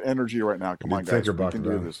energy right now. Come on, guys. We can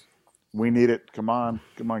do this. We need it. Come on,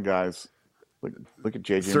 guys. Look at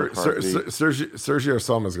JJ McCarthy. Sergio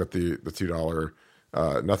Selma's got the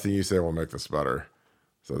 $2. Nothing you say will make this better.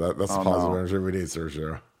 So that's the positive energy we need,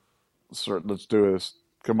 Sergio. Sir, let's do this.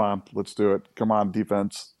 Come on, let's do it. Come on,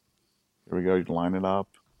 defense. Here we go. You line it up,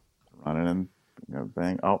 run it in.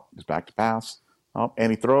 Bang. Oh, he's back to pass. Oh,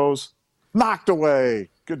 and he throws. Knocked away.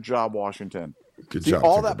 Good job, Washington. Good job.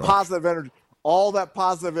 All that positive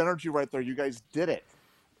energy right there. You guys did it.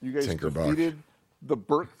 You guys defeated the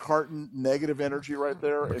Burt Carton negative energy right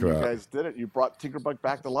there, and you guys did it. You brought Tinkerbuck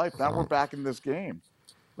back to life. Now we're back in this game.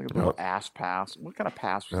 Look at the little ass pass. What kind of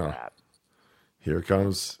pass was that? Here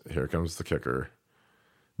comes the kicker.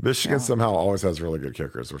 Michigan somehow always has really good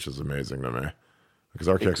kickers, which is amazing to me. Because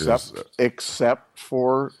our kickers, except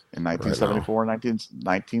for in 1974,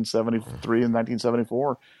 1973, and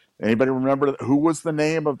 1974. Anybody remember who was the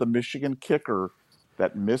name of the Michigan kicker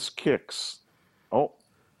that missed kicks?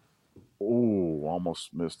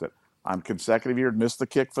 Almost missed it. On consecutive years, missed the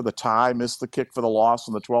kick for the tie, missed the kick for the loss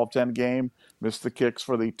in the 12-10 game, missed the kicks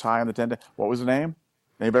for the tie in the 10-10. What was the name?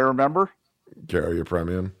 Anybody remember? Gary, your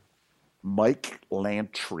premium. Mike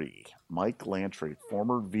Lantry,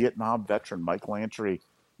 former Vietnam veteran. Mike Lantry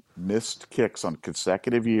missed kicks on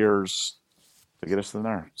consecutive years to get us in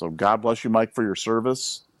there. So God bless you, Mike, for your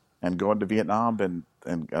service and going to Vietnam. And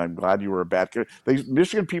I'm glad you were a bad kicker.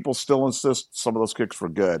 Michigan people still insist some of those kicks were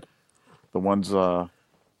good. The ones, I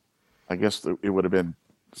guess it would have been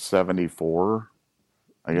 74.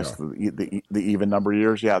 I guess the even number of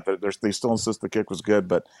years. Yeah, they still insist the kick was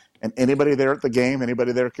good. And anybody there at the game,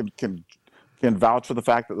 anybody there can vouch for the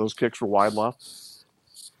fact that those kicks were wide left.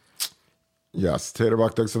 Yes,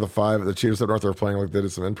 Taterbuck thanks for the 5. The Cheaters at North are playing like they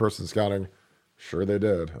did some in-person scouting. Sure they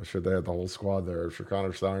did. I'm sure they had the whole squad there. I'm sure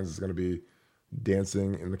Connor Stallings is going to be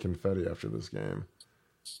dancing in the confetti after this game.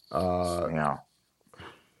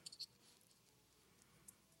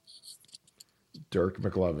 Dirk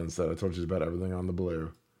McLevin said, I told you about everything on the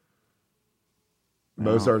blue.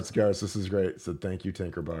 Mozart's Ghost, this is great. Said, thank you,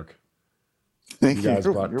 Tinkerbuck. Thank you. Guys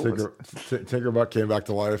brought Tinkerbuck came back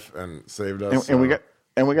to life and saved us. And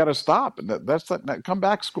we got to stop. Come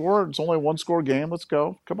back, score. It's only a 1-score game. Let's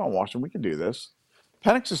go. Come on, Washington. We can do this.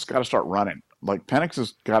 Penix has got to start running. Penix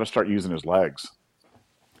has got to start using his legs.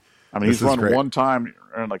 I mean, he's run one time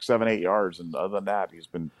and 7-8 yards, and other than that, he's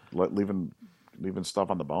been leaving stuff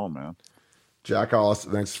on the bone, man. Jack Hollis,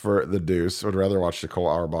 thanks for the deuce. Would rather watch Nicole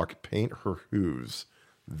Auerbach paint her hooves.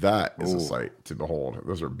 That is a sight to behold.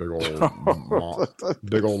 Those are big old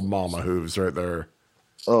mama hooves right there.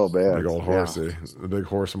 Oh man, big old horsey, the big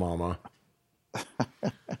horse mama.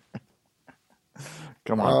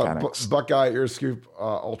 Come on, Buckeye, you're a scoop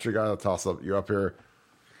ultra guy. I'll toss you up here.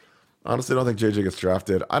 Honestly, I don't think JJ gets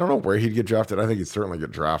drafted. I don't know where he'd get drafted. I think he'd certainly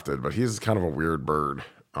get drafted, but he's kind of a weird bird.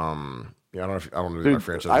 I don't know my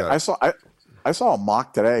franchise. I saw a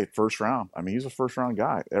mock today, first round. I mean, he's a first round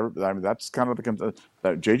guy. That's kind of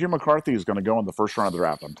that JJ McCarthy is going to go in the first round of the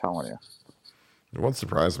draft. I'm telling you. It won't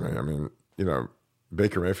surprise me. I mean,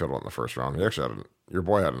 Baker Mayfield went in the first round. He actually your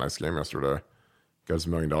boy had a nice game yesterday. Got his $1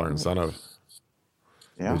 million incentive.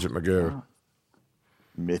 Yeah. Midget Magoo.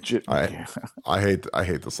 Midget. I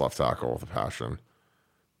hate this left tackle with a passion.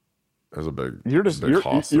 There's a big. You're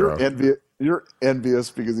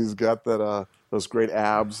envious because he's got that those great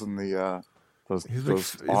abs and those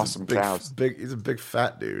awesome calves. He's a big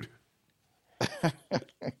fat dude.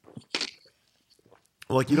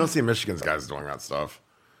 Like, you don't see Michigan's guys doing that stuff.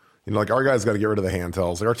 You know, like, our guys got to get rid of the hand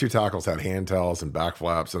tells. Like, our two tackles had hand tells and back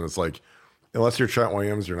flaps, and it's like, unless you're Trent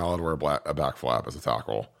Williams, you're not allowed to wear a back flap as a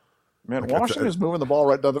tackle. Man, Like, Washington's moving the ball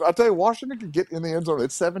right down. I'll tell you, Washington can get in the end zone.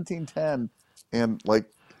 It's 17-10, and like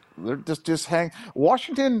they're just hang.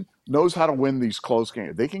 Washington knows how to win these close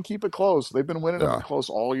games. They can keep it close. They've been winning them close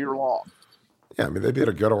all year long. Yeah, I mean, they beat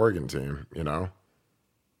a good Oregon team, you know?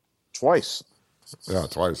 Twice. Yeah,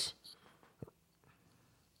 twice.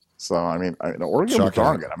 So, I mean Oregon was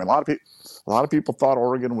darn good. I mean, a lot of people thought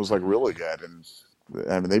Oregon was like really good, and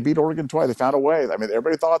I mean, they beat Oregon twice. They found a way. I mean,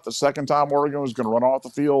 everybody thought the second time Oregon was going to run off the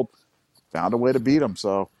field, found a way to beat them.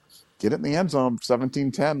 So, get it in the end zone,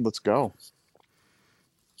 17-10. Let's go.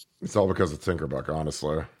 It's all because of Tinkerbuck,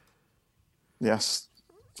 honestly. Yes.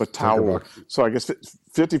 Fatau. So I guess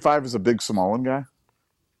 55 is a big Samoan guy?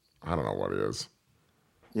 I don't know what he is.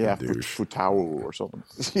 Yeah, Futau or something.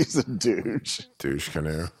 He's a douche. Douche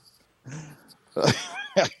canoe.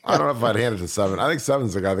 I don't know if I'd hand it to Seven. I think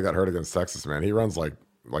Seven's the guy that got hurt against Texas, man. He runs like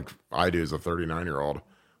I do as a 39-year-old,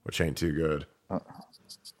 which ain't too good.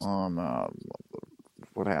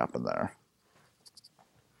 What happened there?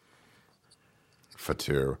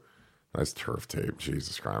 Fatu. Nice turf tape.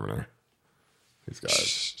 Jesus Christ. These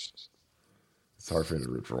guys. It's hard for me to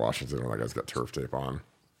root for Washington when that guy's got turf tape on.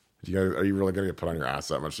 Are you really going to get put on your ass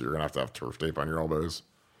that much that you're going to have turf tape on your elbows?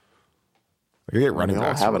 Like, you get running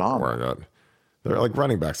backs have it on. wearing it. They're like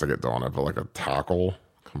running backs that get doing it, but like a tackle?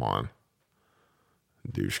 Come on.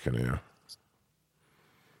 Douche canoe.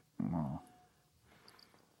 Oh.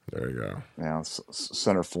 There you go. Yeah,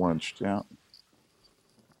 center flinched, yeah.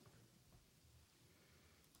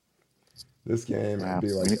 This game would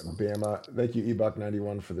be like Bama. Thank you,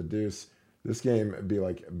 eBuck91 for the deuce. This game would be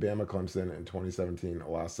like Bama Clemson in 2017,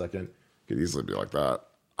 last second. Could easily be like that.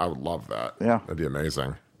 I would love that. Yeah. That'd be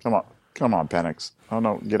amazing. Come on, Penix. Oh,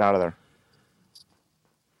 no, get out of there.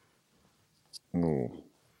 Ooh.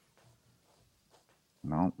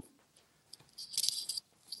 No.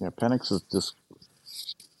 Yeah, Penix is just...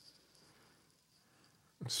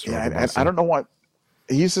 Yeah, I don't know what...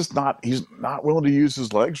 He's just not. He's not willing to use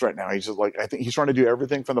his legs right now. He's just like, I think he's trying to do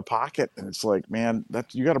everything from the pocket, and it's like, man,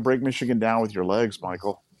 you got to break Michigan down with your legs,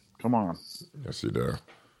 Michael. Come on. Yes, you do.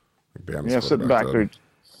 Yeah, sitting back there.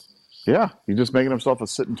 Yeah, he's just making himself a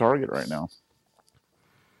sitting target right now.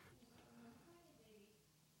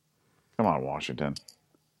 Come on, Washington.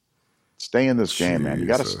 Stay in this game, man. You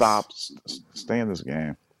got to stop. Stay in this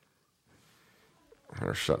game.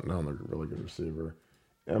 They're shutting down the really good receiver.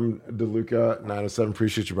 M. DeLuca 907,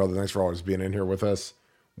 appreciate you, brother. Thanks for always being in here with us.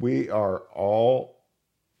 We are all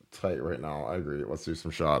tight right now. I agree. Let's do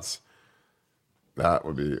some shots. That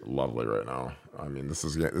would be lovely right now. I mean, this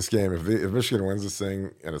game. If Michigan wins this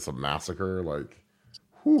thing and it's a massacre, like,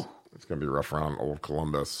 whew, it's gonna be rough around old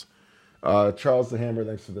Columbus. Charles the Hammer,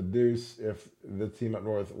 thanks for the deuce. If the team up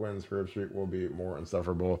north wins, Herb Street will be more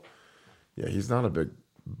insufferable. Yeah, he's not a big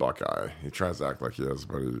Buckeye. He tries to act like he is,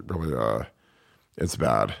 but he really it's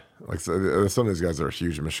bad. Like, so, some of these guys are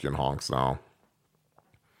huge Michigan honks now.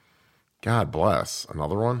 God bless.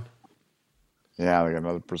 Another one? Yeah, they got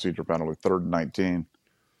another procedure penalty. 3rd and 19.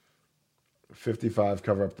 55,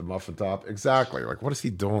 cover up the muffin top. Exactly. Like, what is he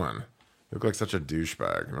doing? You look like such a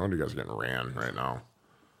douchebag. No wonder you guys are getting ran right now.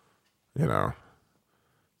 You know?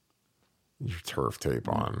 Your turf tape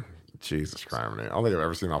on. Jesus Christ. I don't think I've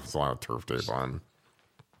ever seen an offensive line with turf tape on.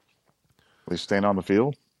 They staying on the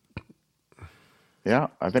field? Yeah,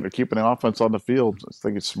 I think they're keeping the offense on the field. I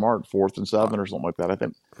think it's smart, 4th and 7 or something like that. I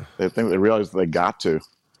think they realize they got to.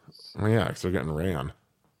 Well, yeah, because they're getting ran.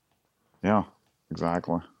 Yeah,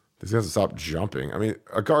 exactly. These guys have stopped jumping. I mean,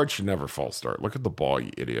 a guard should never false start. Look at the ball,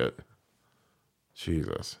 you idiot.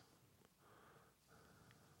 Jesus.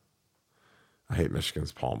 I hate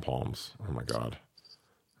Michigan's pom-poms. Oh, my God.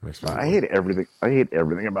 I hate everything. I hate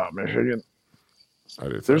everything about Michigan. I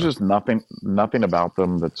do too. There's just nothing about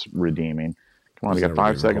them that's redeeming. Come on, you got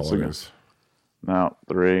 5 seconds to go. Now,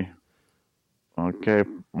 3. Okay,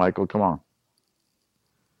 Michael, come on.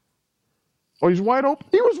 Oh, he's wide open.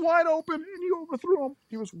 He was wide open, and you overthrew him.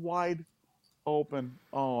 He was wide open.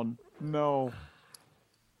 Oh, no.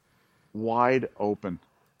 Wide open.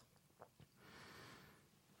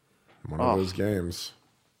 One of those games.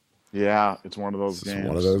 Yeah, it's one of those games. It's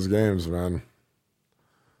one of those games, man.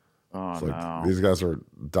 Oh, it's like no. These guys are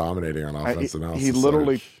dominating on offense now. He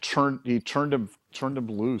literally turned him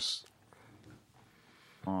loose.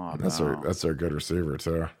 Oh, that's their good receiver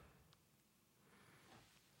too.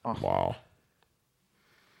 Oh. Wow.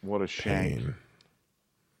 What a shank. Pain.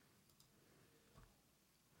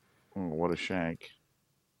 Oh, what a shank.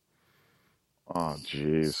 Oh,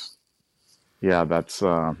 geez. Yeah, that's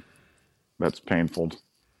painful.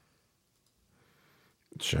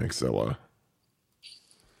 Shankzilla.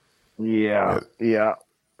 Yeah, yeah,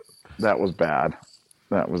 that was bad.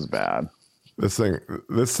 That was bad. This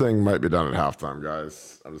thing might be done at halftime,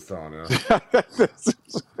 guys. I'm just telling you.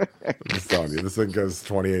 I'm just telling you. This thing goes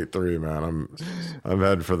 28-3, man. I'm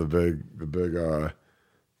heading for the big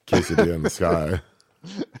quesadilla in the sky.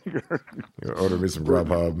 Order me some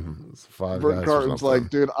Grubhub. It's $5 Brent Carton's like,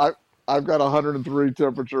 dude, I've got 103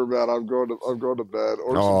 temperature, man. I'm going to bed.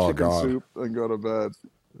 Or some chicken soup and go to bed.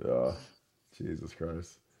 Yeah. Jesus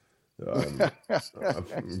Christ.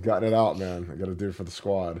 I've gotten it out, man. I got to do it for the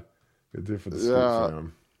squad. Got to do it for the sweet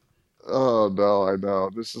fam. Oh no, I know.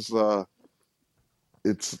 This is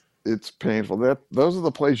it's painful. Those are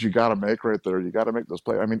the plays you got to make right there. You got to make those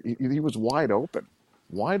plays. I mean, he was wide open.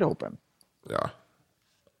 Yeah.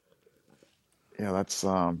 Yeah, that's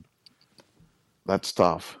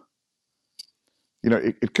tough. You know,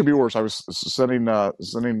 it could be worse. I was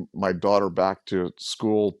sending my daughter back to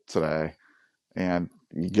school today, and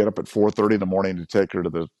you get up at 4:30 in the morning to take her to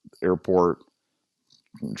the airport,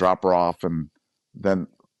 drop her off, and then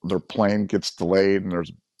their plane gets delayed, and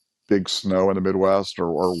there's big snow in the Midwest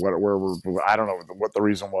or wherever. I don't know what the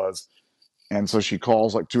reason was, and so she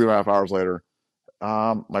calls like 2.5 hours later.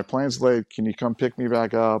 My plane's late. Can you come pick me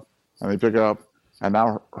back up? And they pick up, and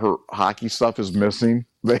now her hockey stuff is missing.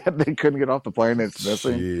 They couldn't get off the plane. It's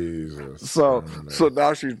missing. Jesus. So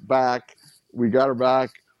now she's back. We got her back.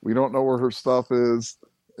 We don't know where her stuff is,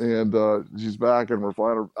 and she's back, and we're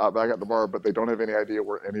flying her back out tomorrow. But they don't have any idea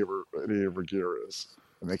where any of her gear is,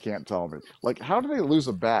 and they can't tell me. Like, how do they lose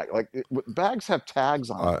a bag? Like, bags have tags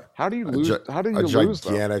on it. How do you lose? How do you lose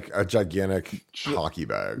them? A gigantic hockey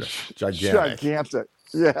bag. Gigantic.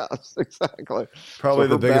 Yes, exactly. Probably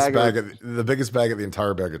the biggest bag of the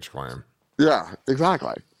entire baggage claim. Yeah,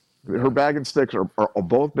 exactly. Her bag and sticks are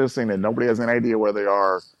both missing, and nobody has any idea where they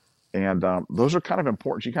are. And those are kind of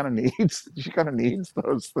important. She kind of needs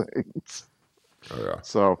those things. Oh yeah.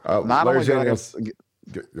 So not only do I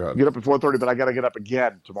get up at 4:30, but I got to get up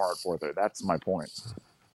again tomorrow at 4:30. That's my point.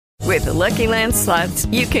 With the Lucky Land Slots,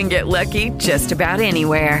 you can get lucky just about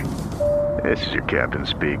anywhere. This is your captain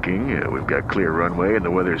speaking. We've got clear runway and the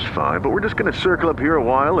weather's fine, but we're just going to circle up here a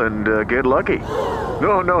while and get lucky.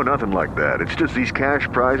 No, nothing like that. It's just these cash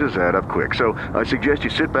prizes add up quick. So I suggest you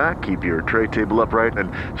sit back, keep your tray table upright,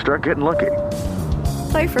 and start getting lucky.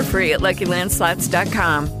 Play for free at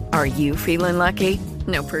LuckyLandSlots.com. Are you feeling lucky?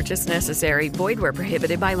 No purchase necessary. Void where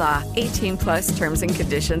prohibited by law. 18+ terms and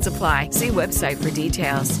conditions apply. See website for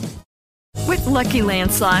details. With Lucky Land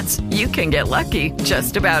Slots, you can get lucky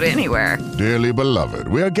just about anywhere. Dearly beloved,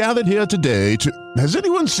 we are gathered here today to... Has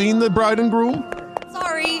anyone seen the bride and groom?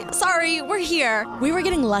 Sorry, we're here. We were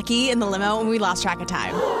getting lucky in the limo and we lost track of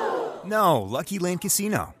time. No, Lucky Land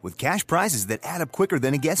Casino, with cash prizes that add up quicker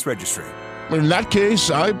than a guest registry. In that case,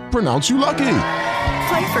 I pronounce you lucky.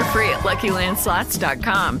 Play for free at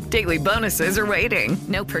LuckyLandSlots.com. Daily bonuses are waiting.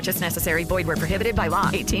 No purchase necessary. Void where prohibited by law.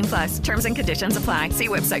 18+. Terms and conditions apply. See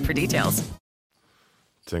website for details.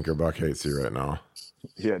 Tinkerbuck hates you right now.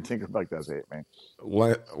 Yeah, Tinkerbuck does hate me.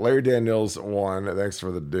 Larry Daniels won. Thanks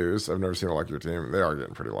for the deuce. I've never seen a luckier team. They are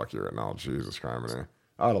getting pretty lucky right now. Jesus Christ.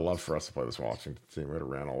 I would have loved for us to play this Washington team. We would have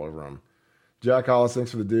ran all over them. Jack Hollis,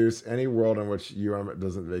 thanks for the deuce. Any world in which UM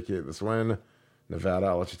doesn't vacate this win? Nevada,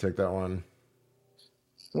 I'll let you take that one.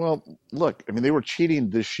 Well, look, I mean, they were cheating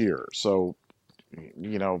this year, so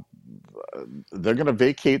you know they're going to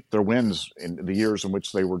vacate their wins in the years in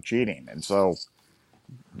which they were cheating, and so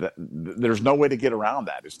there's no way to get around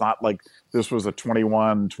that. It's not like this was a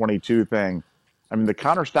 21-22 thing. I mean, the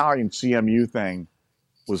Connor Stallion CMU thing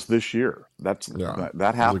was this year. That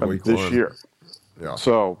happened this year. Yeah.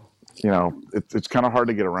 So it's kind of hard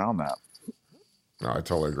to get around that. No, I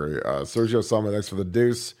totally agree. Sergio Sama, thanks for the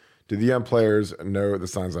deuce. Do the young players know the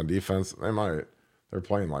signs on defense? They might. They're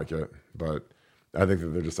playing like it, but I think that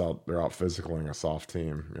they're just out. They're out physicaling a soft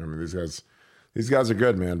team. I mean, these guys are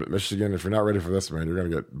good, man. But Michigan, if you're not ready for this, man, you're gonna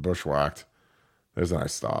get bushwhacked. There's a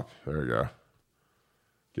nice stop. There you go.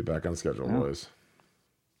 Get back on schedule, boys.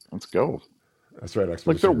 Let's go. That's right.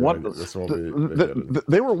 Like they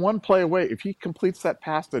were one play away. If he completes that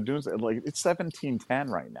pass to Dunes, like it's 17-10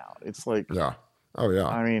 right now. It's like Oh yeah.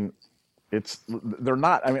 I mean, they're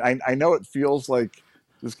not. I mean, I know it feels like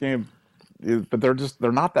this game, but they're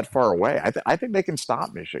not that far away. I think they can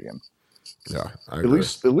stop Michigan. Yeah, at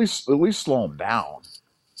least slow them down.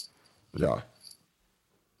 Yeah.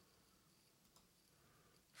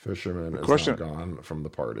 Fisherman is now gone from the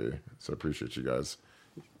party, so appreciate you guys.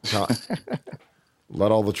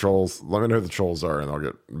 Let all the trolls. Let me know who the trolls are,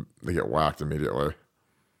 and they get whacked immediately.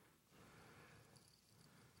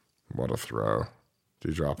 What a throw! Did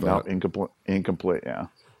you drop that? No, incomplete. Yeah.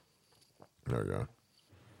 There you go.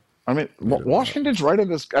 I mean, Washington's right in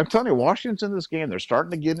this. I'm telling you, Washington's in this game. They're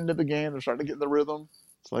starting to get into the game. They're starting to get in the rhythm.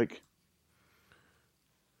 It's like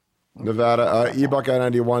Nevada, eBuckeye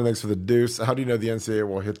 91. Thanks for the deuce. How do you know the NCAA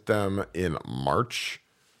will hit them in March?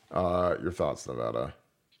 Your thoughts, Nevada?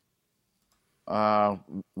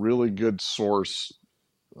 Really good source.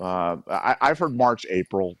 I've heard March,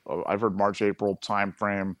 April. I've heard March, April time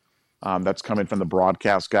frame. That's coming from the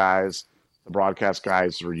broadcast guys. The broadcast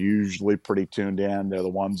guys are usually pretty tuned in. They're the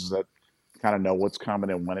ones that kind of know what's coming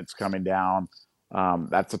and when it's coming down.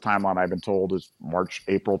 That's the timeline I've been told is March,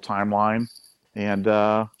 April timeline. And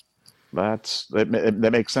that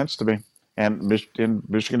makes sense to me. And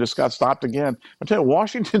Michigan just got stopped again. I tell you,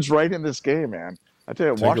 Washington's right in this game, man. I tell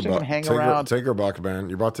you, Washington can hang around. Tinkerbuck, man.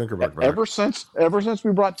 You brought Tinkerbuck back. Ever since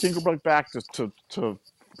we brought Tinkerbuck back to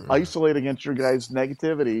isolate against your guys'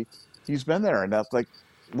 negativity, he's been there. And that's like,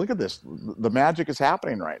 look at this. The magic is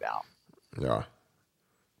happening right now. Yeah.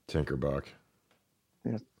 Tinkerbuck.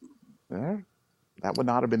 Yeah. That would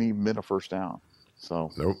not have been a first down. So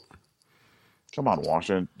nope. Come on,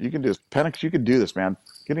 Washington. You can do this. Penix, you can do this, man.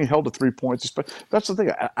 Getting held to 3 points. That's the thing.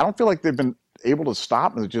 I don't feel like they've been able to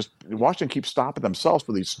stop. Washington keeps stopping themselves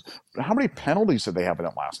for these. How many penalties did they have in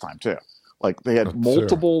it last time, too? Like, they had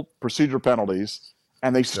multiple procedure penalties,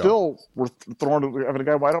 and they still were having a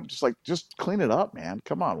guy wide open. Just clean it up, man.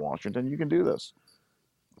 Come on, Washington. You can do this.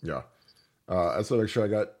 Yeah. I just want to make sure I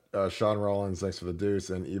got Sean Rollins. Thanks for the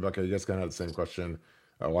deuce. And Ebuka, you guys kind of had the same question.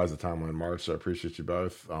 Why is the timeline March? So I appreciate you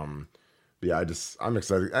both. Yeah, I'm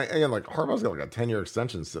excited. Again, like Harbaugh's got like a 10-year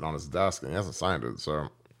extension sitting on his desk, and he hasn't signed it. So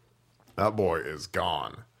that boy is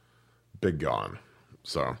gone, big gone.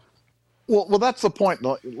 So, well, that's the point.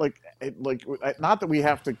 Like, not that we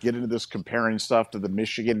have to get into this comparing stuff to the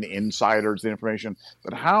Michigan insiders, the information,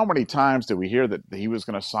 but how many times did we hear that he was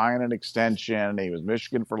going to sign an extension? He was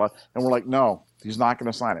Michigan for life, and we're like, no, he's not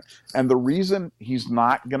going to sign it. And the reason he's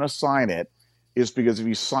not going to sign it is because if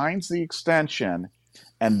he signs the extension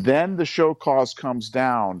and then the show cause comes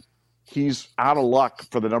down, he's out of luck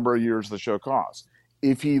for the number of years the show cause.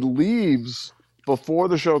 If he leaves before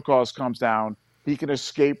the show cause comes down, he can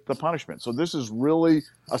escape the punishment. So this is really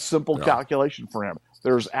a simple calculation for him.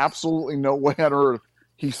 There's absolutely no way on earth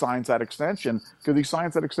he signs that extension, because he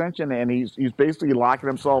signs that extension and he's basically locking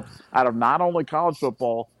himself out of not only college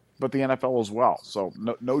football, but the NFL as well. So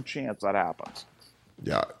no chance that happens.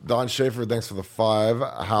 Yeah. Don Schaefer, thanks for the 5.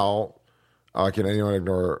 How can anyone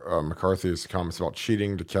ignore McCarthy's comments about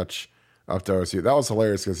cheating to catch up to OSU? That was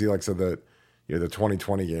hilarious because he said that the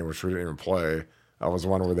 2020 game, which we didn't even play, was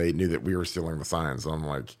one where they knew that we were stealing the signs. And I'm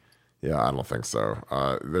like, yeah, I don't think so.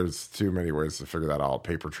 There's too many ways to figure that out,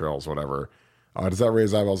 paper trails, whatever. Does that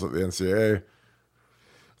raise eyeballs at the NCAA?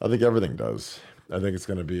 I think everything does. I think it's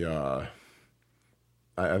going to be I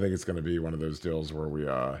think it's going to be one of those deals where we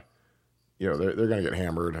they're going to get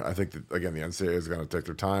hammered. I think that, again, the NCAA is going to take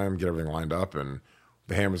their time, get everything lined up, and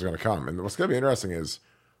the hammer's going to come. And what's going to be interesting is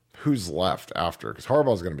who's left after, because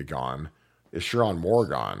Harbaugh's going to be gone. Is Sherrone Moore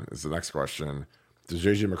gone is the next question. Does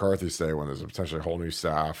J.J. McCarthy stay when there's potentially a whole new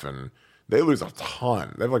staff? And they lose a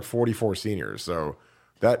ton. They have like 44 seniors. So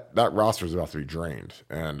that roster is about to be drained.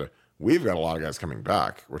 And we've got a lot of guys coming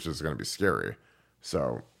back, which is going to be scary.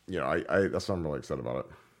 So, I that's what I'm really excited about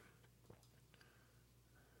it.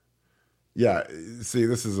 Yeah, see,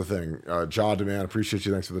 this is the thing. Jaw Demand, appreciate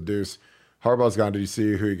you. Thanks for the deuce. Harbaugh's gone. Did you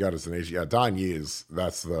see who he got as an agent? Yeah, Don Yee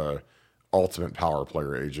that's the ultimate power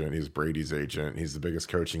player agent. He's Brady's agent. He's the biggest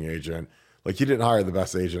coaching agent. Like, he didn't hire the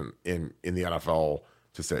best agent in the NFL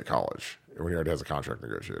to stay at college when he already has a contract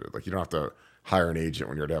negotiated. Like, you don't have to hire an agent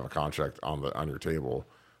when you already have a contract on your table.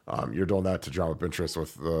 You're doing that to drum up interest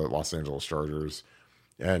with the Los Angeles Chargers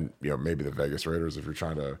and maybe the Vegas Raiders if you're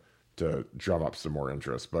trying to drum up some more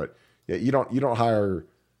interest. But yeah, you don't hire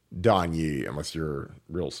Don Yee unless you're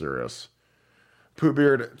real serious.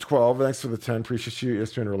 Poohbeard 12, thanks for the 10. Appreciate you.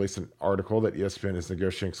 ESPN released an article that ESPN is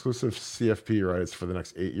negotiating exclusive CFP rights for the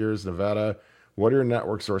next 8 years. Nevada, what are your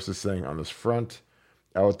network sources saying on this front?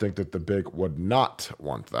 I would think that the big would not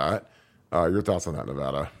want that. Your thoughts on that,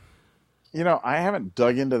 Nevada? I haven't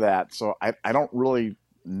dug into that, so I don't really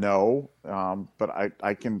know. But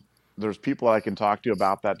I can. There's people I can talk to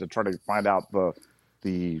about that to try to find out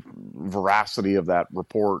the veracity of that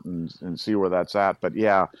report and see where that's at. But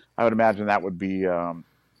yeah, I would imagine that would be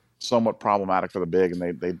somewhat problematic for the big,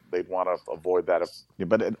 and they'd want to avoid that.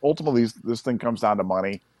 But ultimately, this thing comes down to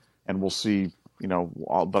money, and we'll see.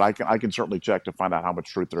 But I can certainly check to find out how much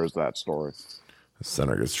truth there is to that story.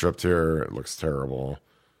 Center gets tripped here. It looks terrible.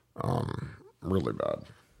 Really bad.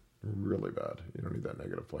 Really bad. You don't need that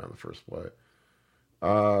negative play on the first play.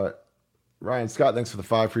 Ryan Scott, thanks for the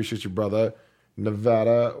 5. Appreciate you, brother.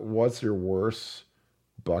 Nevada, what's your worst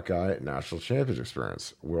Buckeye national championship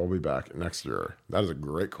experience? We'll be back next year. That is a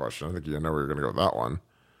great question. I think you know where you're going to go with that one.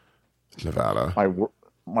 Nevada.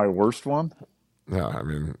 My worst one? Yeah, I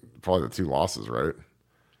mean, probably the 2 losses, right?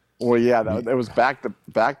 Well, yeah, that was back to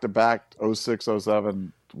back. 06,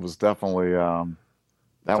 07 was definitely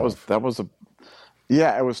it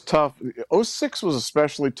was tough. 06 was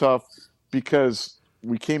especially tough because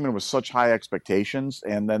we came in with such high expectations,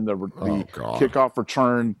 and then the kickoff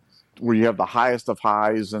return where you have the highest of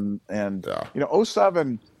highs, and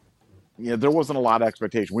 07, there wasn't a lot of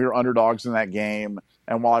expectation. We were underdogs in that game,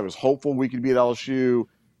 and while I was hopeful we could beat LSU,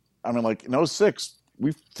 I mean, like in 06,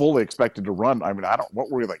 we fully expected to run. I mean, what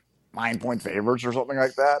were we, like 9-point favorites or something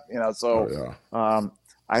like that?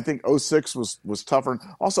 I think 06 was tougher.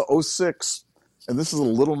 Also 06, and this is a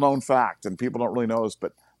little known fact, and people don't really know this,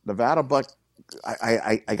 but Nevada Buck,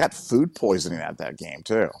 I got food poisoning at that game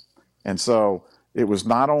too, and so it was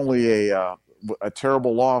not only a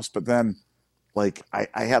terrible loss, but then like I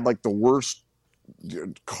had like the worst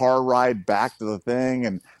car ride back to the thing,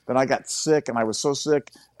 and then I got sick, and I was so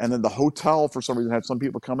sick, and then the hotel for some reason had some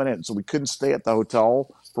people coming in, so we couldn't stay at the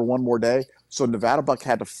hotel for one more day. So Nevada Buck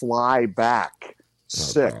had to fly back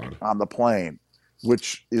sick on the plane,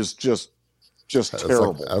 which is just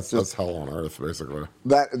terrible. That's hell on earth, basically.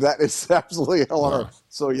 That is absolutely hell on earth.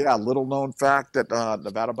 So yeah, little known fact that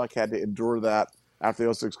Nevada Buck had to endure that after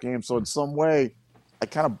the 06 game. So in some way,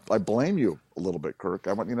 I blame you a little bit, Kirk.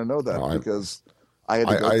 I want you to know that because I had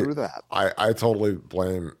to go through that. I totally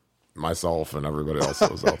blame myself and everybody else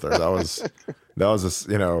that was out there. That was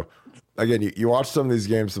again, you watch some of these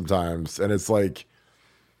games sometimes, and it's like,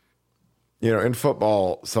 in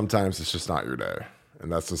football, sometimes it's just not your day.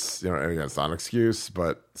 And that's just, and again, it's not an excuse,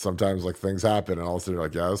 but sometimes like things happen, and all of a sudden you're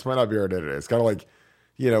like, yeah, this might not be our day today. It's kind of like,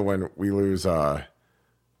 when we lose, I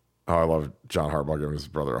love John Harbaugh giving his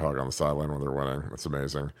brother a hug on the sideline when they're winning. That's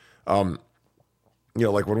amazing.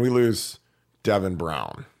 Like when we lose Devin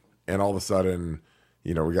Brown, and all of a sudden,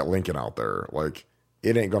 we got Lincoln out there, like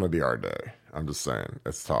it ain't going to be our day. I'm just saying,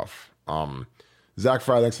 it's tough. Zach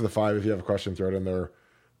Fry, thanks for the 5. If you have a question, throw it in there.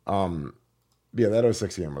 That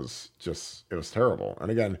 06 game was it was terrible. And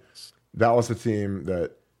again, that was the team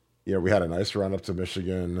that, we had a nice run up to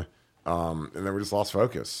Michigan, and then we just lost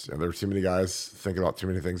focus. And there were too many guys thinking about too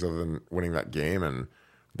many things other than winning that game, and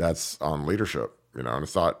that's on leadership, and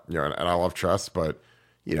it's not, and I love Tress, but,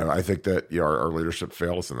 I think that, our leadership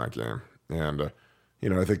failed us in that game. And,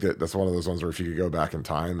 I think that's one of those ones where if you could go back in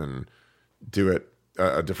time and do it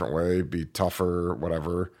a different way, be tougher,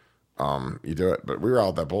 whatever, you do it. But we were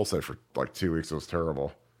out that bowl site for like 2 weeks. It was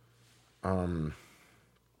terrible.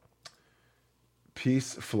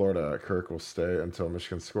 Peace, Florida. Kirk will stay until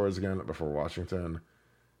Michigan scores again before Washington.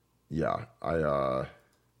 Yeah, oh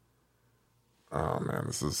man,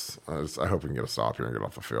 I hope we can get a stop here and get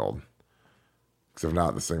off the field. Because if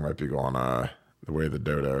not, this thing might be going the way of the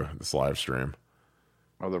dodo, this live stream.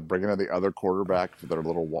 Oh, they're bringing in the other quarterback for their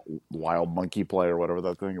little wild monkey play or whatever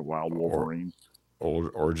that thing, a wild Wolverine.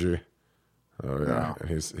 Old Orgy. Oh yeah, and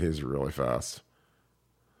he's really fast.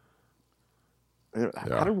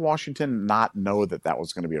 How did Washington not know that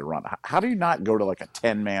was going to be a run? How do you not go to like a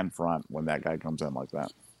 10-man front when that guy comes in like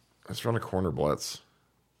that? Let's run a corner blitz.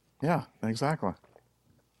 Yeah, exactly.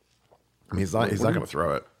 I mean, he's not going to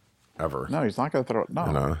throw it ever. No, he's not going to throw it.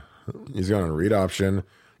 No, he's going to read option.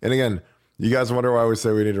 And again, you guys wonder why I always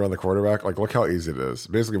say we need to run the quarterback. Like, look how easy it is.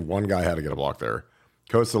 Basically, one guy had to get a block there.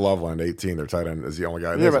 Costa Loveland, 18, their tight end, is the only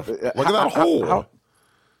guy. Yeah, but look at that hole.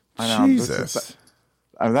 Jesus.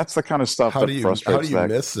 That's the kind of stuff that frustrates me. How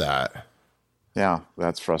do you miss that? Yeah,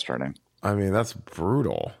 that's frustrating. I mean, that's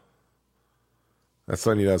brutal. That's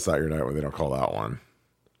when that's not your night when they don't call that one.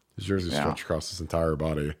 His jersey stretched across his entire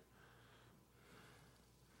body.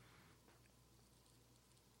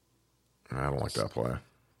 I don't like that play.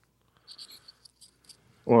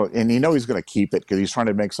 Well, and he's going to keep it because he's trying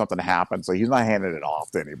to make something happen. So he's not handing it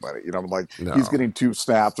off to anybody. He's getting 2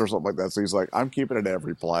 snaps or something like that. So he's like, I'm keeping it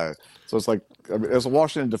every play. So it's like, as a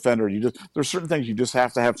Washington defender, there's certain things you just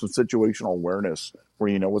have to have some situational awareness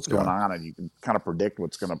where you know what's going on and you can kind of predict where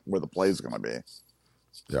the play is going to be.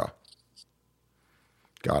 Yeah.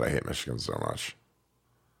 God, I hate Michigan so much.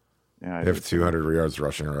 Yeah, they have 200 yards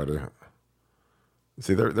rushing already.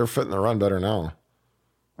 See, they're fitting the run better now.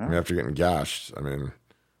 Yeah. I mean, after getting gashed, I mean.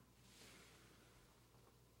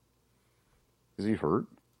 Is he hurt?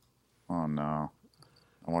 Oh, no.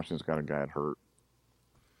 Washington's got a guy hurt.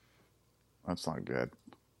 That's not good.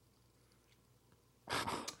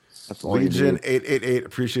 That's all Legion 888,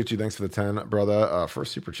 appreciate you. Thanks for the 10, brother.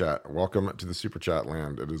 First super chat. Welcome to the super chat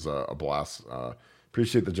land. It is a blast.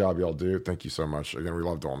 Appreciate the job y'all do. Thank you so much. Again, we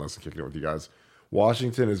love doing this and kicking it with you guys.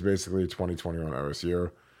 Washington is basically 2021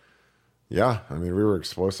 OSU. Yeah, I mean, we were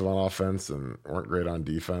explosive on offense and weren't great on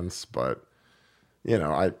defense, but you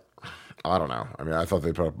know, I don't know. I mean, I thought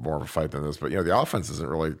they put up more of a fight than this, but you know, the offense isn't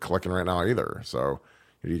really clicking right now either. So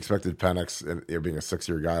you expected Penix, being a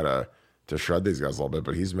 6-year guy, to shred these guys a little bit,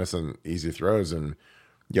 but he's missing easy throws. And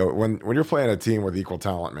you know, when you're playing a team with equal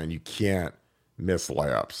talent, man, you can't miss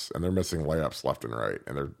layups, and they're missing layups left and right,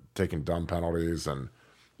 and they're taking dumb penalties, and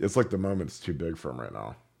it's like the moment's too big for them right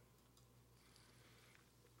now.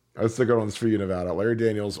 Let's take on this for you, Nevada. Larry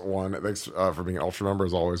Daniels 1. Thanks for being an ultra member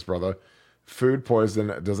as always, brother. Food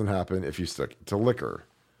poison doesn't happen if you stick to liquor.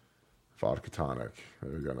 Vodka tonic.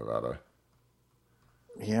 There you go, Nevada.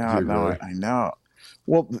 Yeah, no, I know.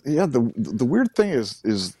 Well, yeah, the weird thing is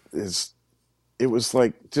it was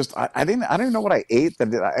like just I didn't know what I ate.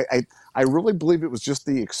 I really believe it was just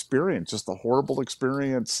the experience, just the horrible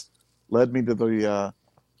experience led me to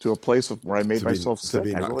a place where I made myself sick.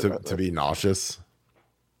 To be nauseous.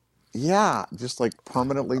 Yeah, just like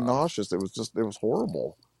permanently nauseous. It was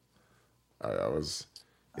horrible.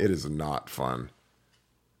 It is not fun.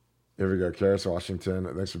 Here we go, Karis Washington.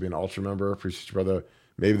 Thanks for being an ultra member. Appreciate you, brother.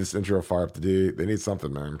 Maybe this intro will fire up the D. They need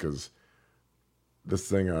something, man, because this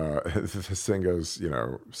thing goes,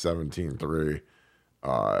 17-3.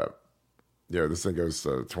 This thing goes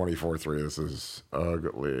 24-3. This is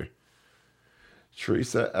ugly.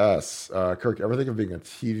 Teresa S. Kirk, ever think of being a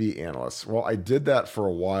TV analyst? Well, I did that for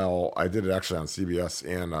a while. I did it actually on CBS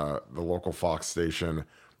and the local Fox station.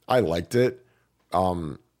 I liked it,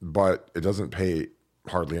 but it doesn't pay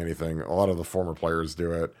hardly anything. A lot of the former players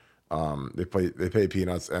do it. They pay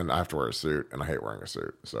peanuts, and I have to wear a suit, and I hate wearing a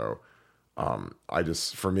suit. So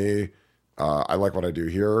for me, I like what I do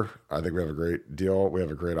here. I think we have a great deal. We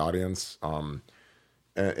have a great audience. And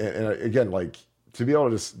again, like, to be able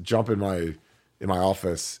to just jump in my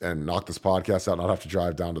office and knock this podcast out, not have to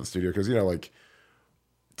drive down to the studio, because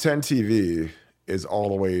 10 TV is all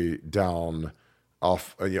the way down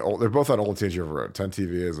off. They're both on Old Tangier Road. 10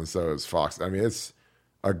 TV is, and so is Fox. I mean, it's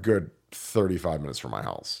a good 35 minutes from my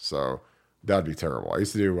house, so that'd be terrible. I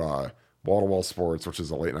used to do Wall-to-Wall Sports, which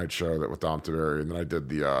is a late night show with Dom Taveri, and then I did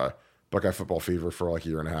the Buckeye Football Fever for like a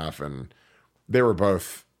year and a half, and they were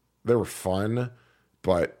fun,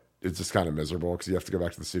 but it's just kind of miserable because you have to go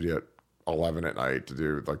back to the studio at 11 at night to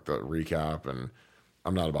do like the recap, and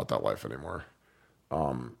I'm not about that life anymore.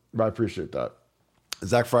 But I appreciate that.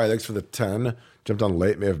 Zach Fry, thanks for the 10. Jumped on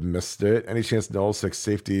late, may have missed it. Any chance Noel 6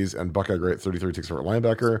 safeties and Buckeye Great 33 takes over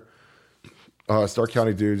linebacker? Stark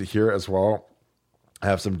County dude here as well. I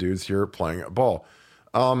have some dudes here playing ball.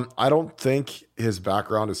 I don't think his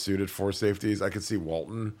background is suited for safeties. I could see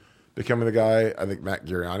Walton becoming the guy. I think Matt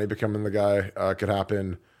Giriani becoming the guy could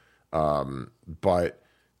happen. But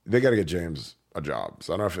they got to get James a job.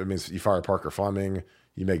 So I don't know if it means you fire Parker Fleming,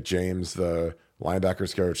 you make James the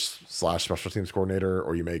linebackers coach / special teams coordinator,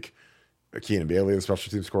 or you make Keenan Bailey the special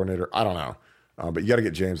teams coordinator. I don't know. But you got to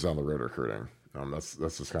get James down the road recruiting. That's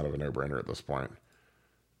just kind of a no-brainer at this point.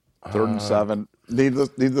 3rd and 7.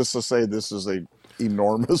 Needless to say, this is a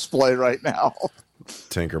enormous play right now.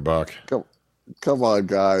 Tinker Buck. Come on,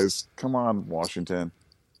 guys. Come on, Washington.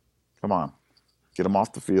 Come on. Get them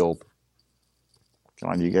off the field. Come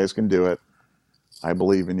on, you guys can do it. I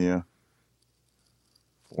believe in you.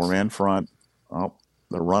 4-man front. Oh,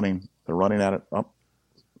 they're running. They're running at it. Oh.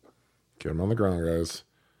 Get them on the ground, guys.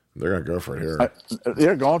 They're going to go for it here.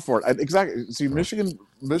 They're going for it. Exactly. See, Michigan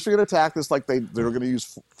attacked this like they were going to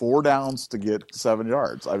use 4 downs to get 7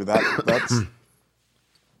 yards. I mean, that's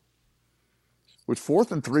with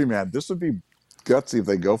 4th and 3, man. This would be gutsy if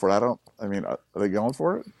they go for it. Are they going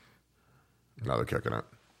for it? No, they're kicking it.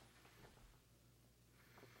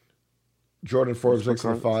 Jordan Forbes,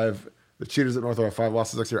 6-5. The Cheetahs at North are 5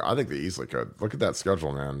 losses next year. I think they easily could. Look at that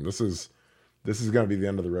schedule, man. This is going to be the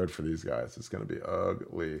end of the road for these guys. It's going to be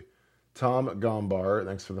ugly. Tom Gombar,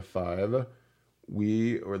 thanks for the 5.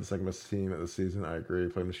 We were the second best team of the season. I agree.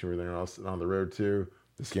 Playing Michigan, everything else, and on the road too.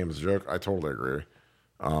 This game is a joke. I totally agree.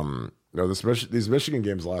 These Michigan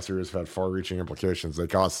games last year have had far-reaching implications. They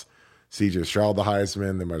cost C.J. Stroud the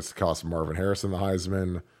Heisman. They might have cost Marvin Harrison the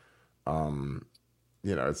Heisman.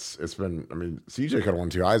 It's been. I mean, C.J. could have won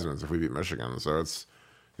 2 Heismans if we beat Michigan. So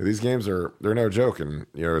these games they're no joke. And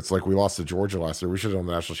it's like we lost to Georgia last year. We should have won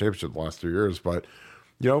the national championship the last 2 years. But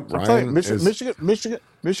You know, I'm telling you,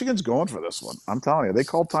 Michigan's going for this one. I'm telling you, they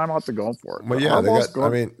called timeout to go for it. Well, yeah,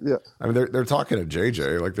 they're talking to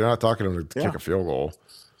JJ. Like they're not talking to him to kick a field goal.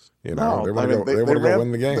 You know, they want to go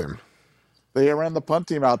win the game. They ran the punt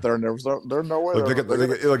team out there, and there's no way.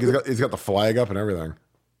 He's got the flag up and everything.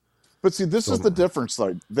 But see, this is the difference.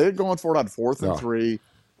 Like they're going for it on 4th and 3.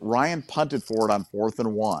 Ryan punted for it on 4th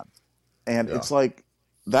and 1, and it's like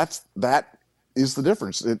that is the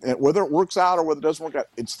difference. Whether it works out or whether it doesn't work out,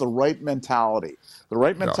 it's the right mentality. The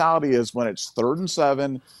right mentality is when it's 3rd and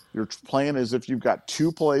 7, you're playing as if you've got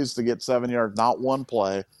 2 plays to get 7 yards, not 1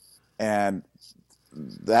 play, and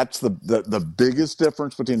that's the biggest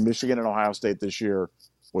difference between Michigan and Ohio State this year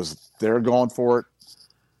was they're going for it.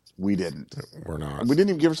 We didn't. We're not. We didn't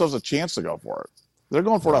even give ourselves a chance to go for it. They're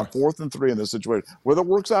going for it on 4th and 3 in this situation. Whether it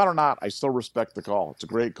works out or not, I still respect the call. It's a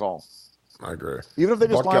great call. I agree. Even if they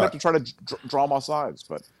just line up to try to draw them off sides,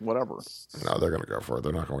 but whatever. No, they're going to go for it.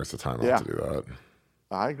 They're not going to waste the time out to do that.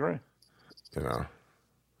 I agree. You know.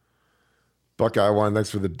 Buckeye 1, thanks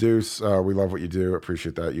for the deuce. We love what you do.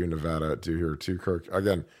 Appreciate that. You in Nevada do here too, Kirk.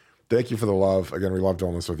 Again, thank you for the love. Again, we love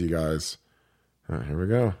doing this with you guys. Here we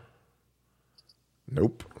go.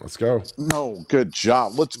 Nope. Let's go. No, good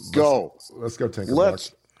job. Let's go. Let's go,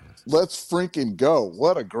 Tinkerbuck. Let's freaking go.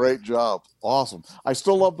 What a great job. Awesome. I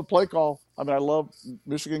still love the play call. I mean, I love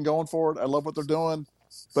Michigan going for it. I love what they're doing.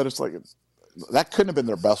 But it's like that couldn't have been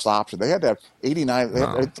their best option. They had to have 89.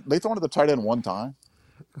 They thrown to the tight end 1 time.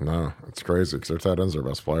 No, it's crazy because their tight end's their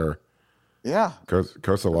best player. Yeah.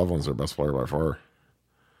 Costa Loveland's their best player by far.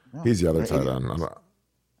 Yeah. He's the other tight end.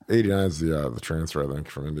 89 is the transfer, I think,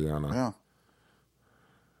 from Indiana. Yeah.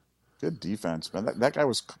 Good defense, man. That guy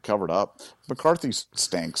was covered up. McCarthy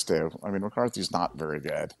stinks, too. I mean, McCarthy's not very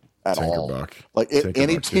good at all. Like,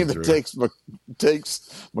 any team that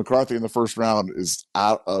takes McCarthy in the first round is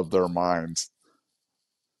out of their minds.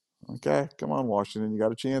 Okay, come on, Washington. You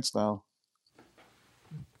got a chance now.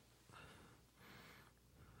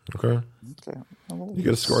 Okay. You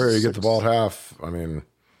get a score here. You get the ball at half. I mean,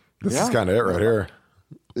 this is kind of it right here.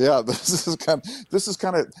 Yeah, this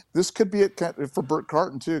could be it for Burt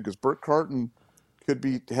Carton too, because Burt Carton could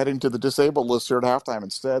be heading to the disabled list here at halftime.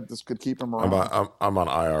 Instead, this could keep him around. I'm on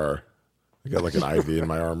IR. I got like an IV in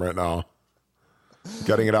my arm right now.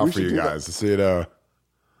 Getting it out for you guys to see it.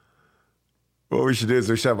 What we should do is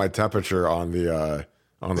we should have my temperature on the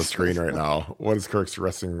screen right now. What is Kirk's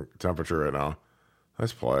resting temperature right now?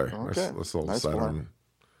 Nice play. Okay. Nice little set on.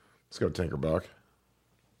 Let's go, Tinkerbuck.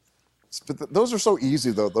 But those are so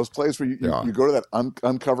easy, though. Those plays where you go to that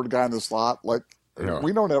uncovered guy in the slot. Like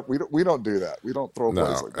we don't do that. We don't throw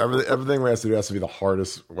plays like that. Everything we have to do has to be the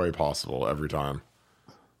hardest way possible every time.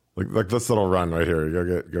 Like this little run right here.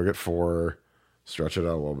 You go get 4, stretch it out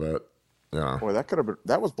a little bit. Yeah. Boy,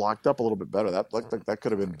 that was blocked up a little bit better. That that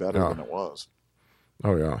could have been better than it was.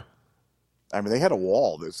 Oh yeah. I mean, they had a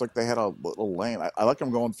wall. It's like they had a little lane. I like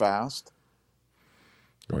them going fast.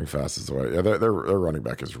 Going fast is the way. Yeah, their running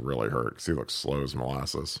back is really hurt because he looks slow as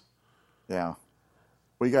molasses. Yeah.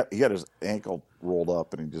 Well, he got his ankle rolled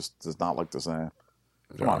up, and he just does not look the same.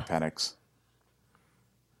 Come on, Penix.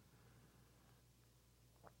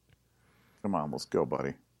 Come on, let's go,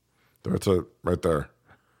 buddy. That's it, right there.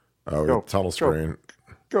 Go. Tunnel screen.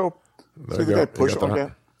 Go. See the guy push on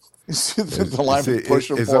that? You see the lineman push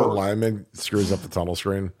him forward. His own lineman screws up the tunnel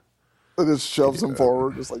screen. It just shoves him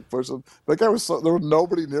forward, just like pushes him. That guy there was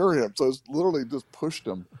nobody near him, so it's literally just pushed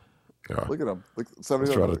him. Yeah. Look at him. Like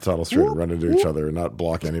let's try to tunnel straight and run into each other and not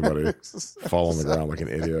block anybody. Fall on the ground like an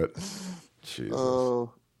idiot. Jesus.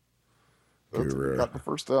 Got the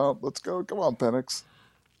first down. Let's go. Come on, Penix.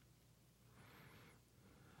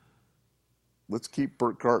 Let's keep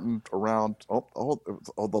Burt Carton around. Oh,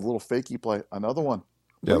 the little fakey play. Another one.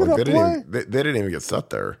 Yeah, like they didn't even get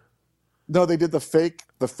set there. No, they did the fake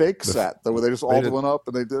set where they just all went up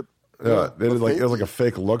and they did. Yeah, they did it was like a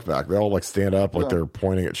fake look back. They all like stand up like they're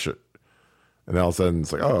pointing at shit, and then all of a sudden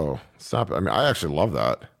it's like, oh, stop it. I mean, I actually love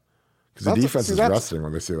that because the defense is resting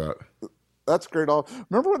when they see that. That's great.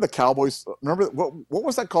 Remember when the Cowboys? Remember what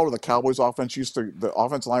was that called? Where the Cowboys offense the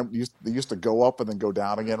offensive line used to go up and then go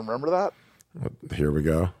down again. Remember that? Here we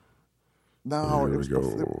go. No, here we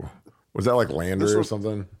go. Was that like Landry or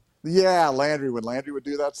something? Yeah, Landry. When Landry would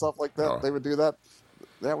do that stuff like that, they would do that.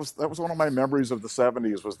 That was one of my memories of the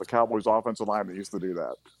 70s. Was the Cowboys offensive line that used to do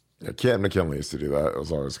that? Yeah, Cam McKinley used to do that. It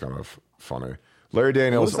was always kind of funny. Larry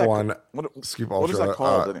Daniels won. Scoop Ultra. What is that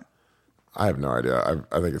called? I have no idea.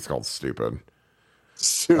 I think it's called stupid.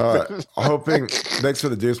 Hoping. Thanks for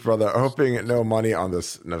the deuce, brother. Hoping no money on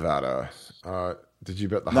this Nevada. Did you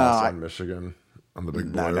bet the house on Michigan? on the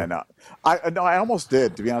big blue? No. I almost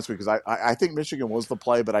did, to be honest with you, because I think Michigan was the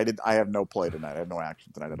play, but I have no play tonight. I have no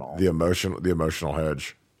action tonight at all. The emotional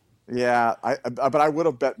hedge. Yeah, but I would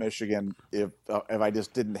have bet Michigan if I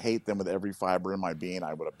just didn't hate them with every fiber in my being.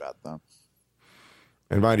 I would have bet them.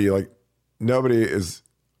 And mind you, like nobody is.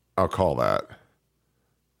 I'll call that.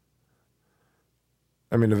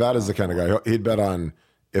 I mean, Nevada's the kind of guy he'd bet on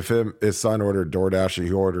if his son ordered DoorDash and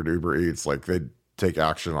he ordered Uber Eats, like they'd take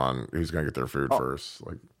action on who's going to get their food first.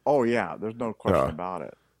 Like, oh yeah, there's no question about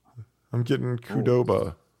it. I'm getting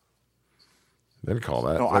Qdoba. They didn't call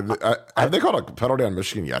that. No, have they called a penalty on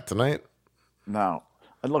Michigan yet tonight? No.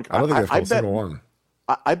 And look, I don't think they've called a single one.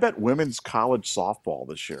 I bet women's college softball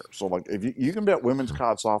this year. So like, if you can bet women's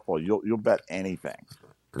college softball, you'll bet anything.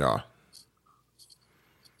 Yeah.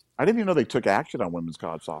 I didn't even know they took action on women's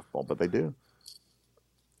college softball, but they do.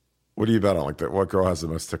 What do you bet on? Like what girl has the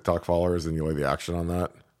most TikTok followers, and you lay the action on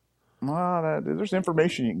that? There's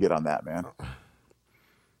information you can get on that, man.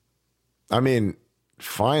 I mean,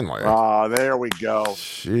 finally. There we go.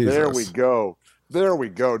 Jesus. There we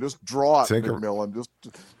go. Just draw it, Tinker. McMillan.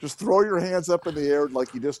 Just throw your hands up in the air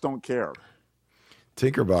like you just don't care.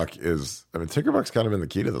 Tinkerbuck's kind of been the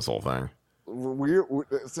key to this whole thing.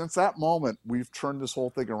 Since that moment, we've turned this whole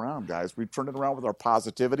thing around, guys. We've turned it around with our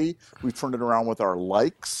positivity. We've turned it around with our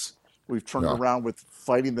likes. We've turned it around with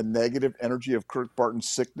fighting the negative energy of Kirk Barton's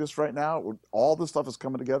sickness right now. All this stuff is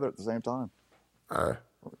coming together at the same time.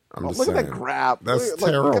 Look at that grab. That's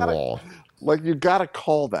terrible. You got to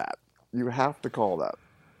call that. You have to call that.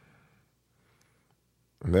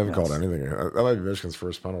 And they haven't called anything. That might be Michigan's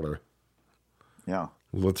first penalty. Yeah.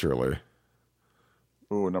 Literally.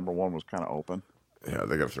 Ooh, number one was kind of open. Yeah,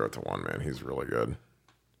 they got to throw it to one, man. He's really good.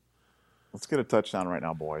 Let's get a touchdown right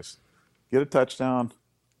now, boys. Get a touchdown.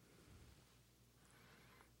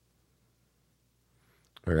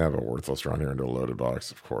 We're going to have a worthless run here into a loaded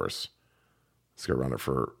box, of course. Let's go run it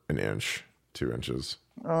for an inch, 2 inches.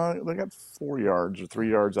 They got 4 yards or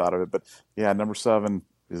 3 yards out of it. But, yeah, number 7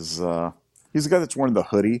 is he's the guy that's wearing the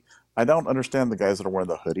hoodie. I don't understand the guys that are wearing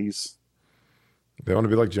the hoodies. They want to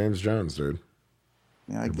be like James Jones, dude.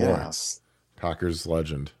 Yeah, I guess. Packers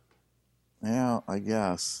legend. Yeah, I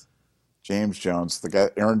guess. James Jones, the guy,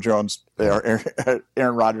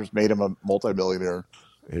 Aaron Rodgers made him a multimillionaire.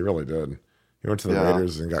 He really did. He went to the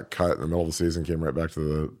Raiders and got cut in the middle of the season, came right back to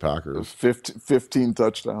the Packers. 15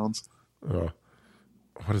 touchdowns.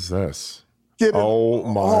 What is this? Oh,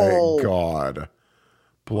 my God.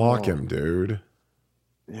 Block him, dude.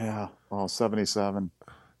 Yeah. 77.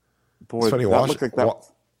 Boy, it's funny. that looked like that.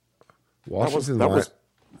 Washington, that was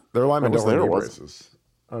their linemen don't wear knee was braces.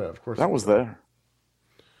 Oh, yeah, of course. That was there.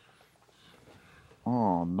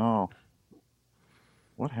 Oh, no.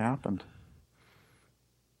 What happened?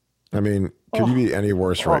 I mean, could you be any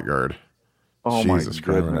worse right guard? Oh, Jesus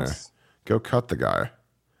my goodness. Go cut the guy.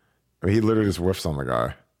 I mean, he literally just whiffs on the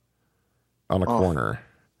guy on a corner.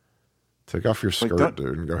 Take off your skirt,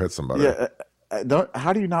 dude, and go hit somebody. Yeah.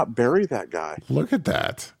 How do you not bury that guy? Look at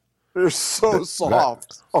that. They're so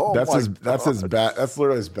soft. That's as bad. That's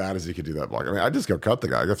literally as bad as you could do that block. I mean, I just go cut the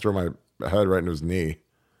guy. I go throw my head right into his knee.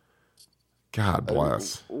 God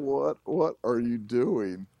bless. What are you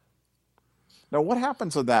doing? Now, what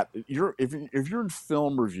happens on that? If you're in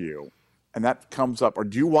film review and that comes up, or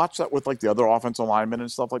do you watch that with like the other offensive linemen and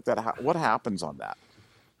stuff like that? What happens on that?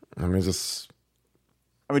 I mean,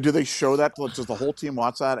 do they show that? Does the whole team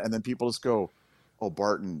watch that, and then people just go, "Oh,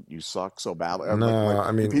 Barton, you suck so badly"? No,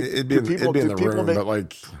 I mean, it'd be in the room, but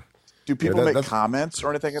like, do people make comments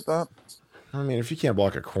or anything like that? I mean, if you can't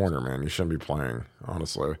block a corner, man, you shouldn't be playing.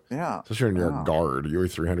 Honestly, yeah. Especially when you're a guard, you weigh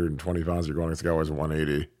 320 pounds. You're going against a guy who weighs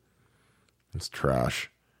 180. It's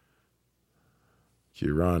trash.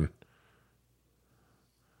 You run.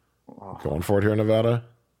 Going for it here in Nevada?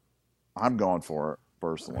 I'm going for it,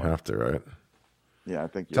 personally. Have to, right? Yeah, I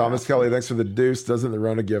think Thomas Kelly, thanks for the deuce. Doesn't the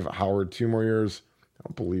Rona give Howard 2 more years? I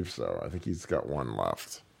don't believe so. I think he's got 1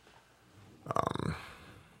 left.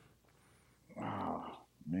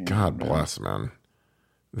 God bless, man.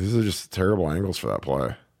 These are just terrible angles for that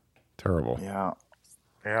play. Terrible. Yeah.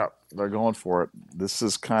 Yeah, they're going for it. This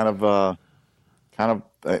is kind of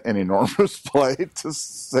an enormous play, to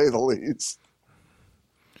say the least.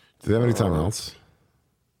 Do they have any timeouts?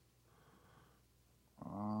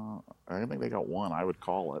 I think they got 1. I would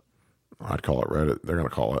call it. I'd call it right. They're going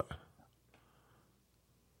to call it.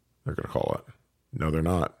 They're going to call it. No, they're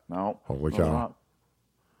not. No. Holy no, cow.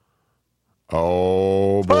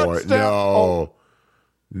 Oh, boy. Touchdown. No.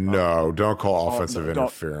 No, don't call offensive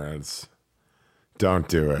interference. Don't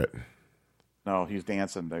do it. No, he's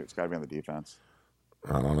dancing. It's got to be on the defense.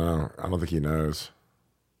 I don't know. I don't think he knows.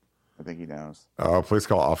 I think he knows. Please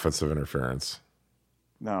call offensive interference.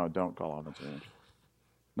 No, don't call offensive interference.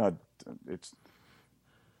 No,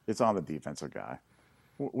 it's on the defensive guy.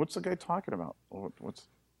 What's the guy talking about?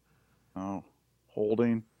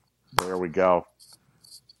 Holding. There we go.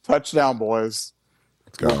 Touchdown, boys.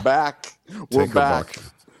 Let's go. We're back. We're back.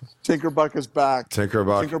 Tinkerbuck is back.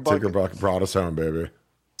 Tinkerbuck brought us home, baby.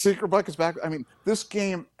 Tinkerbuck is back. I mean, this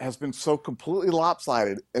game has been so completely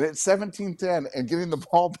lopsided, and it's 17-10 and getting the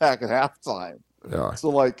ball back at halftime. Yeah.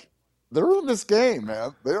 So, they're in this game,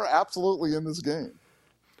 man. They're absolutely in this game.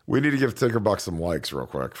 We need to give Tinkerbuck some likes real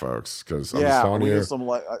quick, folks, because I'm just telling you,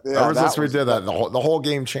 ever since we did that, the whole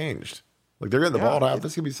game changed. They're getting the ball at half.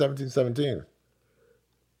 This could be 17-17.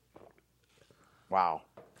 Wow.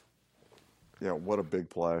 Yeah, what a big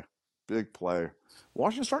play. Big play.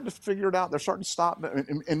 Washington's starting to figure it out. They're starting to stop.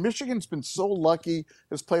 And Michigan's been so lucky,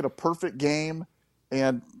 has played a perfect game.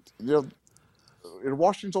 And,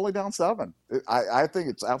 Washington's only down 7. I think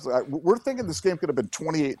it's absolutely – we're thinking this game could have been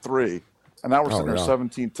 28-3, and now we're sitting there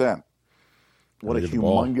 17-10. What a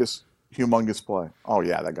humongous play. Oh,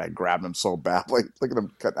 yeah, that guy grabbed him so badly. Look at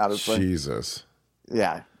him cutting out his thing. Jesus.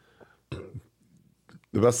 Yeah.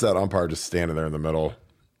 The best is that umpire just standing there in the middle,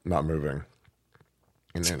 not moving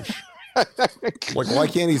an inch. Why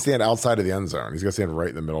can't he stand outside of the end zone? He's got to stand right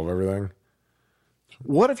in the middle of everything.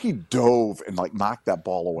 What if he dove and knocked that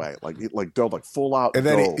ball away? He dove full out. And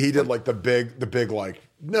then he did the big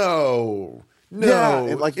no,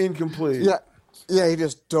 and incomplete. Yeah, he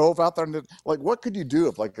just dove out there and did, what could you do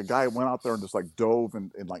if a guy went out there and just dove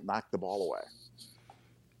and knocked the ball away?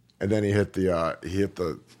 And then he hit the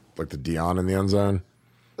the Dion in the end zone,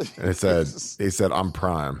 and he said I'm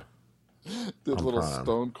prime. Did a little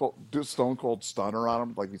stone cold stunner on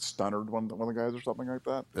him, he stunnered one of the guys or something like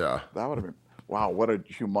that. Yeah, that would have been wow. What a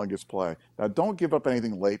humongous play! Now don't give up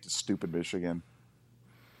anything late to stupid Michigan.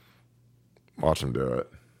 Watch him do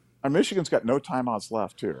it. And Michigan's got no timeouts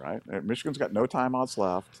left too, right? Michigan's got no timeouts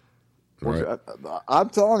left. Right. I'm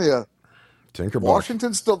telling you, Tinkerbuck.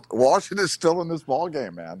 Washington's still in this ball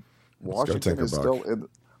game, man. Washington is still in.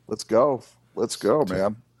 Let's go,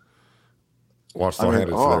 man. Watch, they'll hand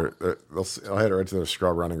it right to their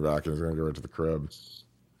scrub running back, and he's going to go right to the crib.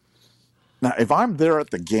 Now, if I'm there at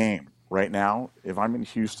the game right now, if I'm in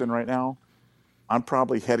Houston right now, I'm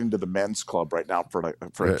probably heading to the men's club right now for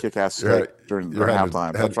a kick-ass steak during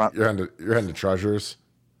halftime. That's right. You're heading to Treasures?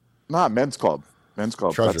 Nah, men's club. Men's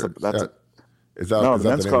club. Treasure. Is that the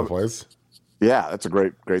name of the place? Yeah, that's a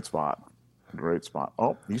great spot. Great spot.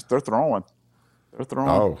 Oh, they're throwing.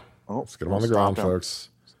 Oh, let's get them on the ground, folks.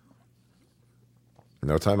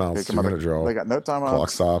 No timeouts. 2-minute drill. They got no timeouts. Clock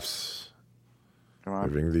stops. Come on.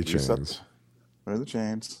 Moving the chains. Move the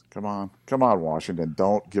chains. Come on, Washington.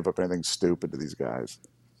 Don't give up anything stupid to these guys.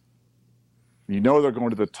 You know they're going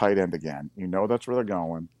to the tight end again. You know that's where they're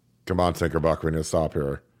going. Come on, Tinkerbuck. We need to stop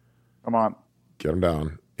here. Come on. Get them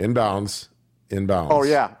down. Inbounds. Oh,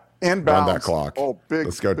 yeah. Inbounds. Run that clock. Oh, big.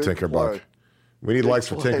 Let's go, Tinkerbuck. Play. We need likes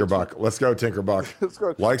for Tinkerbuck. Let's go,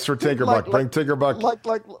 Tinkerbuck. Likes for Tinkerbuck. Bring Tinkerbuck.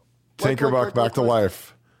 Tinkerbuck back to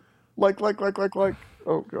life. Like.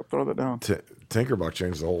 Oh, go, throw that down. Tinkerbuck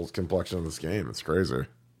changed the whole complexion of this game. It's crazy.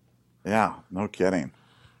 Yeah, no kidding.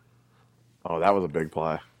 Oh, that was a big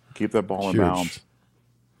play. Keep that ball in bounds.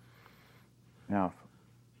 Yeah.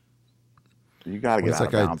 You got to get out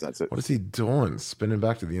of bounds. That's it. What is he doing? Spinning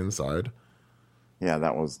back to the inside? Yeah,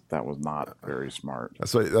 that was not very smart.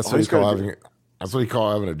 That's what you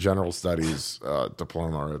call having a general studies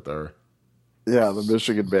diploma right there. Yeah, the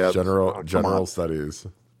Michigan bad. General studies.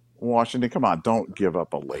 Washington, come on. Don't give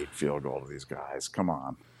up a late field goal to these guys. Come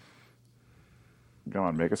on. Go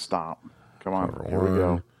on, make a stop. Come on. Here we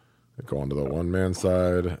go. Going to the one-man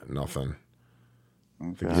side. Nothing.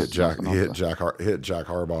 Okay, he hit Jack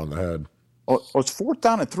Harbaugh on the head. Oh, it's 4th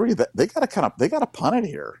down and 3. They got to punt it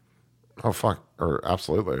here. Oh, fuck. Or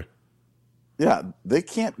absolutely. Yeah, they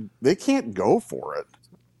can't go for it.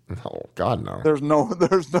 No, God, no. There's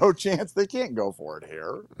no chance they can't go for it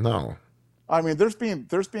here. No. I mean, there's being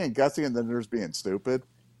gutsy and then there's being stupid.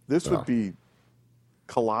 This would be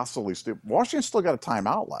colossally stupid. Washington's still got a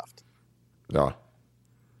timeout left. Yeah.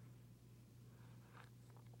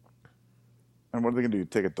 And what are they going to do?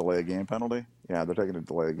 Take a delay of game penalty? Yeah, they're taking a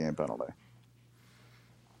delay of game penalty.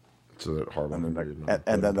 So that Harbaugh and then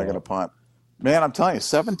they're going to punt. Man, I'm telling you,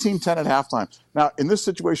 17-10 at halftime. Now, in this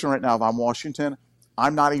situation right now, if I'm Washington,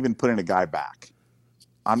 I'm not even putting a guy back.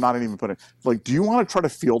 I'm not even putting – do you want to try to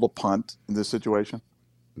field a punt in this situation?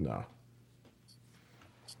 No.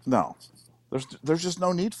 No. There's just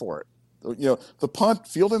no need for it. the punt,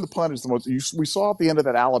 fielding the punt is the most. We saw at the end of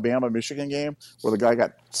that Alabama-Michigan game where the guy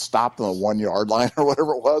got stopped on the 1 yard line or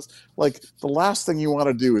whatever it was. Like, the last thing you want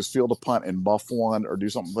to do is field a punt and muff one or do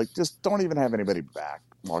something. Like, just don't even have anybody back,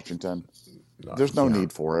 Washington. There's no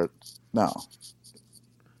need for it. No.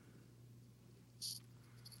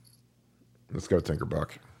 Let's go,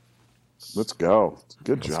 Tinkerbuck. Let's go.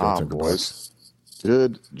 Good job, boys.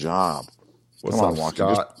 Good job. What's Come up, on,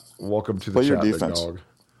 Washington? Scott? Welcome to the play chat, your defense. big dog.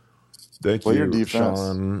 Thank Play you, your defense.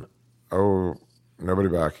 Sean. Oh, nobody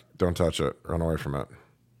back. Don't touch it. Run away from it.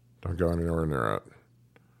 Don't go anywhere near it.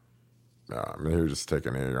 Yeah, I mean, you're just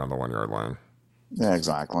taking it. You're on the 1 yard line. Yeah,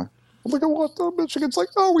 exactly. Look at what the Michigan's like.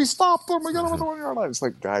 Oh, we stopped them. We got them on the 1 yard line. It's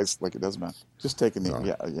like, guys, like, it doesn't matter. Just take a knee.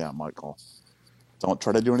 Yeah, Michael. Don't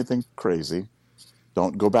try to do anything crazy.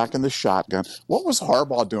 Don't go back in the shotgun. What was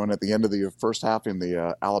Harbaugh doing at the end of the first half in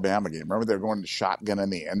the Alabama game? Remember they were going to shotgun in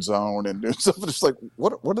the end zone and doing stuff. It's like,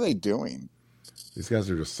 what are they doing? These guys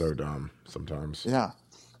are just so dumb sometimes. Yeah.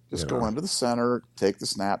 Just go into the center, take the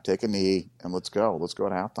snap, take a knee, and let's go. Let's go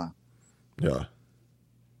at halftime. Yeah.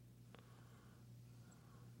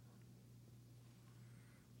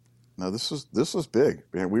 No, this was big.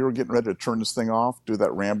 Man, we were getting ready to turn this thing off, do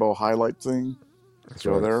that Rambo highlight thing. That's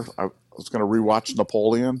go right. there. I was going to rewatch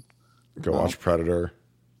Napoleon. Go watch Predator.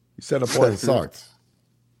 You said Napoleon sucked.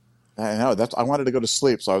 I know. I wanted to go to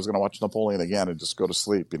sleep, so I was going to watch Napoleon again and just go to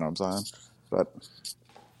sleep. You know what I'm saying? But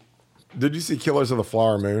did you see Killers of the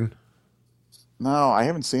Flower Moon? No, I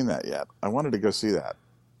haven't seen that yet. I wanted to go see that.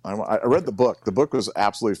 I read the book. The book was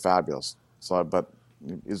absolutely fabulous. So, but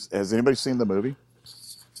has anybody seen the movie?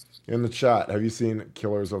 In the chat, have you seen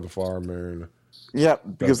Killers of the Flower Moon? Yeah,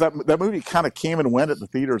 because that movie kind of came and went at the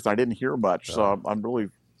theaters. I didn't hear much, so I'm really,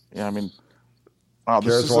 I mean,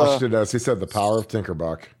 Karis Washington does. He said The Power of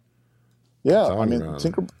Tinkerbuck. Yeah,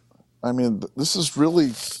 I mean, this is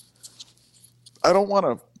really. I don't want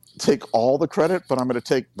to take all the credit, but I'm going to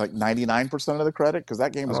take like 99% of the credit because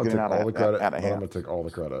that game was getting out of hand. I'm going to take all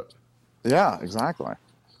the credit. Yeah, exactly.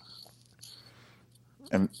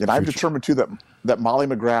 And I've determined too that Molly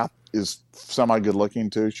McGrath is semi good looking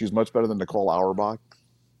too. She's much better than Nicole Auerbach.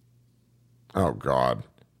 Oh God,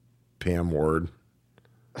 Pam Ward.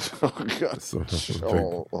 Oh God,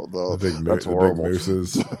 the big that's horrible. Big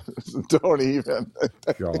mooses. Don't even.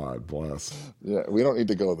 God bless. Yeah, we don't need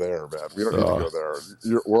to go there, man. We don't need to go there.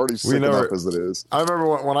 We're already sick enough as it is. I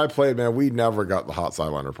remember when I played, man. We never got the hot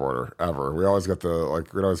sideline reporter ever. We always got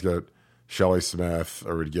we'd always get Shelley Smith,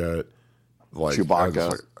 or we'd get like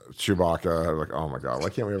Chewbacca. Chewbacca. Like, oh my God, why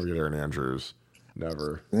can't we ever get Aaron Andrews?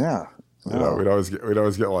 Never. Yeah. You know, we'd always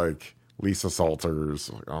get like Lisa Salters.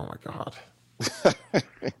 Like, oh my God.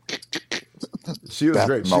 She was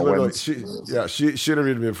great. She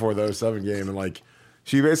interviewed me before the 07 game, and like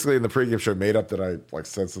she basically in the pregame show made up that I like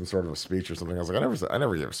said some sort of a speech or something. I was like, I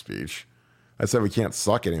never gave a speech. I said we can't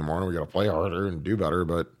suck anymore and we got to play harder and do better.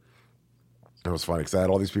 But it was funny because I had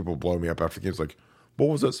all these people blow me up after games. Like, what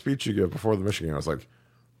was that speech you gave before the Michigan game? I was like,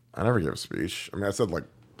 I never gave a speech. I mean, I said like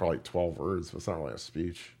probably 12 words, but it's not really a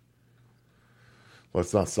speech.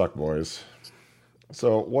 Let's not suck, boys.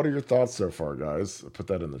 So, what are your thoughts so far, guys? Put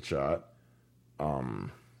that in the chat.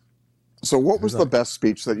 So, what was the best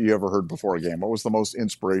speech that you ever heard before a game? What was the most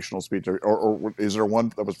inspirational speech, or is there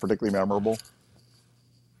one that was particularly memorable?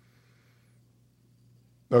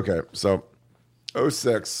 Okay, so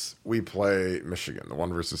 06, we play Michigan, the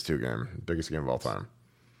 1-2 game, biggest game of all time.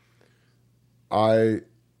 I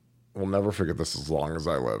will never forget this as long as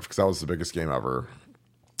I live because that was the biggest game ever.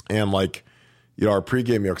 And like, you know, our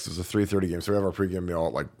pregame meal, because it was a 3:30 game, so we have our pregame meal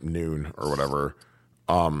at like noon or whatever.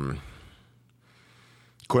 Quinn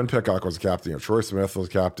Pickhock was the captain. You know, Troy Smith was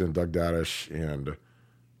captain, Doug Daddish, and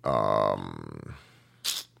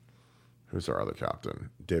who's our other captain?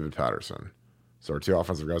 David Patterson. So our two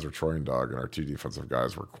offensive guys were Troy and Doug, and our two defensive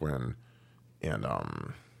guys were Quinn and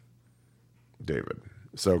David.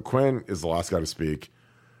 So Quinn is the last guy to speak,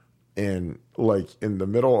 and like in the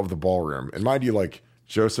middle of the ballroom, and mind you, like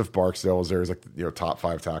Joseph Barksdale was there. He's like, you know, top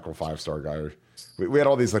 5 tackle, 5-star guy. We had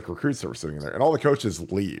all these like recruits that were sitting there, and all the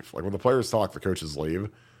coaches leave. Like when the players talk, the coaches leave,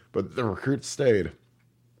 but the recruits stayed.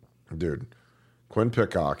 Dude, Quinn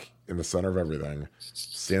Pickhock in the center of everything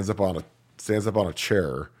stands up on a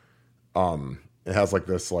chair. It has like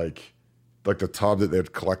this like the tub that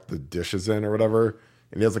they'd collect the dishes in or whatever,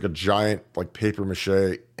 and he has like a giant like paper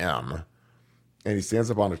mache M, and he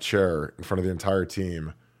stands up on a chair in front of the entire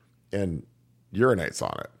team and urinates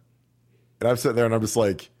on it. And I'm sitting there and I'm just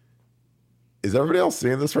like, is everybody else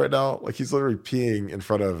seeing this right now? Like he's literally peeing in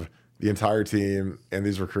front of the entire team and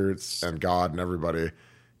these recruits and God and everybody.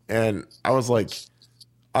 And I was like,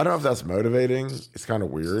 I don't know if that's motivating. It's kind of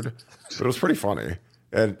weird, but it was pretty funny.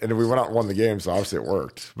 And we went out and won the game, so obviously it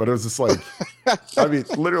worked. But it was just like, I mean,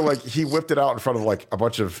 literally, like he whipped it out in front of like a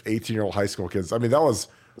bunch of 18-year-old high school kids. I mean, that was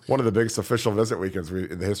one of the biggest official visit weekends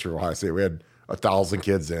in the history of Ohio State. We had 1,000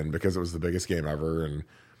 kids in because it was the biggest game ever, and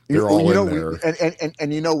they're all in there.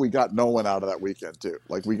 And we got no one out of that weekend too.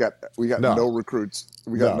 Like we got no recruits.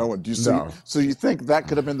 We got no one. Do you see? No. So you think that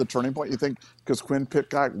could have been the turning point? You think because Quinn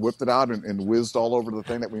Pitcock whipped it out and whizzed all over the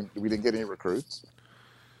thing that we didn't get any recruits?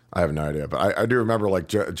 I have no idea, but I do remember like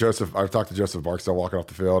Joseph. I've talked to Joseph Barksdale walking off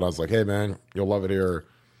the field. I was like, "Hey man, you'll love it here.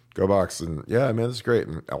 Go Bucks!" And yeah, man, this is great.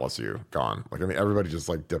 And LSU gone. Like I mean, everybody just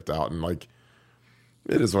like dipped out, and like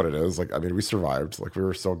it is what it is. Like I mean, we survived. Like we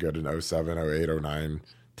were so good in 07, 08, 09,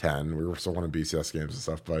 10. We were still winning BCS games and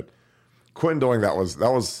stuff. But Quinn doing that was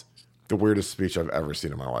the weirdest speech I've ever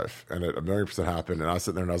seen in my life, and it 1,000,000% happened. And I was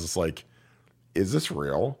sitting there and I was just like, "Is this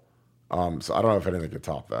real?" So I don't know if anything could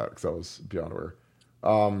top that because that was beyond weird.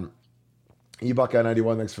 eBuckeye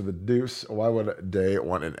 91, thanks for the deuce. Why would Day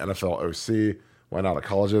want an NFL OC? Why not a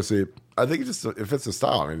college OC? I think it fits the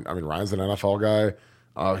style. I mean, Ryan's an NFL guy.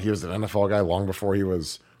 He was an NFL guy long before he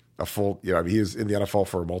was a full. I mean, he was in the NFL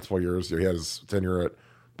for multiple years. He had his tenure at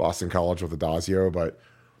Boston College with Adazio, but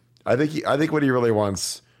I think what he really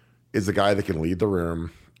wants is a guy that can lead the room,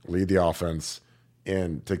 lead the offense,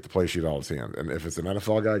 and take the play sheet out of his hand. And if it's an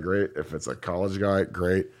NFL guy, great. If it's a college guy,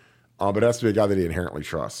 great. But it has to be a guy that he inherently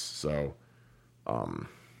trusts. So, Bogey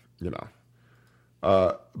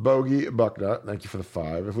Bucknut, thank you for the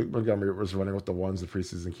 5. If Luke Montgomery was running with the ones in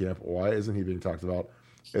preseason camp, why isn't he being talked about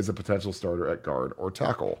as a potential starter at guard or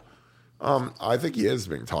tackle? I think he is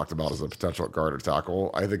being talked about as a potential guard or tackle.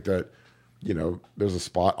 I think that, there's a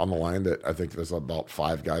spot on the line that I think there's about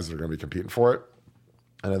 5 guys that are going to be competing for it.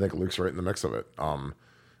 And I think Luke's right in the mix of it. I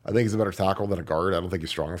think he's a better tackle than a guard. I don't think he's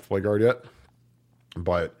strong enough to play guard yet.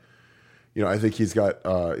 But I think he's got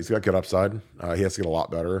good upside. He has to get a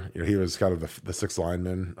lot better. He was kind of the sixth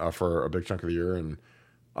lineman for a big chunk of the year, and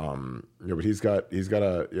but he's got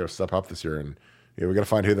to step up this year. And we got to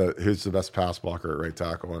find who's the best pass blocker at right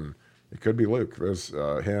tackle, and it could be Luke. There's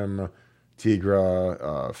him,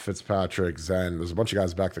 Tigra, Fitzpatrick, Zen. There's a bunch of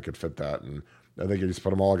guys back that could fit that, and I think you just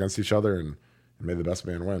put them all against each other and made the best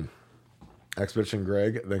man win. Expedition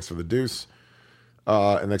Greg, thanks for the deuce,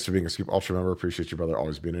 and thanks for being a Scoop Ultra member. Appreciate you, brother,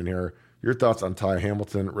 always being in here. Your thoughts on Ty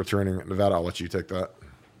Hamilton returning Nevada? I'll let you take that.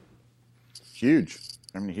 Huge.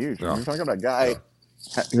 I mean, huge. Yeah. You're talking about a guy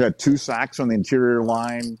who had 2 sacks on the interior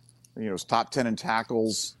line. Was top 10 in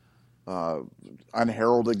tackles.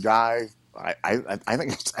 Unheralded guy. I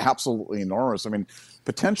think it's absolutely enormous. I mean,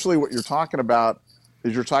 potentially what you're talking about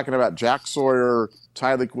is Jack Sawyer,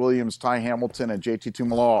 Tyleik Williams, Ty Hamilton, and JT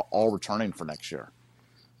Tumaloa all returning for next year.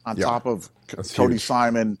 On top of Cody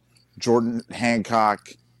Simon, Jordan Hancock,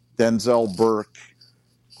 Denzel Burke.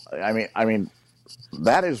 I mean,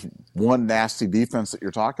 that is one nasty defense that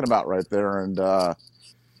you're talking about right there, and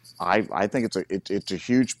I think it's a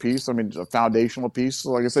huge piece. I mean, it's a foundational piece.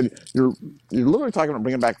 So like I said, you're literally talking about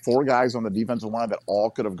bringing back 4 guys on the defensive line that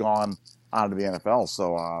all could have gone onto the NFL.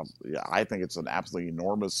 So I think it's an absolutely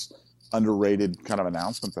enormous, underrated kind of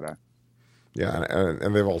announcement today. Yeah,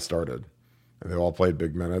 and they've all started, and they've all played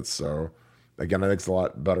big minutes. So. Again, I think it's a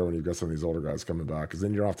lot better when you've got some of these older guys coming back, because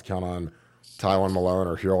then you don't have to count on Tywan Malone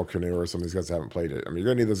or Harold Canoe or some of these guys that haven't played it. I mean, you're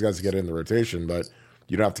going to need those guys to get in the rotation, but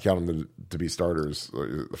you don't have to count on them to be starters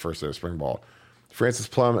the first day of spring ball. Francis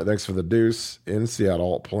Plum, thanks for the deuce. In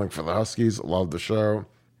Seattle, pulling for the Huskies. Love the show.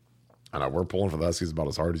 And we're pulling for the Huskies about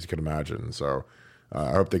as hard as you can imagine. So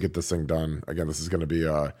I hope they get this thing done. Again, this is going to be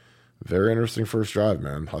a very interesting first drive,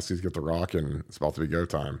 man. Huskies get the rock, and it's about to be go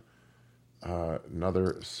time.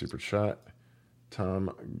 Another super chat.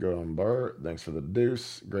 Tom Gombar, thanks for the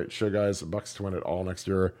deuce. Great show, guys. Bucks to win it all next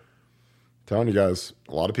year. Telling you guys,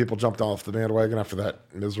 a lot of people jumped off the bandwagon after that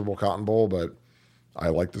miserable Cotton Bowl, but I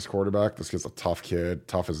like this quarterback. This kid's a tough kid,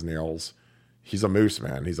 tough as nails. He's a moose,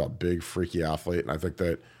 man. He's a big, freaky athlete, and I think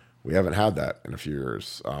that we haven't had that in a few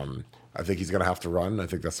years. I think he's going to have to run. I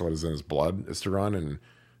think that's what is in his blood, is to run, and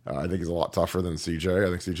I think he's a lot tougher than CJ. I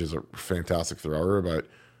think CJ's a fantastic thrower, but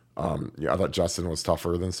I thought Justin was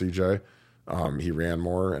tougher than CJ. He ran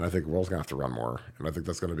more, and I think Will's going to have to run more. And I think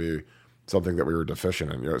that's going to be something that we were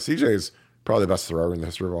deficient in. CJ's probably the best thrower in the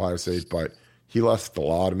history of Ohio State, but he left a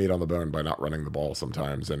lot of meat on the bone by not running the ball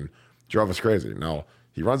sometimes and drove us crazy. Now,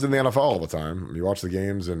 he runs in the NFL all the time. You watch the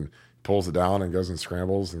games and pulls it down and goes and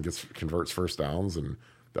scrambles and converts first downs, and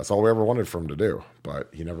that's all we ever wanted for him to do. But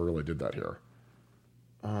he never really did that here.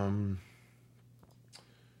 All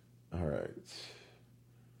right.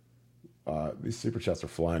 These super chats are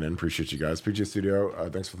flying in. Appreciate you guys. PG Studio,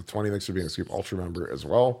 thanks for the 20. Thanks for being a Scoop Ultra member as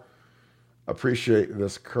well. Appreciate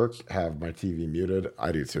this. Kirk, have my TV muted.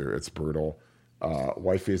 I do too. It's brutal.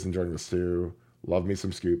 Wifey's enjoying this too. Love me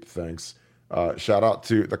some Scoop. Thanks. Shout out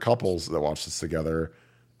to the couples that watched this together.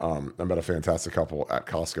 I met a fantastic couple at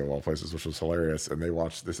Costco, of all places, which was hilarious. And they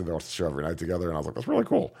said they watched the show every night together. And I was like, that's really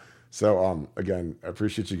cool. So, again, I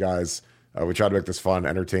appreciate you guys. We try to make this fun,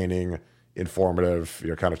 entertaining, informative,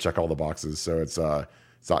 kind of check all the boxes. So it's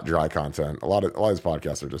not dry content. A lot of these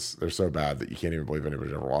podcasts they're so bad that you can't even believe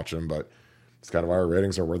anybody's ever watch them. But it's kind of why our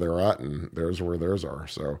ratings are where they're at, and theirs are where theirs are.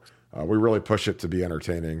 So we really push it to be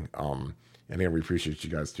entertaining. And again, we appreciate you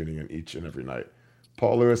guys tuning in each and every night.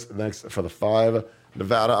 Paul Lewis, thanks for the 5.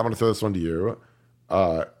 Nevada, I'm going to throw this one to you.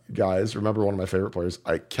 Guys, remember one of my favorite players,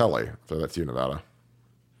 Ike Kelly. Throw that to you, Nevada.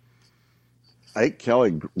 Ike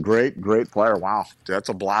Kelly, great player. Wow, that's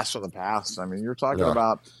a blast from the past. I mean, you're talking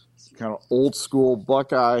about kind of old school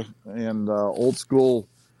Buckeye and old school.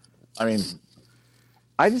 I mean,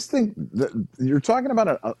 I just think that you're talking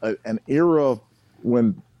about an era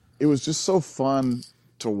when it was just so fun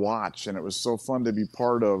to watch and it was so fun to be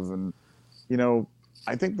part of. And,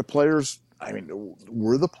 I think the players,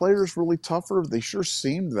 were the players really tougher? They sure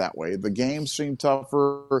seemed that way. The game seemed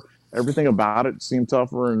tougher. Everything about it seemed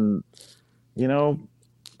tougher. And,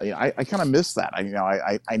 I kind of miss that.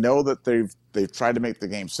 I know that they've tried to make the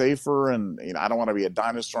game safer, and I don't want to be a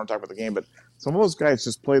dinosaur and talk about the game, but some of those guys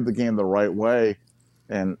just played the game the right way,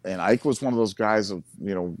 and Ike was one of those guys of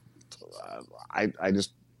I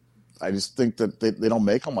just think that they don't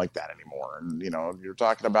make them like that anymore. And you're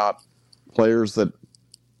talking about players that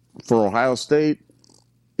for Ohio State,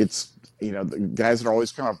 it's the guys that are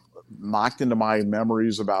always kind of knocked into my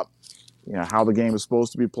memories about how the game is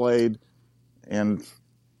supposed to be played. And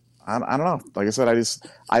I don't know. Like I said,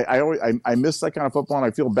 I miss that kind of football, and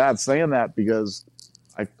I feel bad saying that because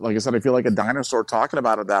I feel like a dinosaur talking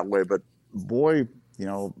about it that way. But boy,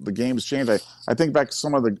 the game's changed. I think back to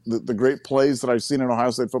some of the great plays that I've seen in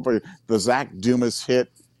Ohio State football. The Zach Dumas hit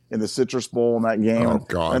in the Citrus Bowl in that game. Oh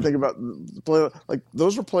God! And I think about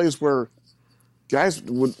those were plays where guys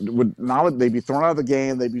would not, they'd be thrown out of the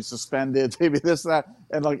game, they'd be suspended, maybe this, that.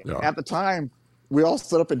 And at the time, we all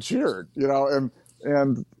stood up and cheered,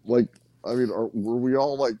 and were we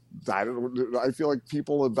all died? I feel like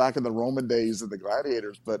people back in the Roman days and the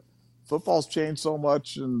gladiators, but football's changed so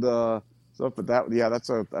much and stuff. But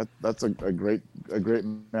that's a great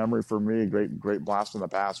memory for me. Great blast from the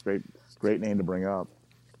past. Great name to bring up.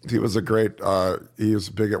 He was he was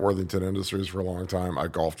big at Worthington Industries for a long time. I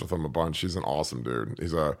golfed with him a bunch. He's an awesome dude.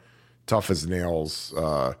 He's tough as nails.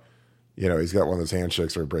 He's got one of those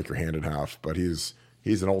handshakes where you break your hand in half, but he's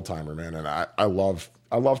an old timer, man. And I love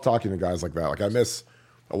talking to guys like that. Like I miss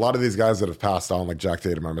a lot of these guys that have passed on, like Jack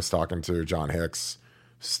Tatum. I miss talking to John Hicks,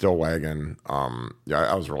 Stillwagon.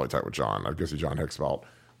 I was really tight with John. I guess John Hicks about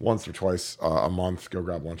once or twice a month. Go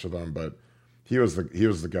grab lunch with him, but he was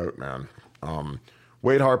the GOAT, man.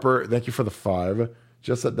 Wade Harper, thank you for the 5.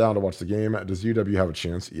 Just sat down to watch the game. Does UW have a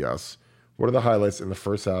chance? Yes. What are the highlights in the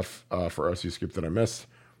first half for OSU Scoop that I missed?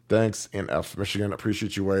 Thanks. And F. Michigan,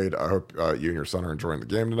 appreciate you, Wade. I hope you and your son are enjoying the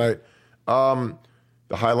game tonight.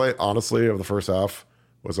 The highlight, honestly, of the first half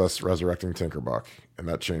was us resurrecting Tinkerbuck, and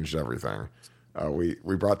that changed everything.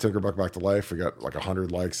 We brought Tinkerbuck back to life. We got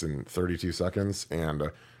 100 likes in 32 seconds, and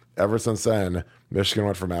ever since then, Michigan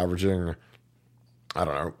went from averaging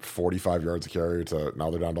 45 yards a carry to now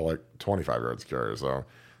they're down to 25 yards a carry. So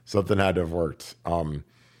something had to have worked.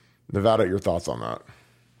 Nevada, your thoughts on that?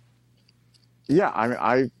 Yeah,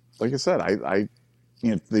 I like I said,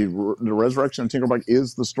 the resurrection of Tinkerbuck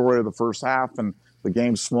is the story of the first half, and the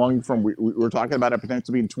game swung from we were talking about it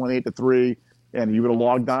potentially being 28-3, and you would have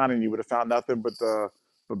logged on and you would have found nothing but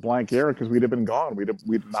blank air because we'd have been gone.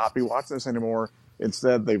 We'd not be watching this anymore.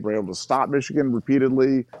 Instead, they were able to stop Michigan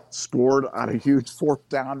repeatedly, scored on a huge 4th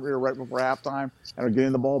down right before halftime, and are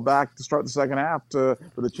getting the ball back to start the second half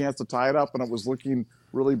with a chance to tie it up, and it was looking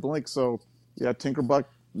really bleak. So, yeah, Tinkerbuck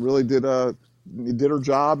really did her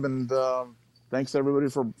job, and thanks to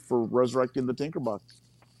everybody for resurrecting the Tinkerbuck.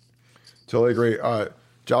 Totally agree.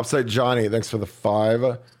 Job site Johnny, thanks for the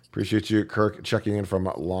 5. Appreciate you. Kirk checking in from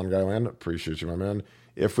Long Island. Appreciate you, my man.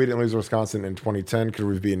 If we didn't lose Wisconsin in 2010, could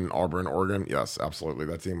we have beaten Auburn, Oregon? Yes, absolutely.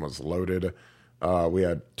 That team was loaded. We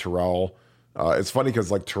had Terrell. It's funny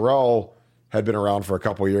because Terrell had been around for a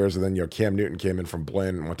couple of years, and then Cam Newton came in from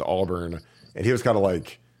Blinn and went to Auburn, and he was kind of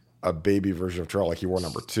like a baby version of Terrell. He wore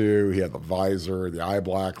number 2. He had the visor, the eye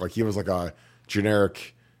black. He was like a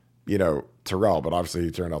generic, Terrell. But obviously,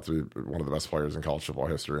 he turned out to be one of the best players in college football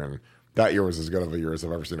history, and that year was as good of a year as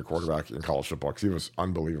I've ever seen a quarterback in college football because he was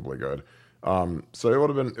unbelievably good. So it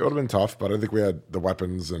would have been tough, but I think we had the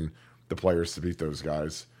weapons and the players to beat those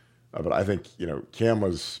guys. But I think Cam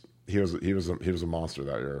was a monster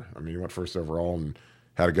that year. I mean, he went first overall and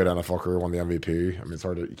had a good NFL career, won the MVP. I mean, it's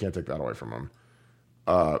hard you can't take that away from him.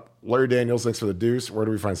 Larry Daniels, thanks for the deuce. Where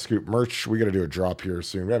do we find Scoop merch? We got to do a drop here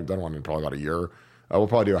soon. We haven't done one in probably about a year. We'll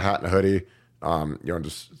probably do a hat and a hoodie. And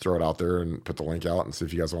just throw it out there and put the link out and see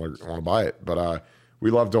if you guys want to buy it. But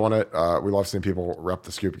we love doing it. We love seeing people rep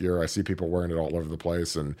the Scoop gear. I see people wearing it all over the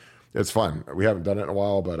place, and it's fun. We haven't done it in a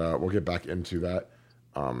while, but we'll get back into that.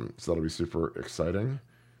 So that'll be super exciting.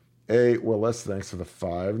 Willis, thanks for the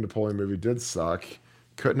 5. Napoleon movie did suck.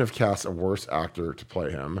 Couldn't have cast a worse actor to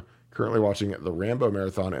play him. Currently watching the Rambo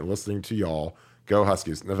Marathon and listening to y'all. Go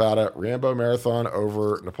Huskies. Nevada, Rambo Marathon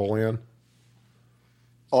over Napoleon?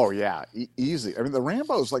 Oh, yeah, easy. I mean, the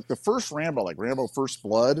Rambo's like the first Rambo, like Rambo First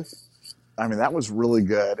Blood. I mean, that was really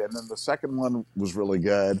good. And then the second one was really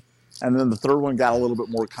good. And then the third one got a little bit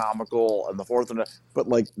more comical. And the fourth one, but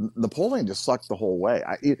like Napoleon just sucked the whole way.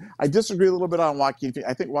 I disagree a little bit on Joaquin Phoenix.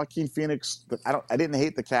 I think Joaquin Phoenix, I didn't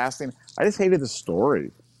hate the casting. I just hated the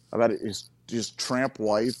story about his tramp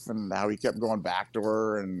wife and how he kept going back to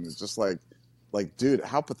her. And it's just like, dude,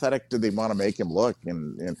 how pathetic did they want to make him look?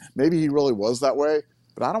 And maybe he really was that way.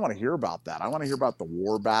 But I don't want to hear about that. I want to hear about the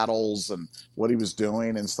war battles and what he was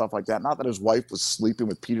doing and stuff like that. Not that his wife was sleeping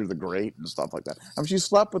with Peter the Great and stuff like that. I mean, she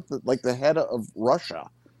slept with the head of Russia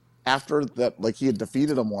after that. Like he had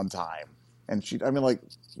defeated him one time, and what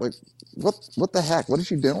the heck? What is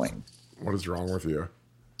she doing? What is wrong with you?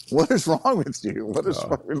 What is wrong with you? What is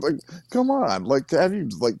wrong? Come on, have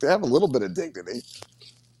a little bit of dignity.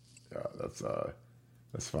 Yeah, that's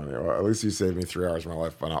funny. Well, at least you saved me 3 hours of my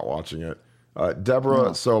life by not watching it. Deborah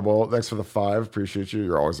Sobel, thanks for the 5. Appreciate you.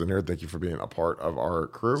 You're always in here. Thank you for being a part of our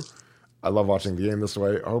crew. I love watching the game this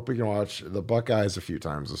way. I hope we can watch the Buckeyes a few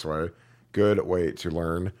times this way. Good way to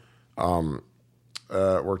learn.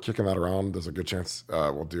 We're kicking that around. There's a good chance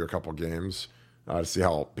we'll do a couple games to see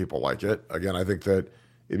how people like it. Again, I think that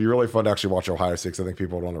it'd be really fun to actually watch Ohio State. I think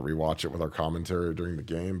people would want to rewatch it with our commentary during the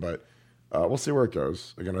game, but we'll see where it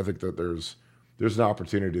goes. Again, I think that there's an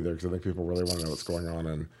opportunity there because I think people really want to know what's going on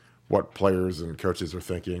and what players and coaches are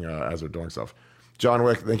thinking as they're doing stuff. John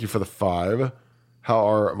Wick, thank you for the 5. How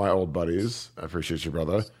are my old buddies? I appreciate you,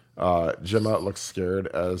 brother. Gemma looks scared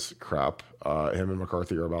as crap. Him and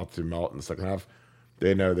McCarthy are about to melt in the second half.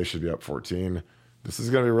 They know they should be up 14. This is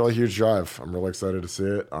going to be a really huge drive. I'm really excited to see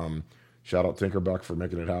it. Shout out Tinkerbuck for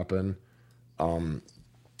making it happen.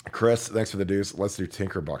 Chris, thanks for the deuce. Let's do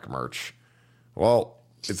Tinkerbuck merch. Well,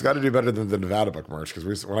 it's got to do better than the Nevada Buck merch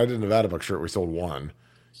because when I did Nevada Buck shirt, we sold one.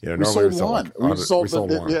 Normally we sold one. We sold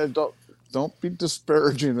one. Yeah, don't be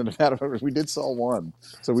disparaging the Nevada Buck. We did sell one,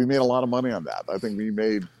 so we made a lot of money on that. I think we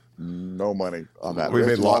made no money on that. We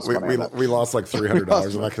lost like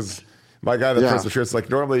 $300 on that because my guy that prints the shirts, like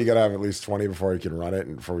normally you got to have at least 20 before you can run it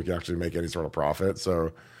and before we can actually make any sort of profit.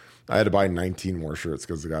 So I had to buy 19 more shirts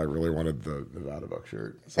because the guy really wanted the Nevada Buck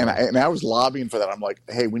shirt. So. And I was lobbying for that. I'm like,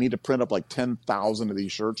 hey, we need to print up like 10,000 of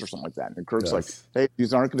these shirts or something like that. And Kirk's like, hey,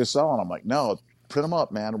 these aren't going to sell. And I'm like, no, print them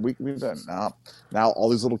up, man. We now all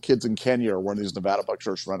these little kids in Kenya are wearing these Nevada Buck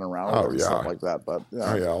shirts running around and stuff like that. But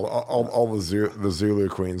all the Zulu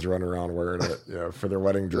queens running around wearing it. Yeah, for their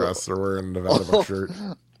wedding dress, they're wearing a Nevada Buck shirt.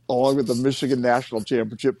 Along with the Michigan National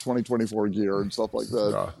Championship 2024 gear and stuff like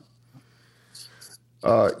that.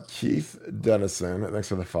 Keith Dennison, thanks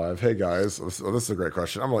for the 5. Hey guys, this is a great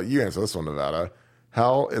question. I'm gonna let you answer this one, Nevada.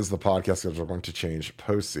 How is the podcast schedule going to change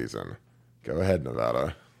postseason? Go ahead,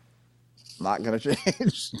 Nevada. Not going to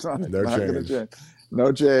change.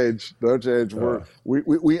 No change.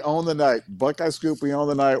 We own the night. Buckeye Scoop, we own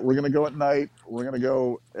the night. We're going to go at night. We're going to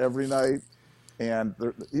go every night. And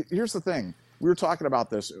here's the thing. We were talking about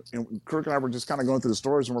this, and Kirk and I were just kind of going through the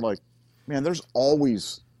stories, and we're like, man, there's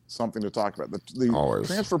always something to talk about. The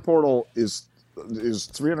transfer portal is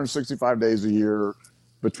 365 days a year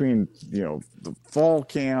between, the fall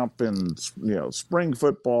camp and, spring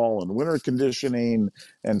football and winter conditioning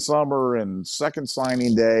and summer and second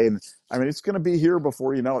signing day. And I mean, it's going to be here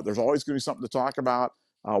before you know it. There's always going to be something to talk about.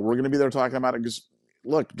 We're going to be there talking about it because,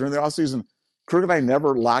 look, during the offseason, Kirk and I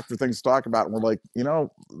never lacked for things to talk about. And we're like,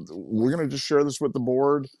 we're going to just share this with the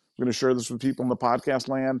board. We're going to share this with people in the podcast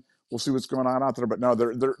land. We'll see what's going on out there. But no,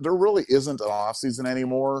 there really isn't an offseason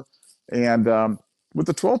anymore. And with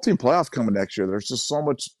the 12-team playoff coming next year, there's just so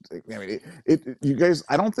much. I mean, you guys,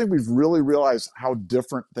 I don't think we've really realized how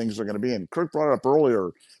different things are going to be. And Kirk brought it up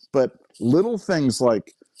earlier, but little things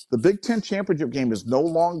like the Big Ten championship game is no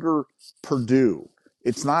longer Purdue.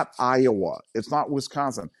 It's not Iowa. It's not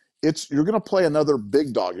Wisconsin. you're going to play another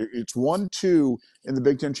big dog. It's 1-2 in the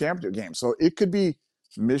Big Ten championship game. So it could be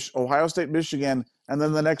Ohio State, Michigan, and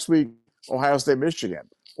then the next week, Ohio State, Michigan.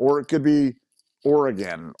 Or it could be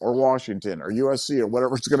Oregon or Washington or USC or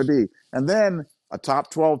whatever it's going to be. And then a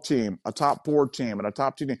top 12 team, a top 4 team, and a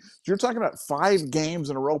top 2 team. So you're talking about 5 games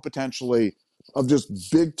in a row potentially of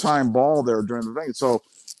just big-time ball there during the thing. So,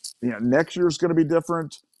 next year's going to be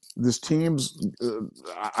different. This team's,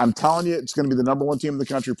 I'm telling you, it's going to be the number 1 team in the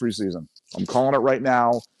country preseason. I'm calling it right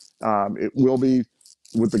now. It will be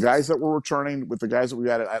with the guys that we're returning, with the guys that we've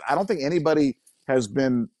added. I don't think anybody has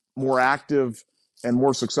been more active and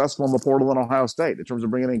more successful in the portal than Ohio State in terms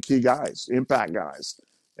of bringing in key guys, impact guys.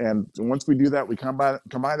 And once we do that, we combine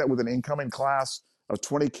that with an incoming class of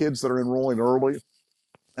 20 kids that are enrolling early,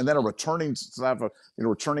 and then a returning staff of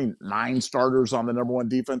returning 9 starters on the number 1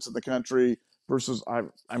 defense in the country. Versus,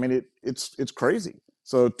 it's crazy.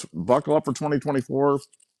 So buckle up for 2024.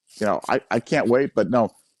 I can't wait. But no,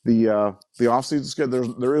 the offseason is good.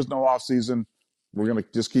 There is no offseason. We're going to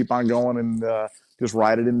just keep on going and just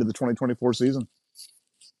ride it into the 2024 season.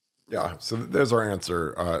 Yeah, so there's our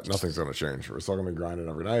answer. Nothing's going to change. We're still going to be grinding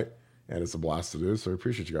every night, and it's a blast to do. So I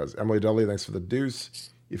appreciate you guys. Emily Dudley, thanks for the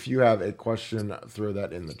deuce. If you have a question, throw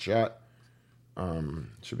that in the chat.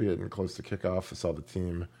 Should be getting close to kickoff. I saw the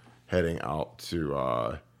team heading out to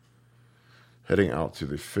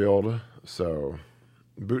the field. So,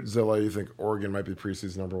 Bootzilla, you think Oregon might be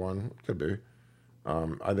preseason number 1? Could be.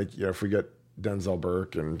 I think if we get Denzel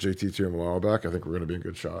Burke and JT Tuimoloau back, I think we're going to be in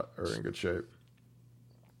good shape.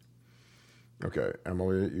 Okay,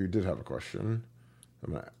 Emily, you did have a question.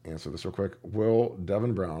 I'm going to answer this real quick. Will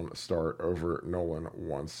Devin Brown start over Nolan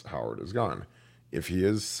once Howard is gone? If he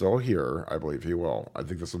is still here, I believe he will. I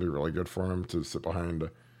think this will be really good for him to sit behind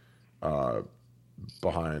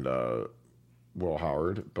Will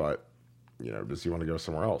Howard, but does he want to go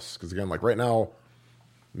somewhere else? Because again, like right now,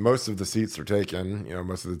 most of the seats are taken.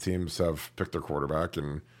 Most of the teams have picked their quarterback,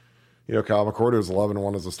 and Kyle McCord, who's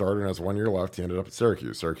 11-1 as a starter and has 1 year left, he ended up at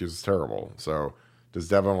Syracuse. Syracuse is terrible. So does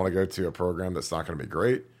Devin want to go to a program that's not going to be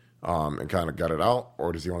great and kind of gut it out,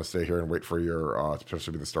 or does he want to stay here and wait for a year to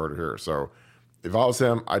potentially be the starter here? So if I was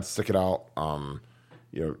him, I'd stick it out.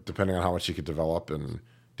 Depending on how much he could develop and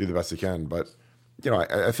do the best he can, but.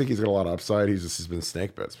 I think he's got a lot of upside. He's been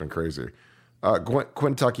snake bit. It's been crazy.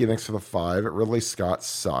 Quintucky, thanks for the 5. Ridley Scott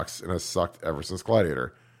sucks and has sucked ever since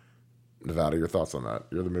Gladiator. Nevada, your thoughts on that?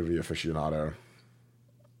 You're the movie aficionado.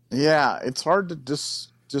 Yeah, it's hard to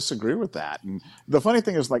disagree with that. And the funny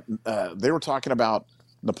thing is, they were talking about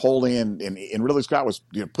Napoleon, and Ridley Scott was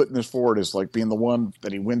putting this forward as being the one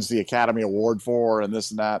that he wins the Academy Award for, and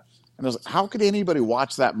this and that. And I was like, how could anybody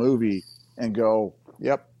watch that movie and go,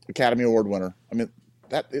 "Yep, Academy Award winner"? I mean,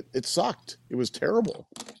 it sucked. It was terrible.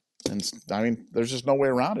 And there's just no way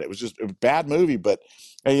around it. It was just a bad movie. But,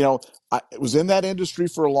 I was in that industry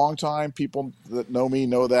for a long time. People that know me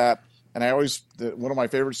know that. And one of my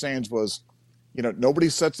favorite sayings was, nobody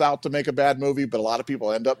sets out to make a bad movie, but a lot of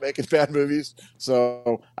people end up making bad movies.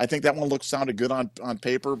 So I think that one sounded good on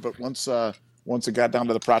paper. But once it got down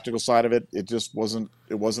to the practical side of it, it just wasn't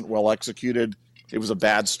well executed. It was a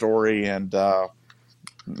bad story and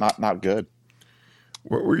not good.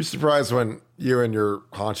 Were you surprised when you and your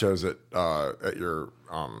honchos at your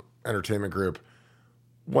entertainment group,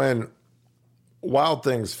 when Wild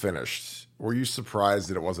Things finished, were you surprised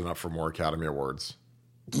that it wasn't up for more Academy Awards?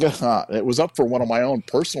 It was up for one of my own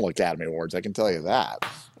personal Academy Awards. I can tell you that.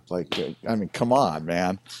 Come on,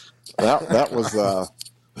 man. That was at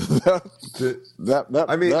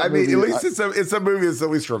least it's a movie that's at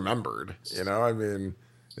least remembered.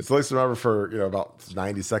 It's at least remembered for about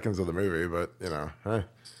 90 seconds of the movie, but at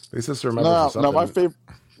least it's remembered for something. No,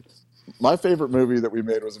 my favorite movie that we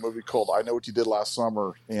made was a movie called "I Know What You Did Last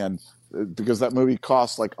Summer," and because that movie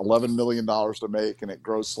cost $11 million to make, and it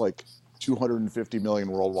grossed $250 million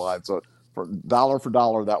worldwide. So for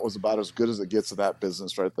dollar, that was about as good as it gets in that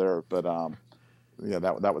business right there. But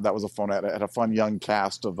that was a fun. Had a fun young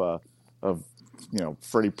cast of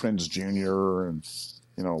Freddie Prinze Jr. and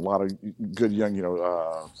a lot of good young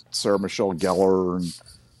Sarah Michelle Gellar, and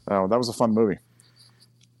that was a fun movie.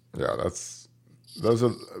 Yeah,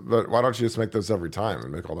 but why don't you just make those every time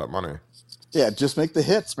and make all that money? Yeah, just make the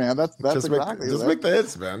hits, man. That's just exactly. Just make the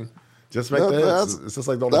hits, man. Just make the hits. It's just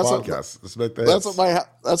like the old podcast. Just make the hits.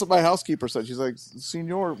 That's what my housekeeper said. She's like,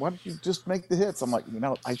 "Senor, why don't you just make the hits?" I'm like,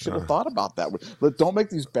 I should have thought about that. But don't make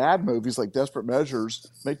these bad movies like Desperate Measures.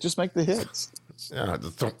 Just make the hits. Yeah,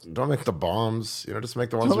 just don't make the bombs. Just make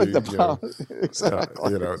the ones exactly.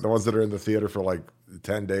 the ones that are in the theater for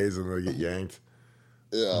 10 days and they get yanked.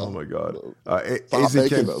 Yeah. Oh my God. Stop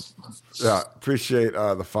making those. Yeah, appreciate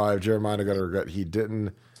the 5. Jeremiah got to regret he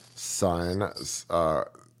didn't sign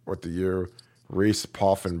with the U. Reese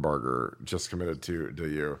Poffenbarger just committed to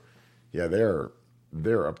U. Yeah,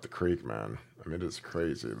 they're up the creek, man. I mean, it's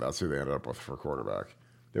crazy. That's who they ended up with for quarterback.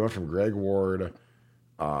 They went from Greg Ward.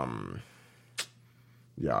 But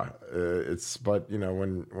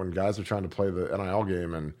when guys are trying to play the NIL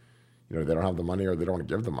game and they don't have the money or they don't want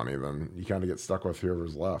to give the money, then you kind of get stuck with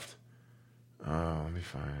whoever's left. Let me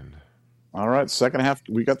find. All right, second half.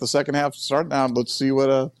 We got the second half starting now. Let's see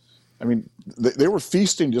what. They were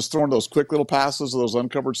feasting, just throwing those quick little passes to those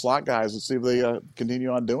uncovered slot guys. Let's see if they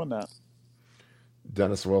continue on doing that.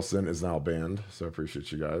 Dennis Wilson is now banned, so I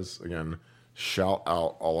appreciate you guys. Again, shout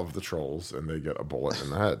out all of the trolls, and they get a bullet in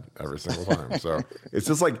the head every single time. So it's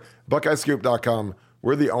just like BuckeyeScoop.com.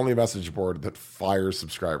 We're the only message board that fires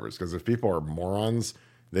subscribers, because if people are morons,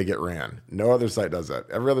 they get ran. No other site does that.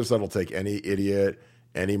 Every other site will take any idiot,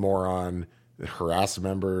 any moron, harass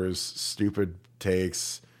members, stupid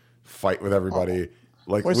takes, fight with everybody.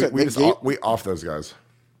 We off those guys.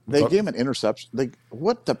 They gave him an interception.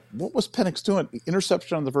 What was Penix doing?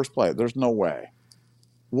 Interception on the first play. There's no way.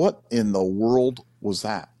 What in the world was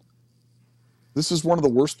that? This is one of the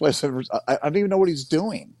worst plays I've ever. I don't even know what he's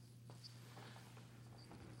doing.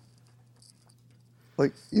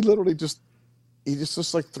 Like he literally just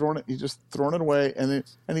like throwing it. He's just throwing it away, and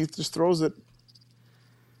he just throws it.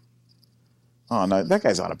 Oh no, that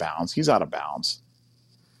guy's out of bounds. He's out of bounds.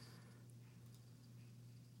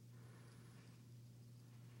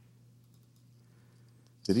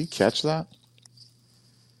 Did he catch that?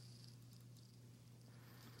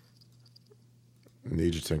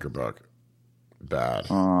 Need you, Tinkerbuck. Bad.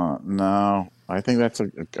 No. I think that's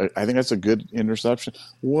a good interception.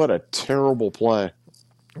 What a terrible play.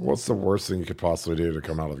 What's the worst thing you could possibly do to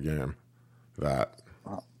come out of the game? That.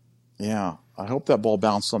 Yeah. I hope that ball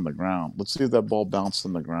bounced on the ground. Let's see if that ball bounced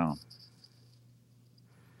on the ground.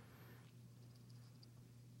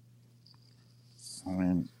 I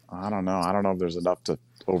mean, I don't know. I don't know if there's enough to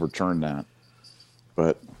overturn that.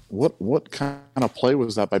 But what kind of play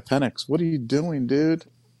was that by Penix? What are you doing, dude?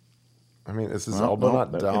 I mean, is his elbow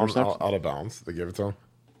not down out of bounds? They gave it to him?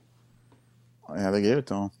 Yeah, they gave it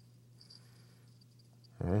to him.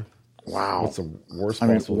 Huh? Wow. What's the worst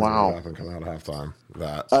possible thing that happened coming out of halftime?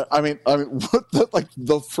 That. I mean, what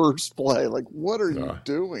the first play? Like, what are you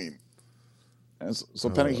doing? And so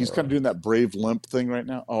Penix, he's kind of doing that brave limp thing right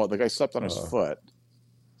now. Oh, the guy stepped on his foot.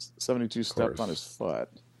 72 stepped on his foot.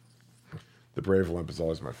 The brave limp is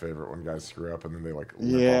always my favorite when guys screw up and then they limp off the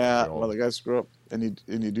field. Well, the guys screw up and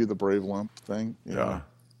you do the brave limp thing. Yeah.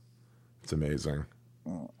 It's amazing.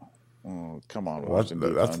 Oh, come on.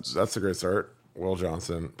 That's a great start. Will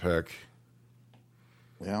Johnson pick.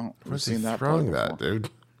 Yeah, we've seen that throwing that, dude.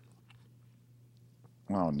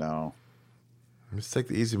 Oh no. Just take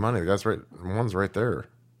the easy money. The guy's right. One's right there.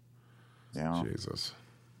 Yeah. Jesus.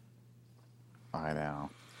 I know.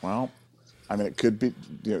 Well, I mean, it could be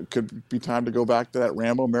time to go back to that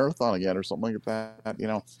Rambo marathon again or something like that.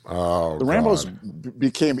 Oh, the Rambos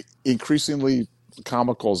became increasingly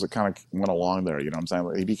comical as it kind of went along there. You know what I'm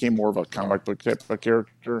saying? He became more of a comic book type of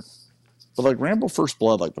character. But like Rambo First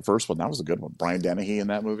Blood, like the first one, that was a good one. Brian Dennehy in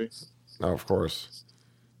that movie. Oh, of course.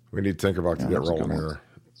 We need Tinkerbuck to get rolling here,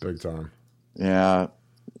 big time. Yeah,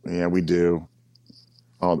 we do.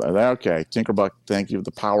 Oh, okay. Tinkerbuck, thank you.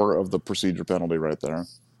 The power of the procedure penalty right there.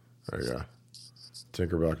 There you go.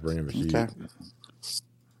 Tinkerbuck bringing the heat. Okay.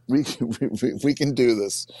 We can do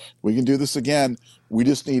this. We can do this again. We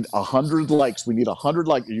just need 100 likes. We need 100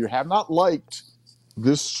 likes. If you have not liked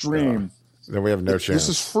this stream, then we have no chance. This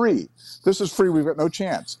is free. We've got no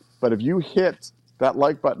chance. But if you hit that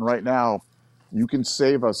like button right now, you can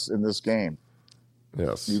save us in this game.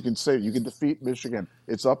 Yes. You can defeat Michigan.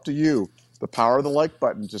 It's up to you. The power of the like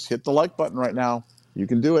button. Just hit the like button right now. You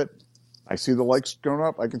can do it. I see the lights going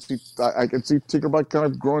up. I can see Tinkerbuck kind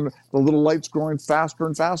of growing. The little lights growing faster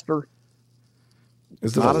and faster.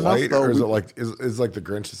 Is it not a light, or is it like is like the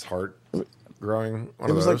Grinch's heart growing?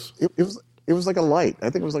 One of those. It was like a light. I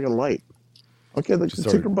think it was like a light. Okay, the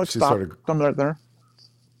Tinkerbuck stopped. Come right there.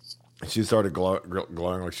 She started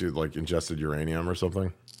glowing like she had ingested uranium or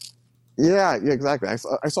something. Yeah, exactly.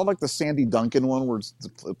 I saw like the Sandy Duncan one where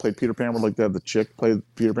it played Peter Pan, where the chick played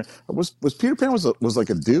Peter Pan. Was Peter Pan was like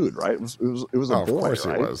a dude, right? It was a boy, of course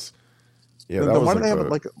right? It was. Yeah, then why do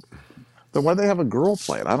they have a girl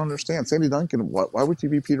play it? I don't understand. Sandy Duncan. Why would you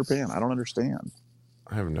be Peter Pan? I don't understand.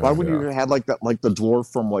 I have no. Why would you have had like that, like the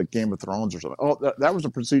dwarf from like Game of Thrones or something? Oh, that was a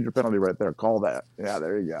procedure penalty right there. Call that. Yeah,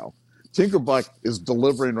 there you go. Tinkerbuck is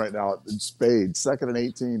delivering right now in spades. 2nd and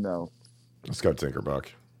 18 though. Let's go, Tinkerbuck.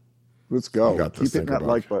 Let's go. Got Keep this, hitting that Tinkerbuck.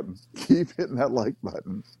 like button. Keep hitting that like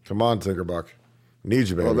button. Come on, Tinkerbuck. Need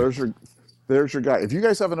you, baby. Well, there's your guy. If you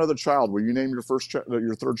guys have another child, will you name your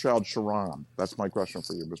third child Sharon? That's my question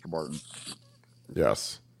for you, Mr. Barton.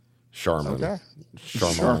 Yes. Charmin. Okay.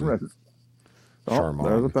 Charmin.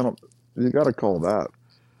 Oh, you got to call that.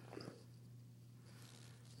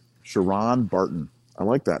 Sharon Barton. I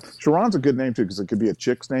like that. Sharon's a good name, too, because it could be a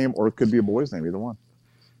chick's name or it could be a boy's name, either one.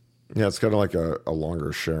 Yeah, it's kind of like a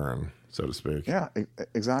longer Sharon, so to speak. Yeah,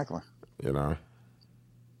 exactly. You know?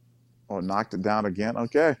 Oh, knocked it down again?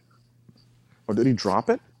 Okay. Oh, did he drop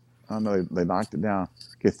it? Oh, no, they knocked it down.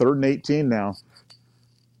 Okay, 3rd and 18 now.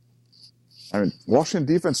 I mean, Washington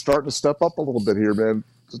defense starting to step up a little bit here, man.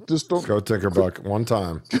 Just don't go, Tinkerbuck. One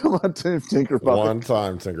time. Come on, Tinkerbuck. One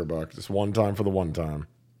time, Tinkerbuck. Just one time for the one time.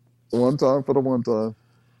 One time for the one time.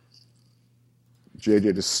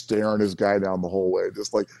 JJ just staring his guy down the whole way.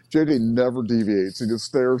 Just like JJ never deviates. He just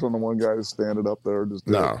stares on the one guy who's standing up there. Just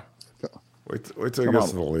Wait till he gets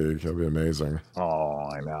to the league. It'll be amazing. Oh,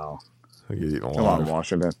 I know. Come on,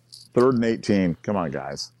 Washington. 3rd and 18. Come on,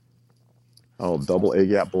 guys. Oh, double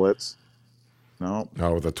A-gap blitz. No.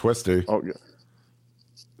 Oh, with a twisty. Oh, yeah.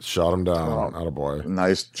 Shot him down. Attaboy.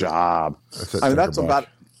 Nice job.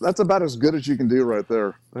 That's about as good as you can do right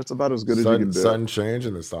there. That's about as good as you can do. Sudden change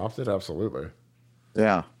and they stopped it? Absolutely.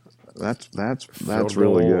 Yeah. That's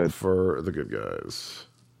really good. For the good guys.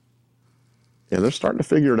 Yeah, they're starting to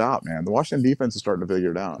figure it out, man. The Washington defense is starting to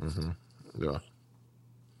figure it out. Mm-hmm. Yeah.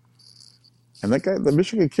 And that guy, the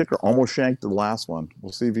Michigan kicker, almost shanked the last one.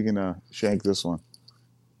 We'll see if he can shank this one.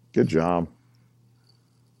 Good job.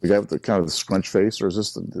 The guy with the kind of the scrunch face, or is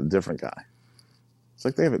this the different guy? It's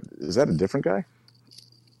like is that a different guy?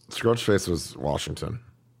 Scrunch face was Washington.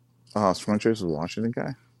 Scrunch face was Washington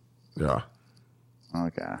guy? Yeah.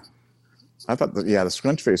 Okay. I thought the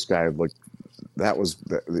scrunch face guy looked,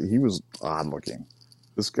 he was odd looking.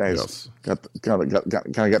 This guy's got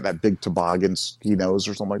that big toboggan ski nose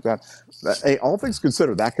or something like that. Hey, all things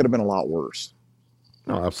considered, that could have been a lot worse.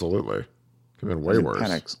 No, absolutely. Could have been way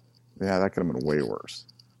worse. Yeah, that could have been way worse.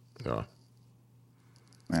 Yeah.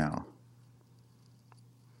 Now,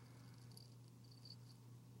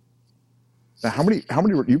 how many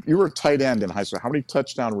you were a tight end in high school? How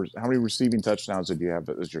many receiving touchdowns did you have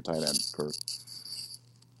as your tight end, Kurt?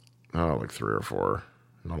 Oh, like 3 or 4.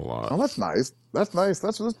 Not a lot. Oh, that's nice. That's nice.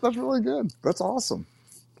 That's really good. That's awesome.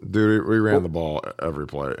 Dude, we ran the ball every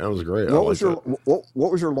play. It was great. What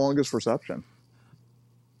was your longest reception?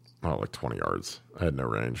 Oh, like 20 yards. I had no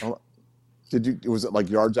range. Was it like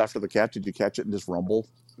yards after the catch? Did you catch it and just rumble?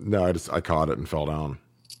 No, I caught it and fell down.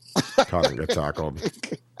 Caught it and got tackled.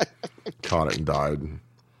 Caught it and died.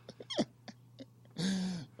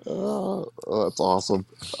 Oh, that's awesome.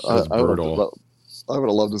 It was brutal. I would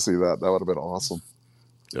have loved to see that. That would have been awesome.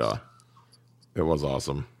 Yeah. It was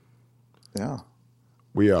awesome. Yeah.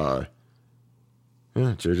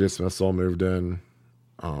 JJ Smith's all moved in.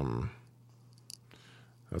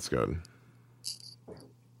 That's good.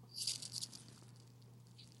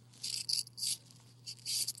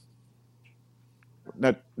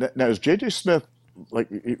 Now is JJ Smith, like,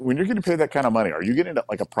 when you're getting paid that kind of money, are you getting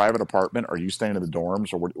like a private apartment? Or are you staying in the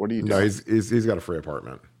dorms, or what do you do? No, he's got a free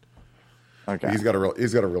apartment. Okay. He's got a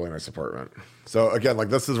really nice apartment. So again, like,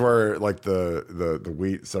 this is where like the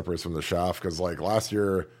wheat separates from the chaff, because like last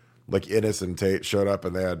year, like Innes and Tate showed up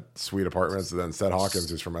and they had sweet apartments, and then Seth Hawkins,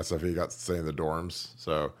 who's from SFE, got to stay in the dorms.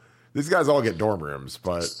 So these guys all get dorm rooms,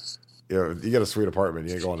 but you get a sweet apartment,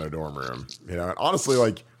 you ain't going to a dorm room. And honestly,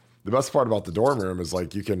 like, the best part about the dorm room is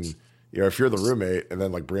like you can, if you're the roommate and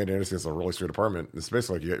then like Brandon Anderson gets a really sweet apartment, it's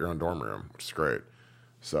basically like you get your own dorm room, which is great.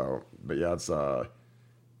 So, but yeah, it's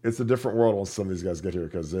a different world once some of these guys get here,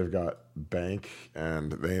 because they've got bank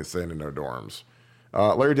and they ain't staying in no dorms.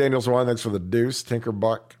 Larry Daniels won. Thanks for the deuce.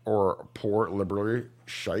 Tinkerbuck or poor liberally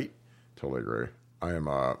shite. Totally agree. I'm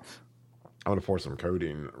gonna pour some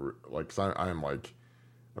codeine. Like, 'cause I'm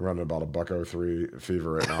running about $1.03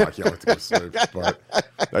 fever right now. I can't wait to go to sleep. But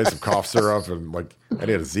I need some cough syrup and like I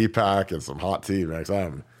need a Z-Pack and some hot tea, man.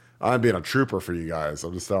 'Cause I'm being a trooper for you guys.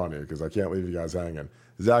 I'm just telling you, because I can't leave you guys hanging.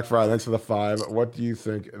 Zach Fry, thanks for the 5. What do you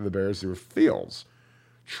think the Bears do with Fields?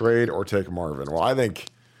 Trade or take Marvin? Well, I think,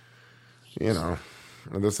 and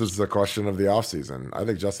this is the question of the offseason. I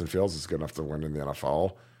think Justin Fields is good enough to win in the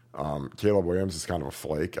NFL. Caleb Williams is kind of a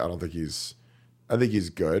flake. I think he's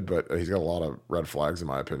good, but he's got a lot of red flags in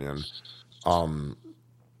my opinion.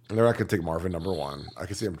 They're not going to take Marvin number 1. I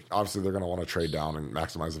can see him. Obviously, they're going to want to trade down and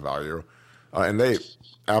maximize the value. And they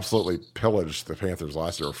absolutely pillaged the Panthers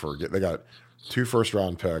last year. They got 2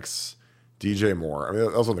 first-round picks, DJ Moore. I mean,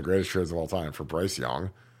 that was one of the greatest trades of all time for Bryce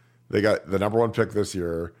Young. They got the number 1 pick this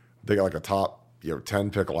year. They got like a top 10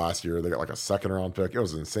 pick last year. They got like a 2nd round pick. It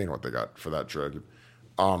was insane what they got for that trade.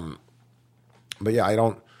 But yeah, I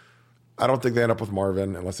don't think they end up with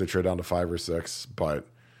Marvin unless they trade down to 5 or 6. But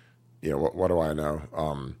what do I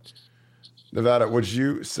know? Nevada, would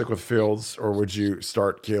you stick with Fields or would you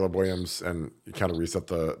start Caleb Williams and kind of reset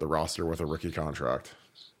the roster with a rookie contract?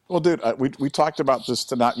 Well, dude, we talked about this,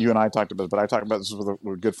 not you and I talked about it, but I talked about this with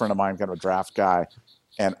a good friend of mine, kind of a draft guy.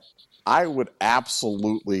 And I would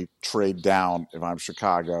absolutely trade down if I'm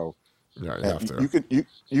Chicago. Yeah, you have to.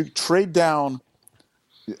 You trade down.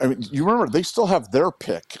 I mean, you remember they still have their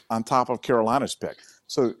pick on top of Carolina's pick.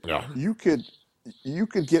 So you could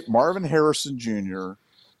get Marvin Harrison Jr.,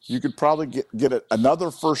 you could probably get another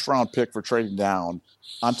first-round pick for trading down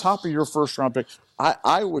on top of your first-round pick.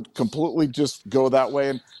 I would completely just go that way.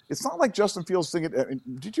 And it's not like Justin Fields thinking,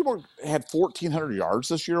 DJ Moore had 1,400 yards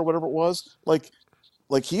this year or whatever it was. Like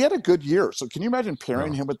he had a good year. So can you imagine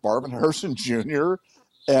pairing him with Marvin Harrison Jr.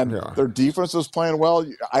 and their defense was playing well?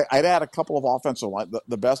 I'd add a couple of offensive line,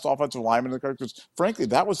 the best offensive linemen in the country. Because frankly,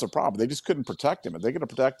 that was the problem. They just couldn't protect him. If they could have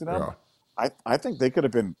protected him, I think they could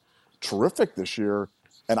have been terrific this year.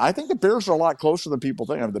 And I think the Bears are a lot closer than people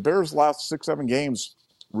think. I mean, the Bears' last 6-7 games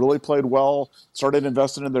really played well, started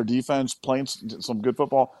investing in their defense, playing some good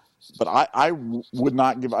football. But I would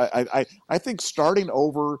not give – I think starting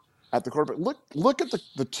over at the quarterback – look at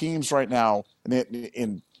the teams right now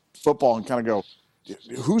in football and kind of go,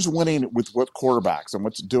 who's winning with what quarterbacks and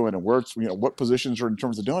what's doing and where it's, what positions are in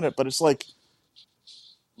terms of doing it. But it's like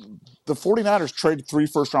the 49ers traded 3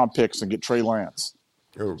 first-round picks and get Trey Lance.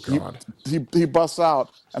 Oh, God. He busts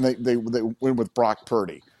out, and they win with Brock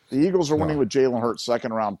Purdy. The Eagles are winning with Jalen Hurts,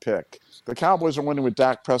 2nd-round pick. The Cowboys are winning with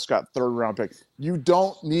Dak Prescott, 3rd-round pick. You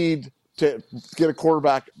don't need to get a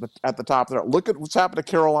quarterback at the top there. Look at what's happened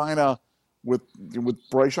to Carolina with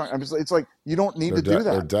Bryce Young. I mean, it's like you don't need to do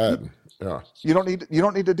that. They're dead. You don't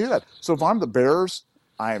need to do that. So if I'm the Bears,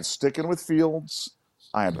 I am sticking with Fields.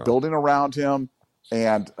 I am building around him,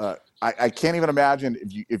 and I can't even imagine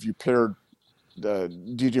if you paired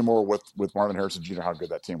DJ Moore with Marvin Harrison Jr., how good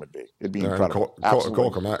that team would be. It'd be incredible.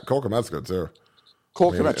 Cole Kmet's good too.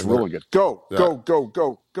 Cole Kmet's really good. Go.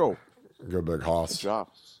 Good big hoss.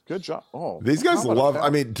 Good job. Oh, these guys love. I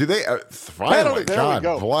mean, do they finally?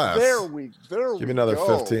 God bless. There we give me another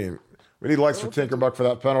 15. We need likes for Tinkerbuck for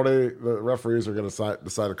that penalty. The referees are going to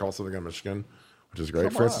decide to call something on Michigan, which is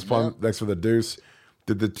great. Francis Plum, thanks for the deuce.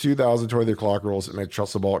 Did the 2023 clock rules make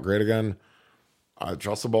Trust the Ball great again?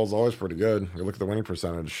 Trust the Ball is always pretty good. You look at the winning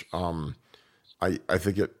percentage. I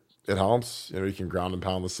think it helps. You can ground and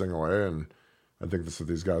pound this thing away, and I think that's what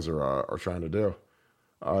these guys are trying to do.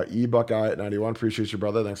 Buckeye at 91. Appreciate you,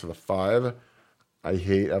 brother. Thanks for the 5.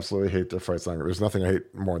 I absolutely hate their fight song. There's nothing I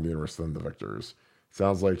hate more in the universe than the victors.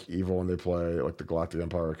 Sounds like evil when they play, like the Galactic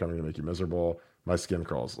Empire coming to make you miserable. My skin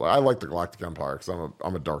crawls. I like the Galactic Empire because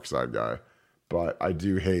I'm a dark side guy, but I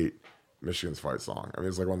do hate Michigan's fight song. I mean,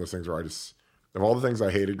 it's like one of those things where of all the things I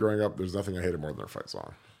hated growing up, there's nothing I hated more than their fight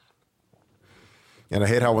song. And I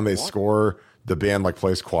hate how when they score, the band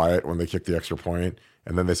plays quiet when they kick the extra point,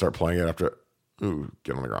 and then they start playing it after. Ooh,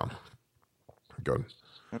 get on the ground. Good.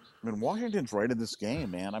 I mean, Washington's right in this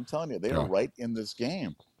game, man. I'm telling you, they are right in this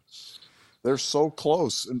game. They're so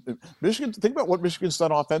close. And Michigan, think about what Michigan's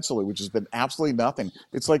done offensively, which has been absolutely nothing.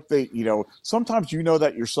 It's like sometimes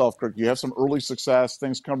that yourself, Kirk. You have some early success,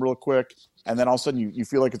 things come real quick, and then all of a sudden you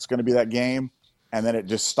feel like it's going to be that game, and then it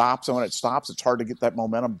just stops. And when it stops, it's hard to get that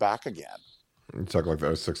momentum back again. You talk like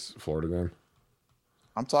the 06 Florida game?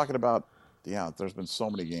 I'm talking about, there's been so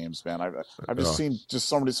many games, man. I've just seen just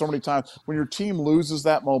so many times when your team loses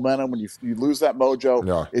that momentum, when you lose that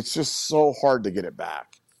mojo, it's just so hard to get it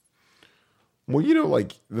back. Well,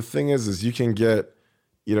 the thing is you can get,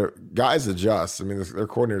 guys adjust. I mean, their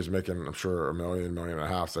coordinator's making, I'm sure, $1 million and a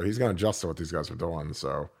half. So he's going to adjust to what these guys are doing.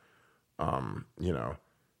 So,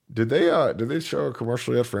 did they show a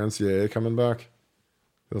commercial yet for NCAA coming back?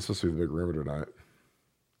 That's supposed to be the big rumor tonight.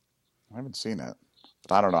 I haven't seen it.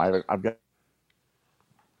 But I don't know. I've got.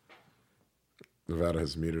 Nevada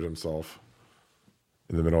has muted himself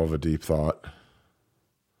in the middle of a deep thought.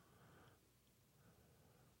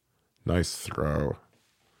 Nice throw.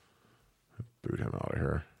 Boot him out of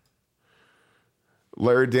here.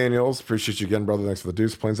 Larry Daniels, appreciate you again, brother. Thanks for the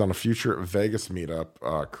deuce. Plans on a future Vegas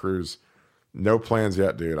meetup. Cruise. No plans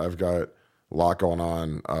yet, dude. I've got a lot going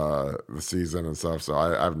on the season and stuff, so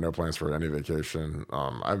I have no plans for any vacation.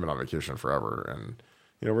 I've been on vacation forever, and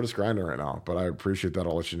we're just grinding right now. But I appreciate that.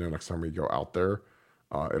 I'll let you know next time we go out there.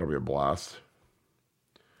 It'll be a blast.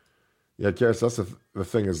 Yeah, Karis, that's the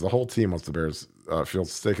thing is the whole team wants the Bears Fields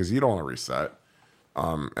to stay because you don't want to reset.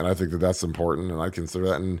 And I think that that's important, and I consider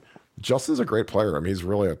that. And Justin's a great player. I mean, he's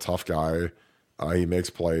really a tough guy. He makes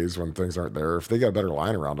plays when things aren't there. If they got a better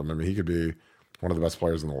line around him, I mean, he could be one of the best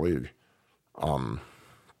players in the league.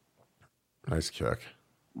 Nice kick.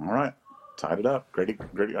 All right. Tied it up. Grady,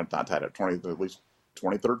 not tied up, at least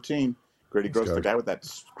 2013. Grady Gross, the guy with that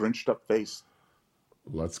scrunched up face.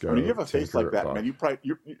 Let's go. When you have a face like that, Buck. man, you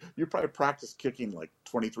probably practice kicking like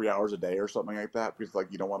 23 hours a day or something like that because like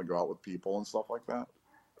you don't want to go out with people and stuff like that.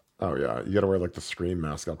 Oh yeah, you got to wear like the Scream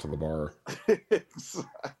mask out to the bar.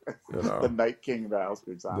 The Night King mask,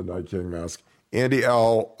 exactly. The Night King mask. Andy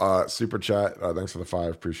L, super chat. Thanks for the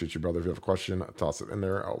 5. Appreciate you, brother. If you have a question, toss it in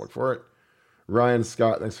there. I'll look for it. Ryan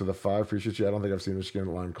Scott, thanks for the 5. Appreciate you. I don't think I've seen Michigan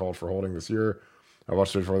line called for holding this year. I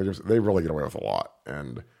watched it for the games. They really get away with a lot,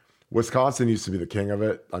 and Wisconsin used to be the king of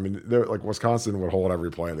it. I mean, they're like Wisconsin would hold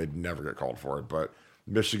every play and they'd never get called for it. But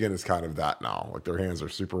Michigan is kind of that now. Like their hands are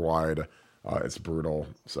super wide. It's brutal.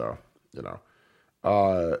 So, M.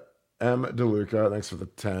 DeLuca, thanks for the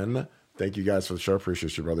 10. Thank you guys for the show.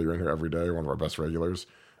 Appreciate you, brother. You're in here every day. One of our best regulars.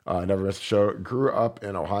 Never missed a show. Grew up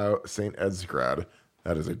in Ohio, St. Ed's grad.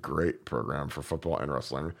 That is a great program for football and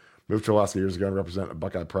wrestling. Moved to Alaska years ago and represent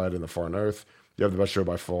Buckeye Pride in the far north. You have the best show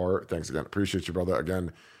by far. Thanks again. Appreciate you, brother.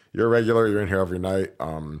 Again, you're a regular. You're in here every night.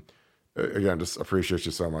 Again, just appreciate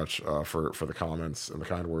you so much for the comments and the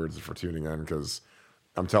kind words and for tuning in, because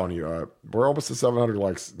I'm telling you, we're almost to 700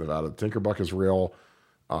 likes, Nevada. Tinkerbuck is real.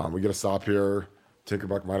 We get to stop here.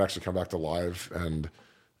 Tinkerbuck might actually come back to live and,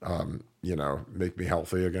 make me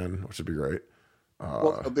healthy again, which would be great.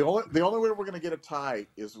 Well, the only way we're going to get a tie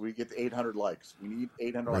is we get to 800 likes. We need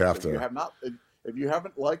 800 likes. Have to. If you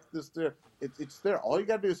haven't liked this, it's there. All you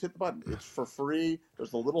got to do is hit the button. It's for free.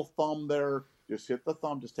 There's a little thumb there. Just hit the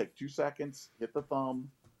thumb. Just take 2 seconds. Hit the thumb.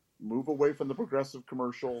 Move away from the progressive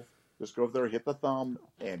commercial. Just go over there, hit the thumb,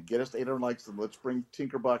 and get us to 800 likes, and let's bring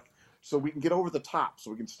Tinkerbuck so we can get over the top, so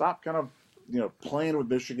we can stop kind of, playing with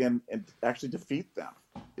Michigan and actually defeat them.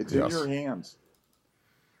 It's in your hands.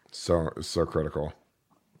 So critical.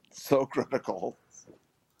 So critical.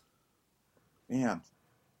 Man,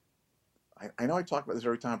 I know I talk about this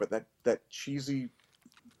every time, but that cheesy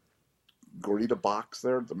gordita box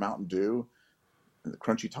there, the Mountain Dew, and the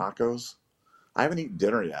crunchy tacos, I haven't eaten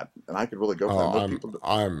dinner yet, and I could really go for them.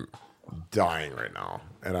 I'm dying right now,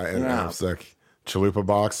 and I'm sick. Chalupa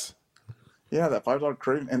box. Yeah, that $5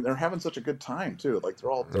 craving, and they're having such a good time too. Like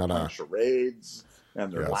they're playing charades,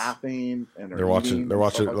 and they're laughing, and they're watching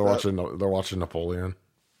Napoleon.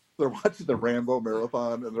 They're watching the Rambo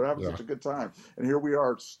marathon, and they're having such a good time. And here we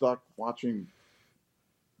are stuck watching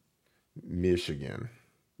Michigan.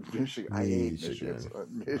 I hate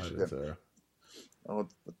Michigan. Oh,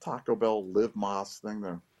 the Taco Bell Live Moss thing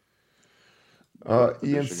there.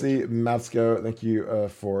 ENC Matsko, thank you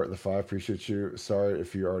for the 5. Appreciate you. Sorry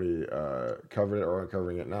if you already covered it or aren't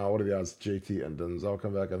covering it now. What are the odds JT and Denzel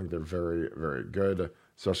come back? I think they're very, very good,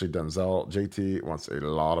 especially Denzel. JT wants a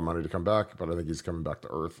lot of money to come back, but I think he's coming back to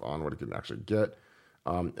earth on what he can actually get.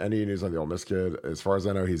 Any news on the Ole Miss kid? As far as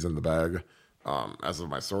I know, he's in the bag, as of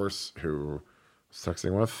my source who I was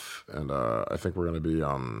texting with, and I think we're going to be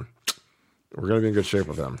in good shape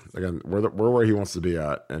with him. Again, we're where he wants to be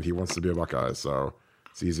at, and he wants to be a Buckeye, so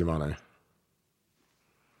it's easy money.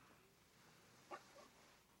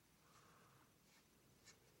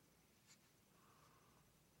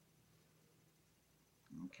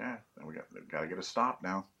 Okay, then we got to get a stop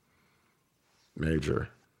now. Major.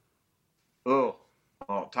 Oh,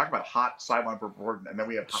 talk about hot sideline report, and then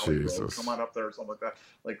we have Holly Rowe come on up there or something like that.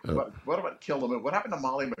 Like, what about Kill the Mood? What happened to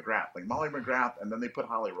Molly McGrath? Like Molly McGrath, and then they put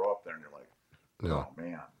Holly Rowe up there, and you're like, oh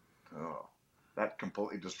man, that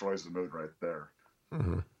completely destroys the mood right there.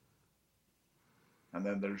 Mm-hmm. And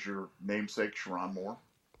then there's your namesake, Sharon Moore.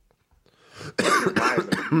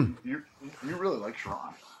 you really like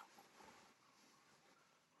Sharon.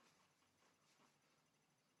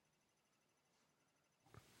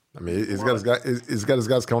 I mean, he's got his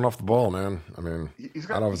guys coming off the ball, man. I mean, I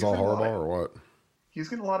don't know if it's all horrible or what. He's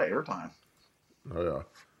getting a lot of airtime. Oh yeah,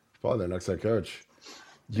 probably their next head coach.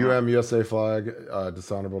 USA flag,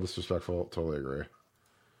 dishonorable, disrespectful. Totally agree.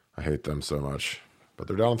 I hate them so much, but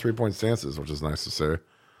they're down 3-point stances, which is nice to see.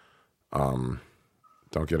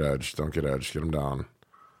 Don't get edged. Get them down.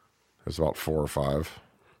 There's about 4 or 5.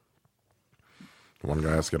 One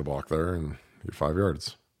guy has to get a block there and get 5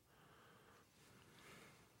 yards.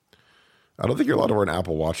 I don't think you're allowed to wear an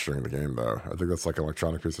Apple Watch during the game, though. I think that's like an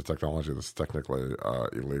electronic piece of technology that's technically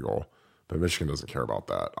illegal. But Michigan doesn't care about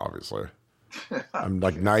that, obviously. I'm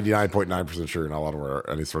like 99.9% sure you're not allowed to wear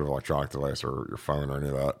any sort of electronic device or your phone or any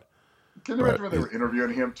of that. Can you imagine when they were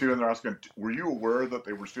interviewing him too, and they're asking, "Were you aware that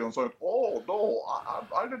they were stealing signs?" Oh no,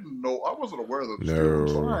 I didn't know. I wasn't aware that they were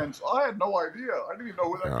stealing signs. I had no idea. I didn't even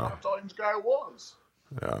know who that Connor Stalions guy was.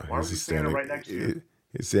 Yeah, why was he standing right next to you?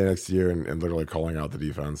 He's standing next to you and literally calling out the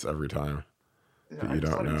defense every time. Yeah, but you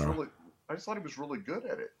don't know. I just thought he was really good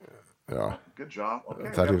at it. Yeah, good job. Okay,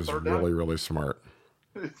 I thought he was really smart.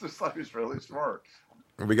 I just thought he was really smart.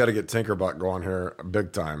 We got to get Tinkerbuck going here,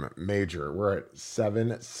 big time, major. We're at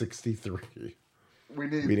 763. We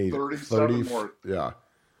need 37 more. Yeah,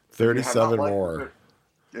 37 more.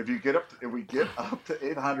 If we get up to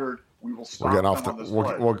 800, we will stop.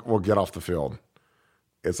 We'll get off the field.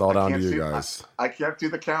 It's all down to you guys. I can't do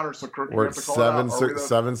the counter, so Kirk, we're at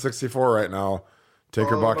 764 right now.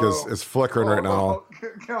 Tinkerbuck is flickering right now.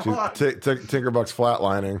 Tinkerbuck's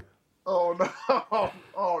flatlining. Oh no!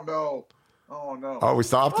 Oh no! Oh no! Oh, we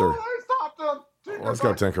stopped her. Oh, I stopped him. Let's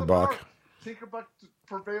go, Tinkerbuck. Tinkerbuck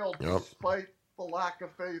prevailed despite the lack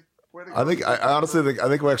of faith. I honestly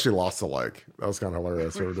think we actually lost a leg. That was kind of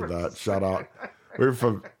hilarious. Whoever did that. Shout out.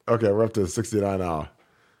 We're up to 69 now.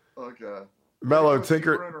 Okay. Mello,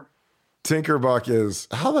 Tinkerbuck is,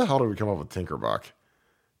 how the hell did we come up with Tinkerbuck?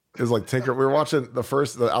 It's like we were watching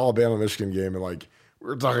the Alabama Michigan game, and like we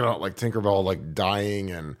were talking about like Tinkerbell like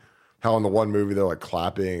dying, and how in the one movie they're like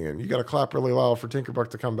clapping, and you got to clap really loud for Tinkerbuck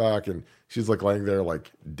to come back, and she's like laying there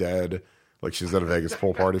like dead, like she's at a Vegas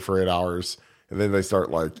pool party for 8 hours, and then they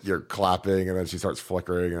start like you're clapping, and then she starts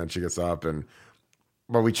flickering, and then she gets up,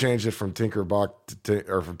 but we changed it from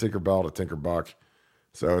Tinkerbuck from Tinkerbell to Tinkerbuck,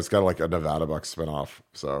 so it's got like a Nevada Buck spinoff.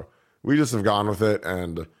 So we just have gone with it,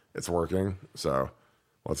 and it's working. So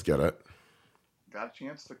let's get it. Got a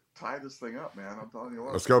chance to tie this thing up, man. I'm telling you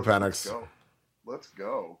what. Let's go, Penix. Let's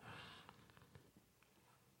go.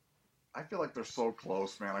 I feel like they're so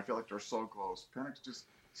close, man. I feel like they're so close. Penix, just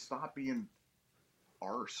stop being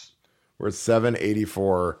arse. We're at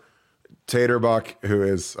 784. Taterbuck, who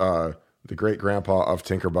is the great grandpa of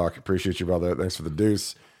Tinkerbuck. Appreciate you, brother. Thanks for the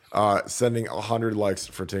deuce. Sending 100 likes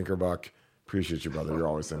for Tinkerbuck. Appreciate you, brother. You're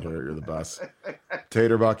always in here. You're the best.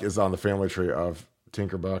 Taterbuck is on the family tree of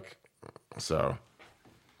Tinkerbuck. So,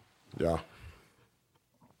 yeah.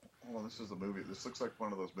 Oh, this is a movie. This looks like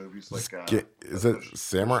one of those movies. Like, is it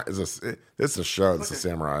Samurai? It's a show. It's a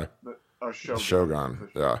Samurai. Shogun.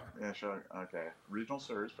 Yeah. Yeah, Shogun. Okay. Regional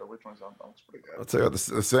series, but which one's on? That looks pretty good. I'll tell you what, the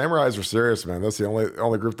Samurais were serious, man. That's the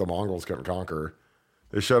only group the Mongols couldn't conquer.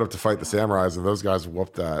 They showed up to fight the Samurais, and those guys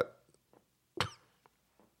whooped that.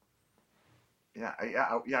 Yeah.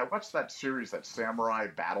 I watched that series, that Samurai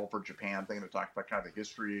Battle for Japan thing that talked about kind of the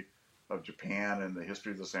history of Japan and the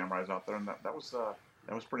history of the samurais out there, and that was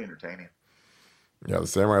pretty entertaining. Yeah, the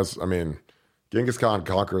samurais. I mean, Genghis Khan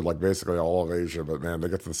conquered like basically all of Asia, but man, they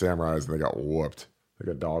got to the samurais and they got whooped. They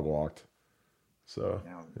got dog walked. So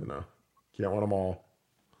can't win them all.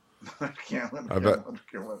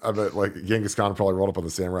 I bet like Genghis Khan probably rolled up on the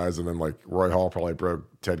samurais, and then like Roy Hall probably broke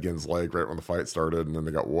Ted Ginn's leg right when the fight started, and then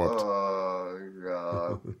they got whooped. Oh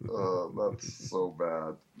God, that's so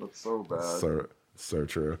bad. That's so bad. So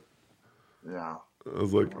true. Yeah. I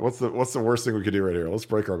was like, what's the worst thing we could do right here? Let's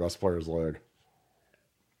break our best player's leg.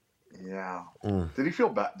 Yeah. Did he feel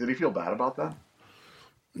bad about that?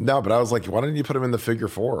 No, but I was like, why didn't you put him in the figure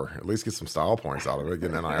four? At least get some style points out of it.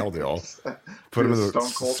 Get an NIL deal. Put him in the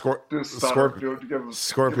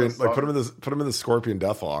scorpion. Like put him in the scorpion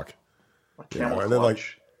deathlock.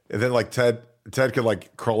 And then Ted could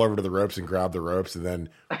like crawl over to the ropes and grab the ropes, and then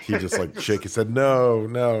he just like shake his head, no,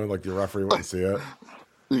 and like the referee wouldn't see it.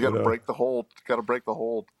 You got to break the hold.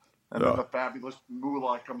 And then the fabulous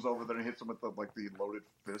Moolah comes over there and hits him with the loaded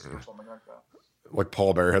fist or something like that. Like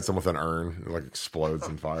Paul Bear hits him with an urn, it like explodes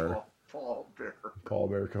in fire. Paul Bear. Paul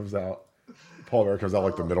Bear comes out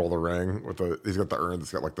like the middle of the ring he's got the urn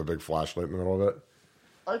that's got like the big flashlight in the middle of it.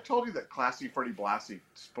 I told you that Classy Freddie Blassie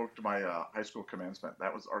spoke to my high school commencement.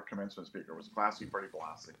 That was our commencement speaker. Was Classy Freddie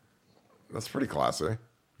Blassie. That's pretty classy.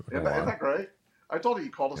 Isn't that great? I told you he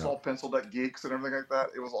called us all pencil neck geeks and everything like that.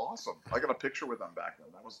 It was awesome. I got a picture with him back then.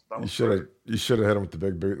 That was you should have hit him with the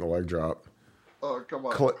big boot and the leg drop. Oh, come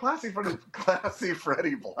on. Classy Freddie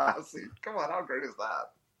Blassie. Come on, how great is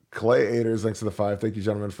that? Clay Aders, thanks to the 5. Thank you,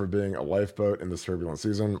 gentlemen, for being a lifeboat in this turbulent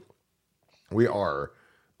season. We are.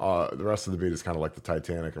 The rest of the beat is kind of like the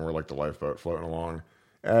Titanic, and we're like the lifeboat floating along.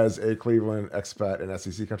 As a Cleveland expat in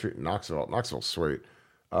SEC country, Knoxville's sweet.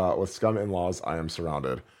 With scum in-laws, I am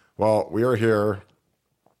surrounded. Well, we are here,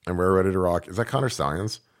 and we're ready to rock. Is that Connor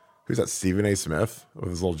Stallions? Who's that? Stephen A. Smith with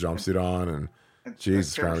his little jumpsuit on, and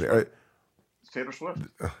Jesus Christ. It's Taylor Swift.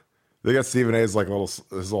 They got Stephen A's like his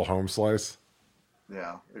little home slice.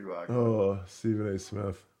 Yeah, exactly. Oh, Stephen A.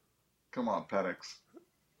 Smith. Come on, Penix.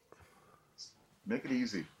 Make it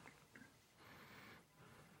easy.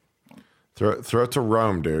 Throw it to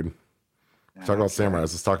Rome, dude. Yeah, Talk about Samurais.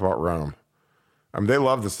 Let's talk about Rome. I mean, they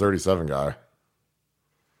love this 37 guy.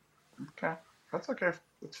 Okay, that's okay.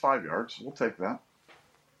 It's 5 yards. We'll take that.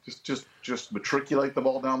 Just matriculate the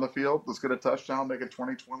ball down the field. Let's get a touchdown, make it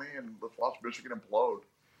 20-20, and let's watch Michigan implode.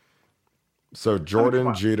 So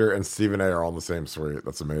Jordan, Jeter, and Stephen A. are all in the same suite.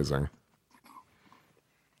 That's amazing.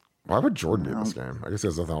 Why would Jordan be in this game? I guess he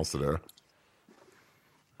has nothing else to do.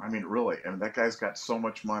 I mean, really. I mean, that guy's got so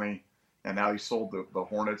much money, and now he sold the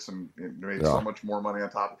Hornets and made so much more money on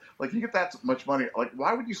top. Like, you get that much money. Like,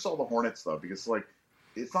 why would you sell the Hornets, though? Because, like,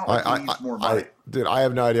 it's not like he needs more money. Dude, I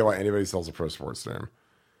have no idea why anybody sells a pro sports team.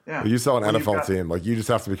 Yeah. You sell an NFL team, like, you just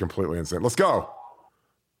have to be completely insane. Let's go.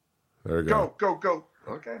 There you go. Go.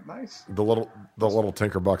 Okay, nice. The little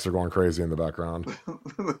Tinker Bucks are going crazy in the background.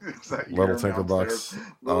 Little Tinker Bucks.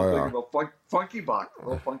 Funky Buck.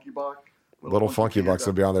 Little Funky Buck. Little Funky Bucks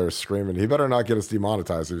will be on there screaming. He better not get us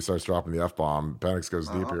demonetized if he starts dropping the F-bomb. Penix goes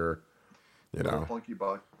deep here. Little Funky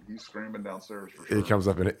Buck. He's screaming downstairs for sure. He comes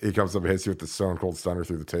up and hits you with the Stone Cold Stunner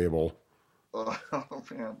through the table. Oh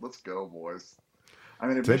man, let's go, boys. I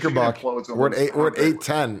mean, if Tinker Buck. Implodes, We're at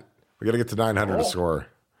 810. We got to get to 900 to score.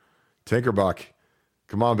 Tinker Buck.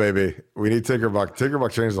 Come on, baby. We need Tinker Buck. Tinker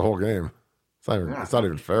Buck changed the whole game. It's not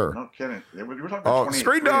even fair. No kidding. We were talking about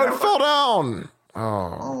screen down, fell down.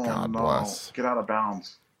 Oh, God bless. Get out of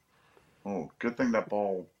bounds. Oh, good thing that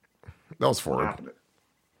ball. That was forward.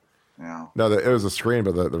 Yeah. No, it was a screen,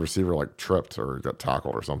 but the receiver like tripped or got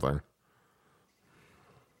tackled or something.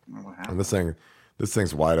 What happened? And this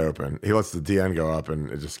thing's wide open. He lets the DN go up,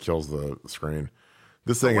 and it just kills the screen.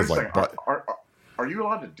 This thing is like. Are you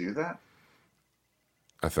allowed to do that?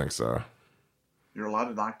 I think so. You're allowed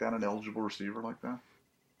to knock down an eligible receiver like that?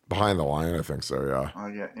 Behind the line, I think so,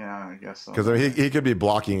 yeah. Yeah, I guess so. Because I mean, he could be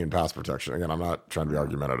blocking in pass protection. Again, I'm not trying to be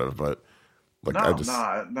argumentative, but like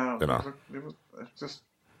no. You know. It's just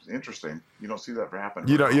interesting. You don't see that happen.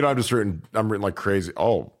 I'm rooting like crazy.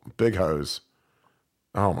 Oh, big hose.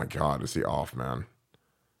 Oh my God, is he off, man?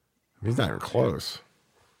 He's not even close.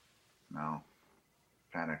 No.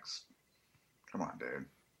 Panics. Come on, dude.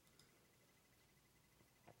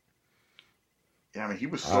 Yeah, I mean, he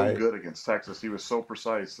was so good against Texas. He was so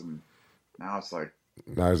precise, and now it's like...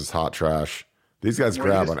 Now he's just hot trash. These guys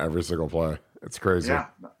grab on every single play. It's crazy. Yeah,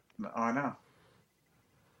 I know.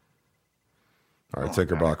 All right,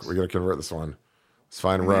 Tinker Buck. We got to convert this one. Let's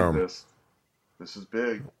find Rome. This is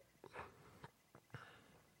big.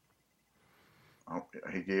 Oh,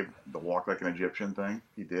 he gave the walk like an Egyptian thing.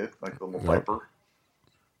 He did, like the little viper.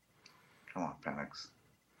 Come on, Penix.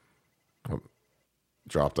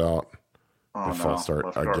 Dropped out. Oh, no. False start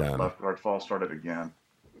again. Left guard false started again.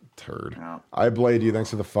 Turd. Yeah. I blade you. Thanks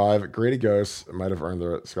for the 5. Grady Ghost might have earned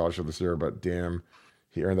the scholarship this year, but damn,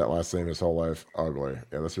 he earned that last name his whole life. Ugly.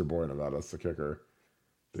 Yeah, that's your boy, Nevada. That's the kicker.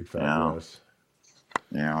 Big fat guys.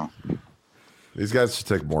 Yeah. These guys should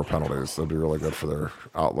take more penalties. That'd be really good for their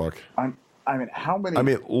outlook. I mean, how many? I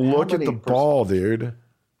mean, look at the ball, dude.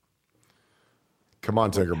 Come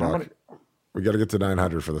on, Tinker Buck. We got to get to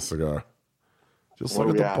 900 for this to go. Just look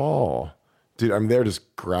at the ball. Dude, I mean, they're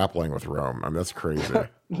just grappling with Rome. I mean, that's crazy.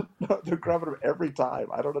 No, they're grabbing him every time.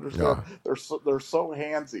 I don't understand. Yeah. They're so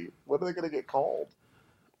handsy. When are they going to get called?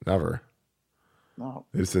 Never. No.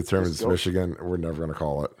 They just determined it's Michigan. We're never going to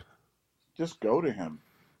call it. Just go to him.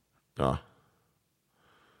 No.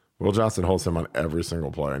 Will Johnson holds him on every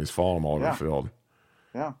single play, and he's following him all over the field.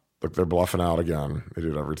 Yeah. Look, they're bluffing out again. They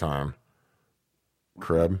do it every time.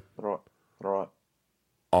 Crib. Throw it.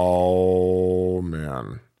 Oh,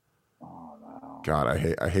 man. Oh, no. God,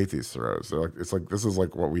 I hate these throws. They're like, it's like this is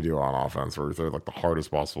like what we do on offense, where we throw like the hardest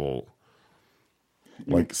possible,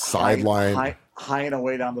 like sideline, high and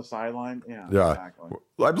away down the sideline. Yeah, exactly.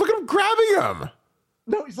 Look at him grabbing him.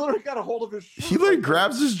 No, he's literally got a hold of his shirt. He literally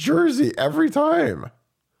grabs his jersey every time.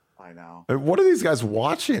 I know. And what are these guys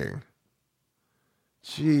watching?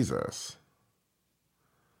 Jesus.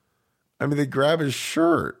 I mean, they grab his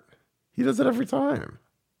shirt. He does it every time.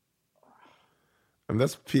 I mean,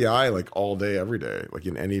 that's PI like all day, every day, like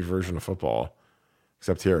in any version of football,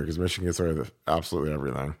 except here, because Michigan gets away with absolutely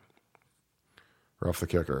everything. Rough the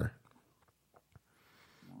kicker.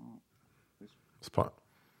 Spot.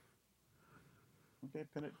 Okay,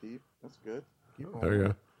 pin it deep. That's good. There you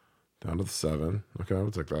go. Down to the 7. Okay,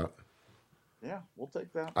 we'll take that. Yeah, we'll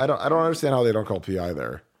take that. I don't understand how they don't call PI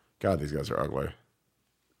there. God, these guys are ugly.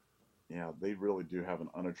 Yeah, they really do have an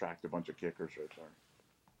unattractive bunch of kickers right there.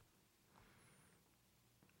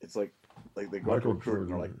 It's like they go to recruit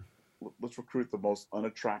and they're like, let's recruit the most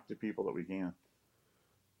unattractive people that we can.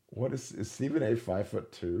 What is Stephen A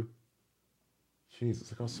 5'2"?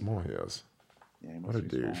 Jesus, look how small he is. Yeah, he what must a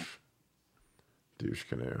be small. douche. Douche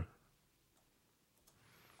canoe.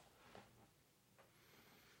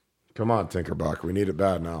 Come on, Tinkerbuck. We need it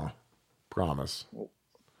bad now. Promise. Well,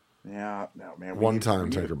 yeah, no, man. One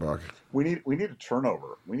time, Tinkerbuck. We need a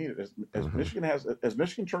turnover. We need as Michigan has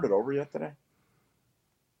Michigan turned it over yet today?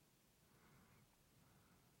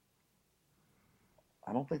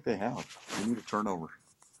 I don't think they have. We need a turnover.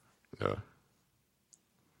 Yeah.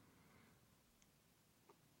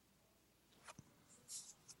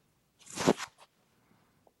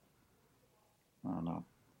 I don't know.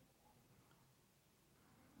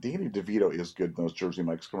 Danny DeVito is good in those Jersey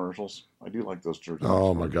Mike's commercials. I do like those Jersey Mike's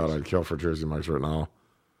Oh my commercials. God, I'd kill for Jersey Mike's right now.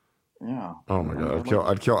 Yeah. Oh my God,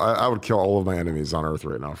 I would kill all of my enemies on earth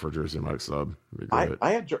right now for Jersey Mike's sub. It'd be great.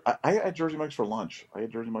 I had Jersey Mike's for lunch. I had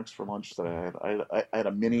Jersey Mike's for lunch that I had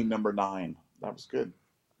a mini number 9. That was good.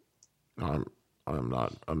 I'm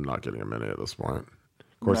not getting a mini at this point.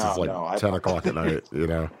 Of course, it's like 10 o'clock at night. You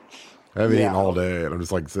know, I haven't eaten all day, and I'm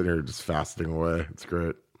just like sitting here just fasting away. It's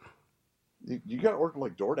great. You got to order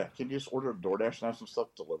like DoorDash. Can you just order a DoorDash and have some stuff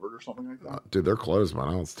delivered or something like that? Dude, they're closed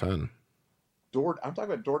by now. It's 10. I'm talking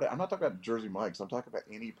about DoorDash. I'm not talking about Jersey Mike's. I'm talking about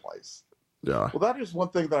any place. Yeah. Well, that is one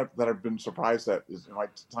thing that I've been surprised at is in my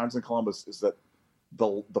times in Columbus is that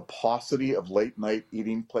the paucity of late night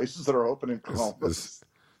eating places that are open in Columbus.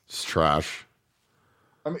 It's trash.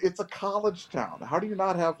 I mean, it's a college town. How do you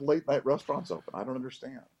not have late night restaurants open? I don't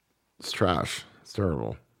understand. It's trash. It's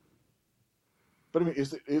terrible. But I mean,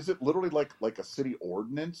 is it literally like a city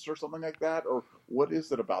ordinance or something like that, or what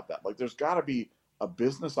is it about that? Like, there's got to be a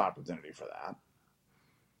business opportunity for that.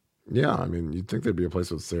 Yeah, I mean, you'd think there'd be a place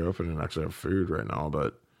that would stay open and actually have food right now,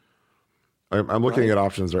 but I'm looking at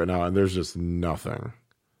options right now, and there's just nothing.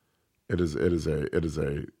 It is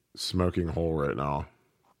a smoking hole right now.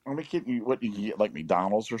 I mean, you get like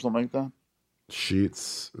McDonald's or something like that?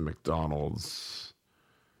 Sheets, McDonald's.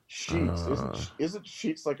 Sheets isn't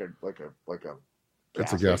Sheets like a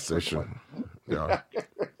it's a gas station. Yeah.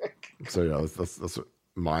 So yeah, that's what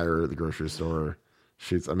Meijer, the grocery store.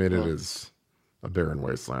 Sheets. I mean, it is a barren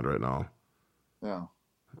wasteland right now. Yeah.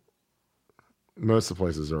 Most of the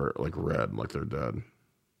places are like red, like they're dead.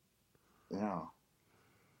 Yeah.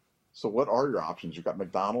 So what are your options? You got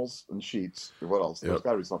McDonald's and Sheets. What else? There's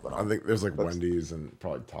got to be something else. I think there's like Wendy's and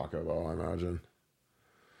probably Taco Bell, I imagine.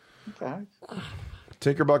 Okay.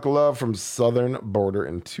 Tinkerbuck Love from Southern Border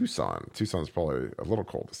in Tucson. Tucson's probably a little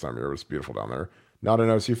cold this time of year. It's beautiful down there. Not an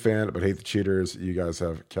OSU fan, but hate the cheaters. You guys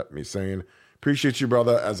have kept me sane. Appreciate you,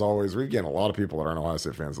 brother, as always. We get a lot of people that aren't Ohio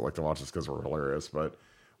State fans that like to watch us because we're hilarious, but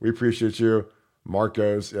we appreciate you.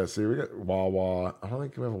 Marcos. Yeah, see, we got Wawa. I don't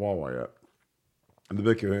think we have a Wawa yet. And the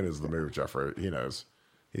Big Kahuna is the move, Jeffrey. He knows.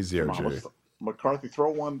 He's the OG. McCarthy,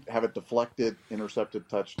 throw one, have it deflected, intercepted,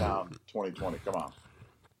 touchdown, 2020. Come on.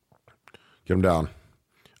 Get him down.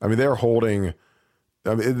 I mean, they're holding.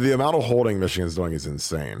 I mean, the amount of holding Michigan's doing is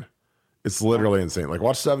insane. It's literally insane. Like,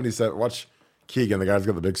 watch 77. Watch Keegan. The guy's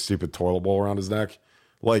got the big, stupid toilet bowl around his neck.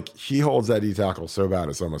 Like, he holds that D tackle so bad,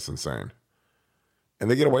 it's almost insane. And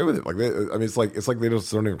they get away with it. Like, it's like they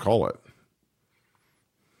just don't even call it.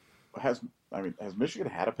 Has Michigan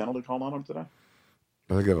had a penalty called on them today?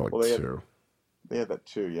 I think they had two. They had that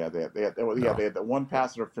too. Yeah, they had that one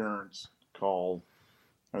pass interference called.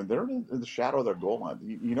 I mean, they're in the shadow of their goal line.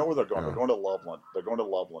 You know where they're going. Yeah. They're going to Loveland. They're going to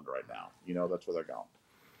Loveland right now. You know that's where they're going.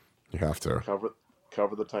 You have to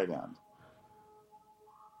cover the tight end.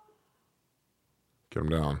 Get him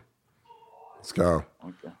down. Let's go.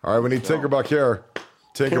 Okay. All right, we need Tinkerbuck here.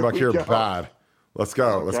 Tinkerbuck here bad. Let's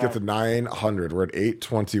go. Okay. Let's get to 900. We're at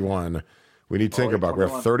 821. We need Tinkerbuck. We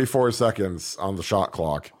have 34 seconds on the shot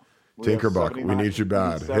clock. Tinkerbuck, we need you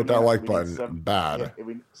bad. Hit that like button. Bad.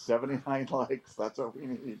 Yeah, 79 likes. That's what we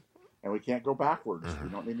need. And we can't go backwards. We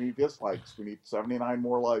don't need any dislikes. We need 79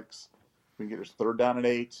 more likes. We can get us 3rd down and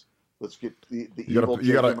 8. Let's get the evil.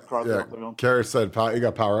 You got to. Carrie said, "You got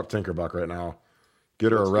to power up Tinkerbuck right now.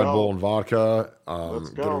 Get her a Red Bull and vodka. Let's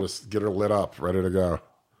go. Get her lit up, ready to go.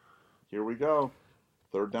 Here we go.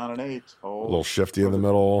 3rd down and 8. Oh, a little shifty in the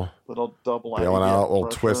middle. Little double. Bailing out. A little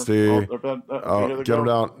twisty. Get him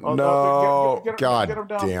down. No. God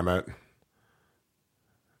damn it.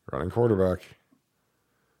 Running quarterback.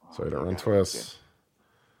 So you don't run twists.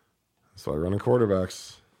 So I running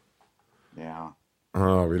quarterbacks. Yeah.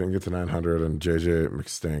 Oh, we didn't get to 900, and JJ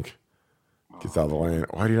McStink gets out of the lane.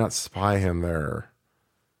 Why do you not spy him there?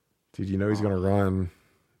 Dude, you know he's going to run.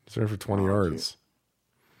 He's running for 20 yards.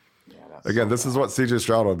 Yeah, again, this is what CJ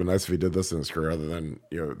Stroud would have been nice if he did this in his career rather than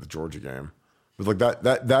the Georgia game. But like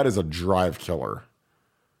that is a drive killer.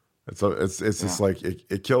 It's just like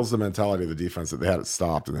it kills the mentality of the defense that they had it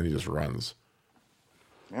stopped, and then he just runs.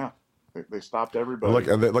 Yeah, they stopped everybody.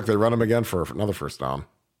 Look, they run him again for another first down.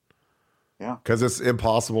 Yeah, because it's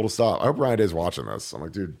impossible to stop. I hope Ryan Day's watching this. I'm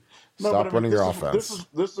like, dude, stop running your offense.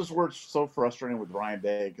 This is where it's so frustrating with Ryan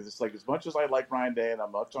Day, because it's like, as much as I like Ryan Day and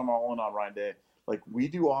I'm all in on Ryan Day, like, we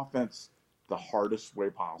do offense the hardest way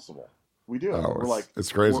possible. We do. We're like,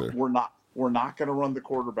 it's crazy. We're not going to run the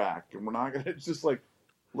quarterback, and we're not going to. It's just like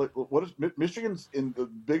what is Michigan's in the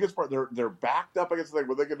biggest part? They're backed up against the thing.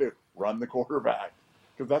 What are they going to do? Run the quarterback,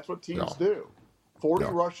 because that's what teams do. 40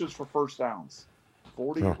 rushes for first downs.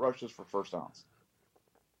 40 rushes for first downs.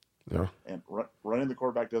 Yeah. And running the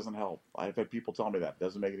quarterback doesn't help. I've had people tell me that.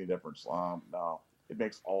 Doesn't make any difference. No. It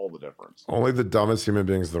makes all the difference. Only the dumbest human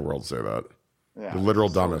beings in the world say that. Yeah, the literal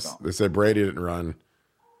dumbest. They say Brady didn't run.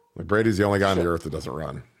 Like, Brady's the only guy on the earth that doesn't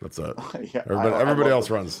run. That's it. Everybody else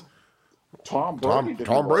runs. Tom Brady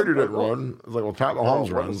didn't run. It's like, well, Pat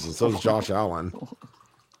Mahomes runs, and so does Josh Allen.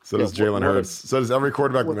 So does Jalen Hurts. So does every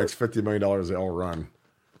quarterback that makes $50 million. They all run.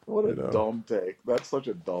 What a dumb take. That's such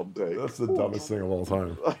a dumb take. That's the dumbest thing of all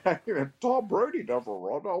time. Tom Brady never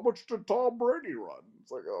run. How much did Tom Brady run?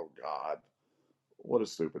 It's like, oh, God. What a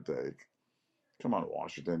stupid take. Come on,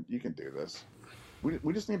 Washington. You can do this.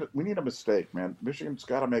 We just need a mistake, man. Michigan's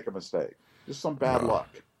got to make a mistake. Just some bad luck.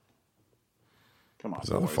 Come on,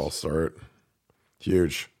 another false start.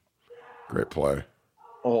 Huge. Great play.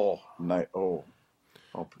 Oh, nice. Oh,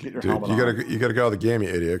 get your helmet on. You gotta go to the game, you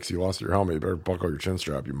idiot, because you lost your helmet. You better buckle your chin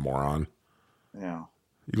strap, you moron. Yeah.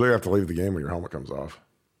 You literally have to leave the game when your helmet comes off.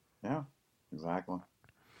 Yeah, exactly.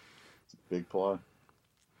 It's a big play.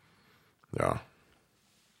 Yeah.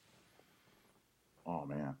 Oh,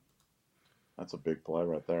 man. That's a big play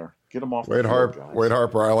right there. Get him off Wade the field, guys. Wade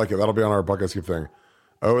Harper, I like it. That'll be on our Buckeye Scoop thing.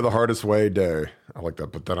 Oh, the hardest way day. I like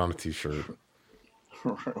that. Put that on a t-shirt.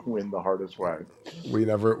 Win the hardest way. We're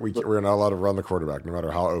not allowed to run the quarterback, no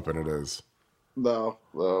matter how open it is. No.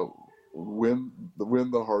 Win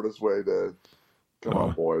the hardest way day. Come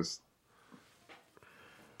on, boys.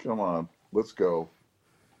 Come on. Let's go.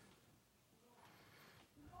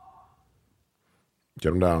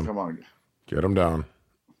 Get him down. Come on. Get him down.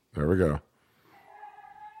 There we go.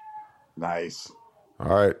 Nice.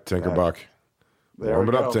 All right, Tinkerbuck. Warm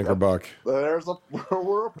it up, Tinkerbuck.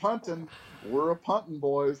 We're a punting. We're a punting,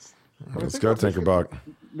 boys. Let's go, Tinkerbuck.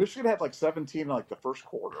 Michigan had like 17 in like the first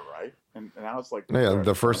quarter, right? And now it's like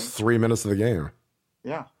the first 3 minutes of the game.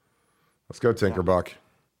 Yeah. Let's go, Tinkerbuck.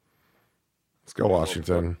 Let's go,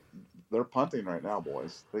 Washington. They're punting right now,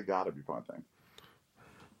 boys. They got to be punting.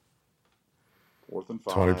 4th and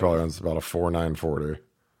 5. 20 probably runs about a 4.9 40.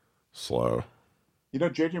 Slow. You know,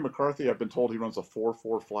 J.J. McCarthy, I've been told he runs a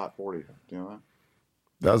 4.4 flat 40. Do you know that?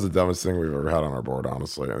 That was the dumbest thing we've ever had on our board,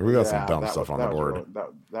 honestly. And we got some dumb stuff on the board.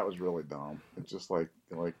 That was really dumb. It's just like,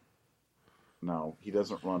 no, he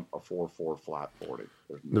doesn't run a 4.4 flat 40.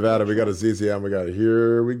 Nevada, we got a ZZM. We got a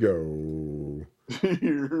here we go.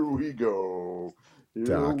 Here we go.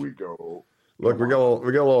 Here we go. Look, we got a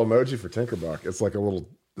little emoji for Tinkerbuck. It's like a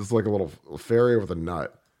little fairy with a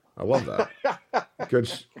nut. I love that.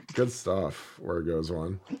 Good stuff. Where it goes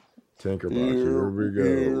one. Tinkerbuck. Here we go.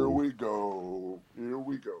 Here we go. Here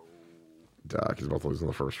we go. Dak, he's about to lose in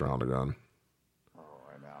the first round again. Oh,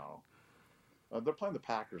 I know. They're playing the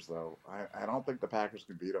Packers, though. I don't think the Packers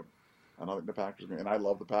can beat them. I don't think the Packers can. And I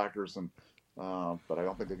love the Packers, but I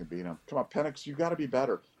don't think they can beat them. Come on, Penix, you got to be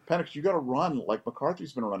better. Penix, you got to run like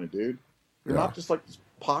McCarthy's been running, dude. You're not just like this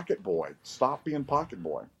pocket boy. Stop being pocket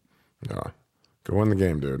boy. Yeah. Go win the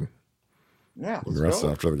game, dude. Yeah, let's rest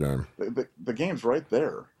after the game. The game's right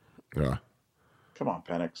there. Yeah. Come on,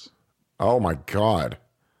 Penix. Oh, my God.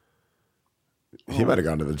 He might have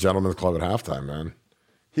gone to the gentleman's club at halftime, man.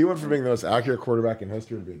 He went from being the most accurate quarterback in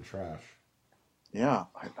history to being trash. Yeah,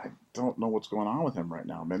 I don't know what's going on with him right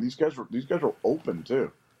now, man. These guys are open,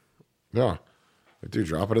 too. Yeah. Dude,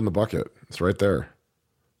 drop it in the bucket. It's right there.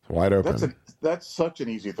 It's wide open. That's such an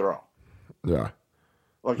easy throw. Yeah.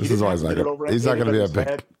 Like, this is why he's not going to be a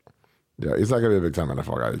big. Yeah, he's not going to be a big time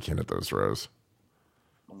NFL guy. He can't hit those throws.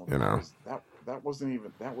 You know. That wasn't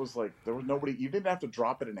even. That was like there was nobody. You didn't have to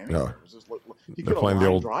drop it in anywhere. No. It was just he could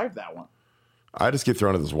have drive that one. I just keep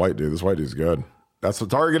throwing at this white dude. This white dude's good. That's the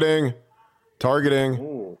targeting.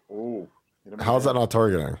 Ooh. How's that not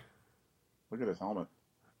targeting? Look at his helmet.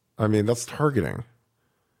 I mean, that's targeting.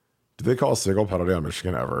 Did they call a single penalty on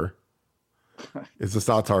Michigan ever? It's just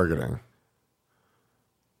not targeting.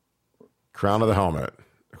 Crown of the helmet.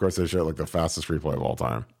 Of course, they show like the fastest replay of all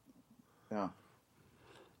time. Yeah.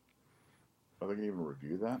 Are they going to even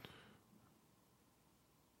review that?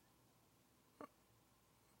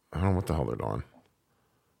 I don't know what the hell they're doing.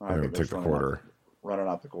 They're going to take the quarter. Running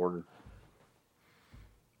out the quarter.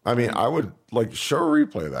 I mean, I would show a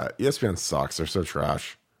replay of that. ESPN sucks. They're so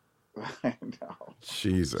trash. I know.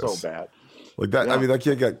 Jesus. So bad. Like that. Yeah. I mean, that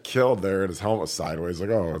kid got killed there and his helmet was sideways. Like,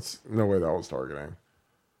 oh, it's no way that was targeting.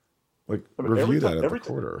 Like, I mean, review that at the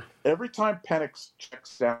quarter. Every time Penix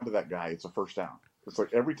checks down to that guy, it's a first down. It's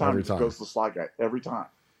like every time it goes to the slot guy, every time.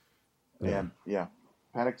 Yeah. And yeah,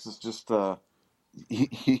 Penix is just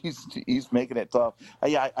he's making it tough.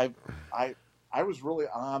 I was really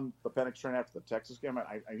on the Penix train after the Texas game.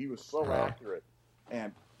 He was so accurate,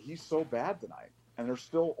 and he's so bad tonight. And they're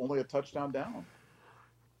still only a touchdown down.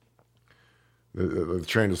 The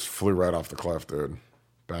train just flew right off the cliff, dude.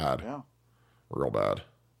 Bad. Yeah. Real bad.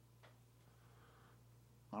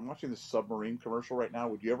 I'm watching this submarine commercial right now.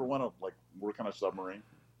 Would you ever want to work on a submarine?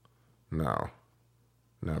 No.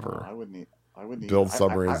 Never. I wouldn't.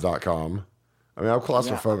 Buildsubmarines.com. I mean, I'm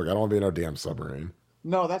claustrophobic. I don't want to be in no damn submarine.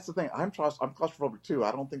 No, that's the thing. I'm claustrophobic too.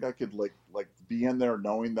 I don't think I could be in there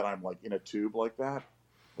knowing that I'm in a tube like that.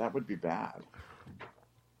 That would be bad.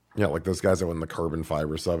 Yeah, like those guys that went in the carbon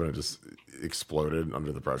fiber sub and it just exploded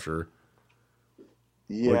under the pressure.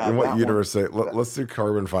 Yeah. In what universe say? Let's do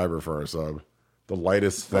carbon fiber for our sub. The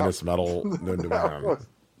lightest, thinnest metal known to man.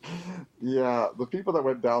 Yeah, the people that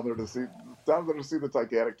went down there to see the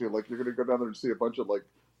Titanic too. You're going to go down there and see a bunch of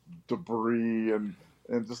debris and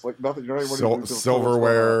just nothing. You're not even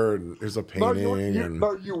silverware and there's a painting.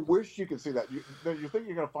 No, you wish you could see that. You think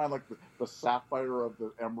you're going to find the sapphire of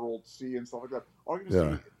the Emerald Sea and stuff like that. All you're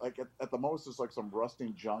going to see at the most is some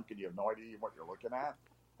rusting junk and you have no idea what you're looking at.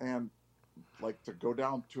 And to go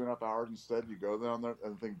down 2.5 hours instead, you go down there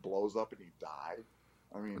and the thing blows up and you die.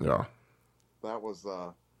 I mean, that was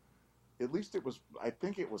at least it was. I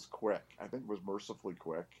think it was quick. I think it was mercifully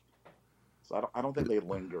quick. So I don't think they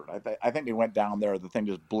lingered. I think they went down there. The thing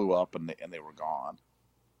just blew up and they were gone.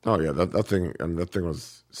 Oh yeah, that thing. I mean, that thing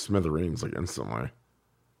was smithereens instantly.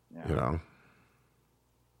 Yeah. You know.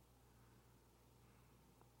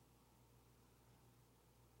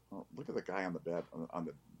 Well, look at the guy on the bed on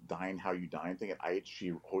the Dine How You Dine thing at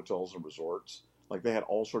IHG hotels and resorts. They had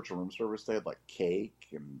all sorts of room service. They had cake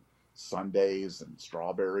and sundaes and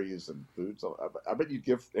strawberries and food. So I bet you'd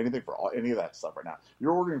give anything for any of that stuff right now.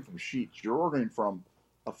 You're ordering from Sheetz. You're ordering from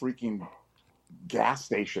a freaking gas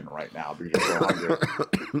station right now because you're so hungry.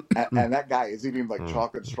 and that guy is eating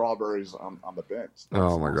chocolate strawberries on the bench.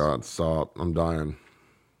 Oh my God! Stop! I'm dying.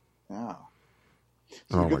 Yeah.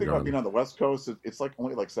 So the good thing about being on the West Coast, it's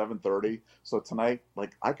only 7:30. So tonight,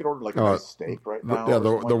 I could order a nice steak right now. Yeah,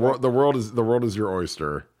 the world is your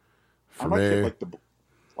oyster. For me,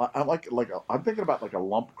 I'm thinking about a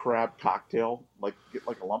lump crab cocktail. Get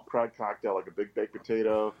a lump crab cocktail, a big baked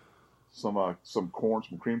potato, some corn,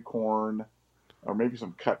 some cream corn, or maybe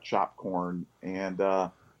some cut chopped corn, and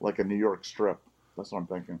a New York strip. That's what I'm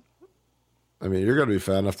thinking. I mean, you're going to be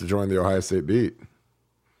fat enough to join the Ohio State beat.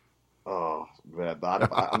 Oh man,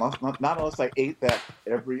 not unless I ate that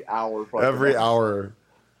every hour. Every hour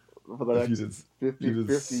for the next 50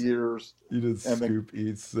 years. You did scoop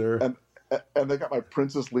eats there. And they got my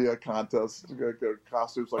Princess Leia contest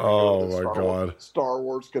costumes. Oh my God! Star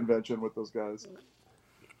Wars convention with those guys.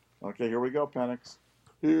 Okay, here we go, Penix.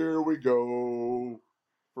 Here we go.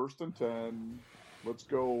 1st and 10. Let's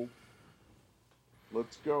go.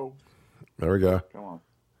 There we go. Come on.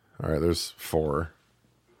 All right, there's 4.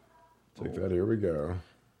 Take that. Here we go.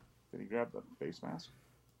 Did he grab the face mask?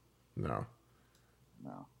 No.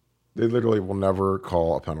 No. They literally will never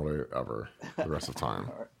call a penalty ever the rest of time.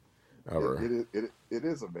 Right. Ever. It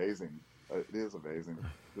is amazing. It is amazing.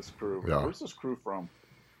 This crew. Yeah. Where's this crew from?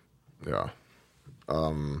 Yeah.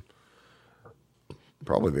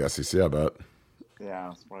 Probably the SEC, I bet.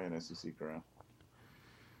 Yeah, it's probably an SEC crew.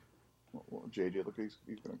 Well, JJ, look, he's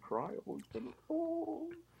going to cry.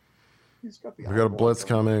 He's got the. We got a blitz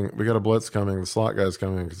coming. The slot guy's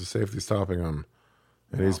coming because the safety's stopping him.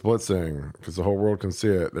 And he's blitzing because the whole world can see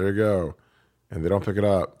it. There you go. And they don't pick it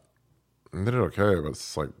up. And they did okay, but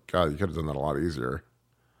it's God, you could have done that a lot easier.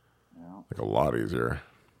 Yeah. A lot easier.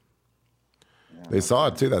 Yeah, they saw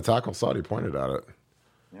it too. That tackle saw it. He pointed at it.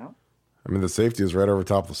 Yeah. I mean, the safety is right over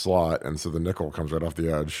top of the slot, and so the nickel comes right off the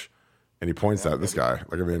edge, and he points at this guy.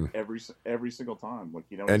 Every single time.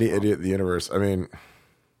 Any idiot in the universe. I mean.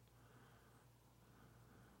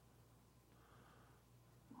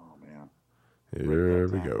 Oh man. Here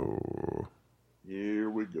we go.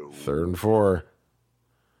 3rd and 4.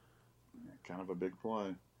 Kind of a big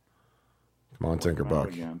play. Come on,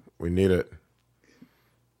 Tinkerbuck. We need it.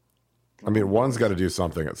 I mean, one's got to do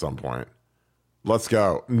something at some point. Let's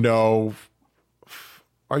go. No.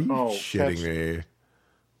 Are you shitting me?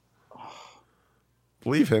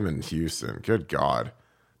 Leave him in Houston. Good God.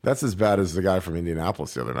 That's as bad as the guy from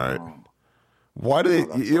Indianapolis the other night. Why do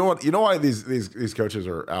they? You know what? You know why these coaches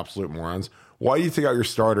are absolute morons? Why do you take out your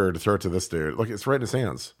starter to throw it to this dude? Look, it's right in his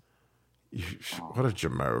hands. What a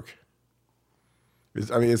jamoke.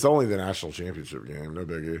 It's only the national championship game. No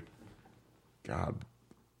biggie. God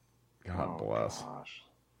bless. Gosh.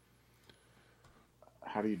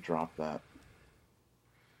 How do you drop that?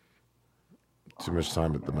 Too much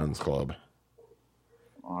time at the men's club.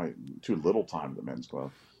 Too little time at the men's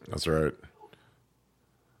club. That's right.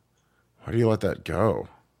 Why do you let that go?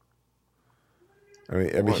 I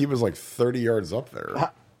mean, he was like 30 yards up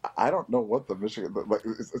there. I don't know what the Michigan.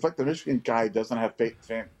 It's like the Michigan guy doesn't have faith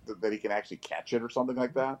that he can actually catch it or something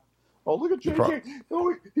like that. Oh, look at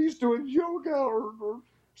JJ. He's doing yoga or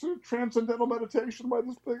transcendental meditation by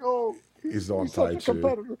this thing. Oh, he's on such a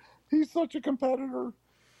competitor. He's such a competitor.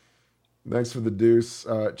 Thanks for the deuce,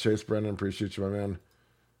 Chase Brennan. Appreciate you, my man.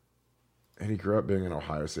 And he grew up being an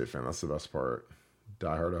Ohio State fan. That's the best part.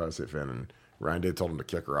 Diehard Ohio State fan. And Ryan Day told him to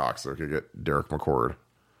kick rocks so he could get Derek McCord.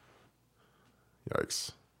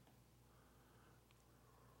 Yikes.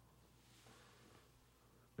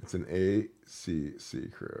 It's an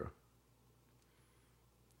ACC crew.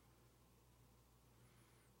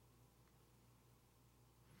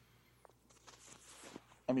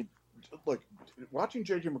 I mean, look, watching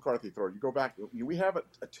J.J. McCarthy throw, you go back, we have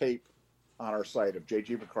a tape on our site of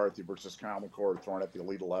J.J. McCarthy versus Kyle McCord throwing at the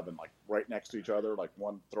Elite 11, like right next to each other, like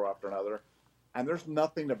one throw after another. And there's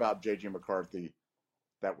nothing about J.J. McCarthy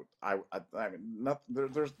that would, I mean,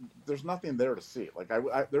 there's nothing there to see. Like,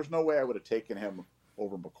 there's no way I would have taken him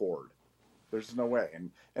over McCord. There's no way.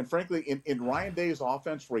 And frankly, in Ryan Day's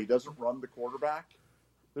offense where he doesn't run the quarterback,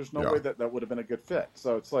 there's no way that would have been a good fit.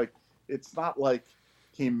 So it's like, it's not like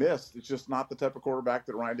he missed. It's just not the type of quarterback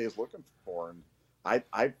that Ryan Day is looking for. And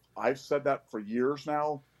I've said that for years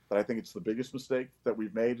now, that I think it's the biggest mistake that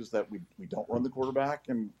we've made is that we don't run the quarterback.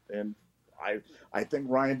 And I think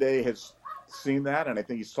Ryan Day has seen that, and I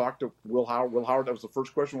think he's talked to Will Howard. Will Howard, that was the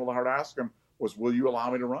first question Will Howard asked him was, will you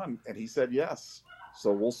allow me to run? And he said yes.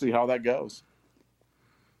 So we'll see how that goes.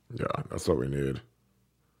 Yeah, that's what we need.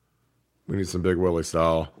 We need some Big Willie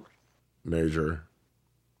style major.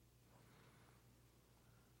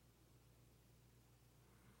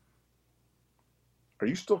 Are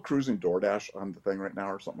you still cruising DoorDash on the thing right now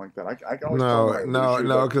or something like that? I can always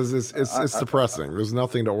no, because it's depressing. There's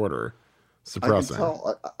nothing to order. It's depressing. I can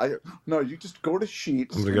tell. No, you just go to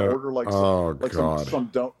Sheets and order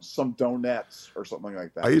some donuts or something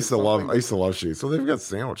like that. I used to love Sheets. Well, they've got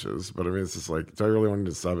sandwiches, but I mean, it's just like, do I really want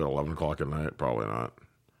to sub at 11 o'clock at night? Probably not.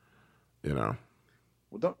 You know.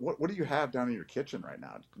 Well, what do you have down in your kitchen right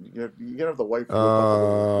now? You gotta have the wife whip up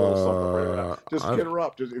a little something right now. Just get her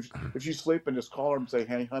up. Just if she's sleeping, just call her and say,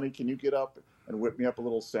 "Hey, honey, can you get up and whip me up a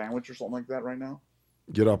little sandwich or something like that right now?"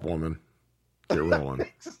 Get up, woman. Get rolling.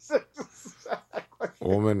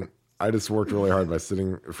 Woman, I just worked really hard by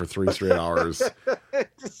sitting for 3 straight hours.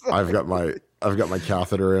 I've got my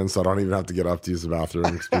catheter in, so I don't even have to get up to use the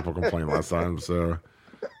bathroom because people complained last time. So,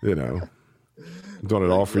 you know, I'm doing it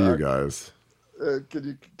all for you guys. Can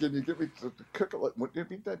you get me to cook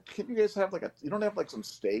it? Can you guys have you don't have some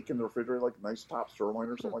steak in the refrigerator, like a nice top sirloin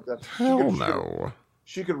or something like that? Hell no.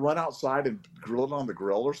 She could run outside and grill it on the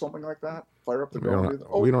grill or something like that. Fire up the grill.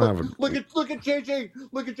 We don't have a look at JJ.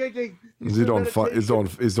 Look at JJ. He's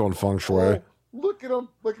doing feng shui. Oh, look at him.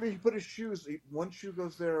 Look at him. He put his shoes. One shoe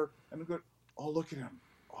goes there, and look at him.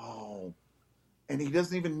 Oh, and he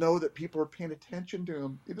doesn't even know that people are paying attention to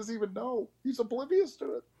him. He doesn't even know. He's oblivious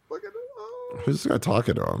to it. Look at him. Oh. Who's this guy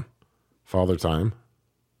talking to him? Father Time.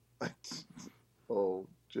 Oh,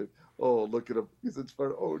 look at him. He's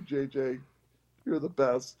inspired. Oh, JJ, you're the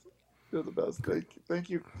best. You're the best. Thank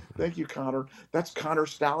you, Connor. That's Connor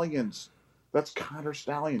Stallions.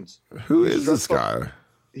 Who is this guy?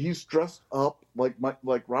 He's dressed up like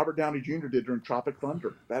Robert Downey Jr. did during Tropic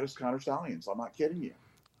Thunder. That is Connor Stallions. I'm not kidding you.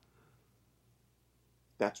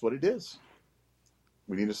 That's what it is.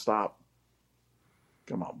 We need to stop.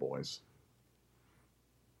 Come on, boys.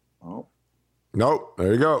 Oh. Nope.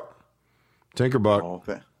 There you go. Tinkerbuck. Oh,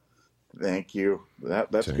 thank you.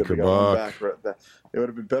 That's good. We got back. It would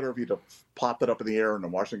have been better if he'd have popped it up in the air and the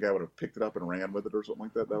Washington guy would have picked it up and ran with it or something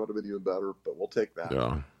like that. That would have been even better, but we'll take that.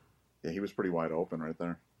 Yeah, he was pretty wide open right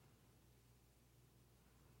there.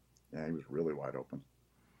 Yeah, he was really wide open.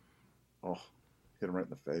 Oh, hit him right in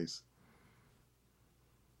the face.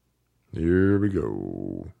 Here we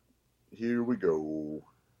go.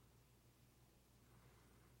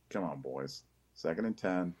 Come on, boys. 2nd and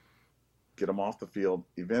 10. Get them off the field.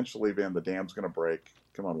 Eventually, Van, the dam's going to break.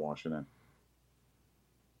 Come on, Washington.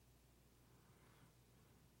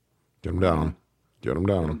 Get him down. Get him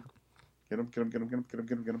down. Get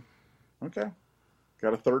him. Okay.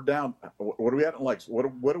 Got a third down. What are we at in likes? What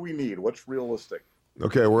do we need? What's realistic?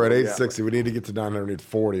 Okay, we're at 860. We need to get to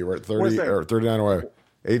 940. We're at 30 or 39 away.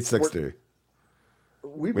 860.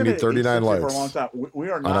 We need 39 likes for a long time. We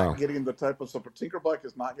are not getting the type of support. Tinkerbuck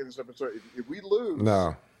is not getting the type of support. If we lose,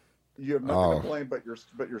 you have nothing to blame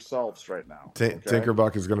but yourselves right now. Okay?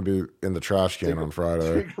 Tinkerbuck is going to be in the trash can on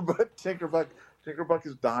Friday. Tinkerbuck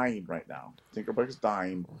is dying right now. Tinkerbuck is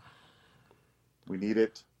dying. We need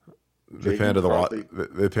it. They pan to the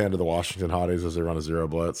Washington Hotties as they run a zero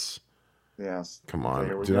blitz. Yes. Come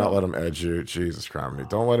on. Do not let him edge you. Jesus Christ.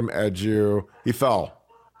 Don't let him edge you. He fell.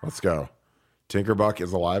 Let's go. Tinkerbuck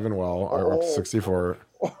is alive and well. We're up to 64.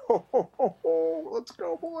 Let's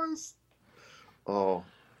go, boys. Oh,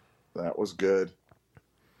 that was good.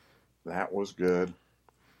 That was good.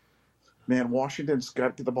 Man, Washington's got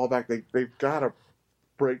to get the ball back. They've got to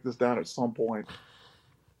break this down at some point.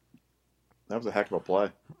 That was a heck of a play.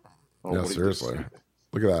 Yeah, seriously.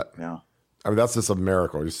 Look at that. Yeah. I mean, that's just a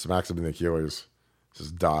miracle. He smacks him in the Achilles.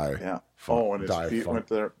 Just die. Yeah. And his feet went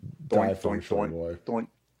there. Doink, doink, doink, doink.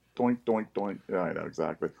 Doink, doink, doink. Yeah, I know,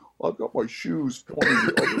 exactly. I've got my shoes pointing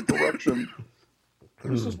the other direction.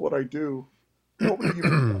 This is what I do. I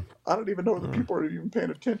don't even know that people are even paying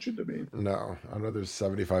attention to me. No. I know there's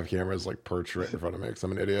 75 cameras like perched right in front of me because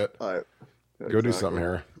I'm an idiot. Exactly. Go do something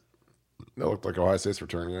here. That looked like Ohio State's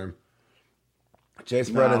return game.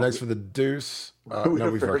 Chase Brennan, thanks for the deuce. We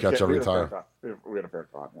catch every time. We had a fair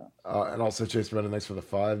caught, yeah. And also Chase Brennan, thanks for the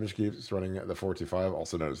 5. Michigan keeps running the 4-2-5,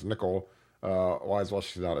 also known as nickel. Why is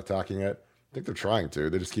Washington not attacking it? I think they're trying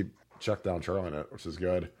to. They just keep check down trailing it, which is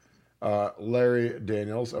good. Larry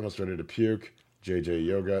Daniels, almost ready to puke. JJ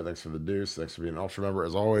Yoga, thanks for the deuce. Thanks for being an ultra member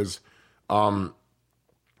as always. Yeah,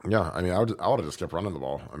 I mean, I would have just kept running the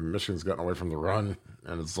ball. I mean, Michigan's gotten away from the run,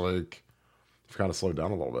 and it's like it's kind of slowed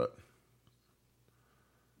down a little bit.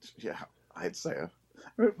 Yeah, I'd say.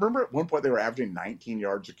 Remember at one point they were averaging 19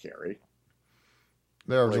 yards a carry?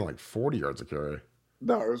 They were averaging like 40 yards a carry.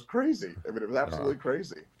 No, it was crazy. I mean, it was absolutely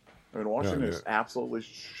crazy. I mean, Washington has absolutely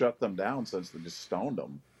shut them down since they just stoned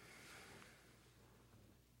them.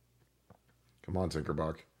 Come on,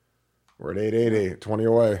 Tinkerbuck. We're at 880, 20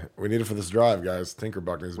 away. We need it for this drive, guys.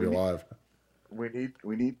 Tinkerbuck needs to be alive. We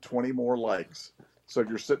need 20 more likes. So if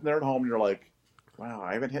you're sitting there at home and you're like, wow,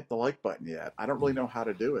 I haven't hit the like button yet. I don't really know how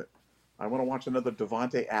to do it. I want to watch another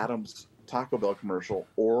Devontae Adams Taco Bell commercial,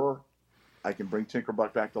 or I can bring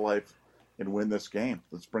Tinkerbuck back to life and win this game.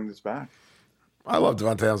 Let's bring this back. I love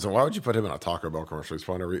Devontae Adams. Why would you put him in a Taco Bell commercial? He's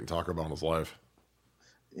probably never eaten Taco Bell in his life.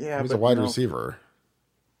 Yeah, he's a wide receiver.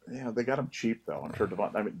 Yeah, they got him cheap though. I'm sure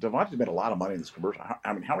Devontae's made a lot of money in this commercial.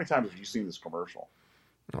 I mean, how many times have you seen this commercial?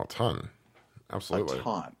 A ton. Absolutely. A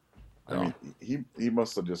ton. I mean, he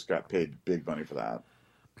must have just got paid big money for that.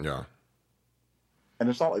 Yeah. And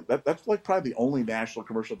it's not like that. That's like probably the only national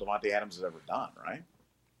commercial Devontae Adams has ever done, right?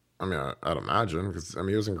 I mean, I'd imagine because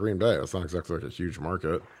he was in Green Bay. It's not exactly like a huge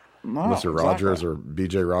market. No, Mr. Rogers or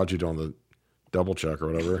BJ Raji doing the double check or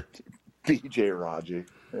whatever. BJ Raji,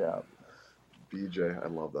 yeah. BJ, I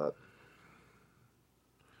love that.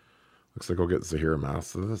 Looks like we'll get Zahir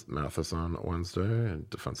Mathis on Wednesday at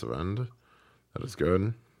defensive end. That is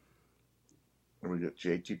good. And we get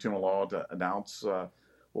JT Tuimoloau to announce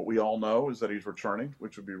what we all know is that he's returning,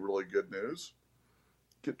 which would be really good news.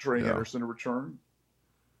 Get Trey Anderson to return.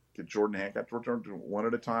 Get Jordan Hancock to return, do one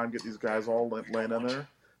at a time. Get these guys all laying in there.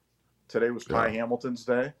 Today was Ty Hamilton's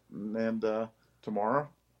day, and tomorrow,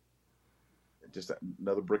 just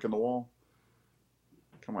another brick in the wall.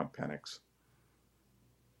 Come on, Penix.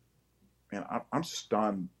 Man, I'm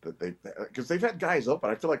stunned that because they've had guys open.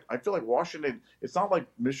 I feel like Washington. It's not like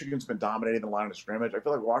Michigan's been dominating the line of scrimmage. I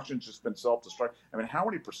feel like Washington's just been self-destruct. I mean, how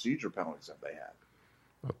many procedure penalties have they had?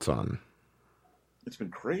 A ton. It's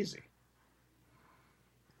been crazy.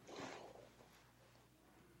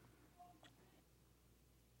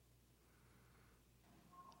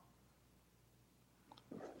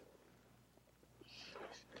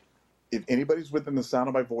 If anybody's within the sound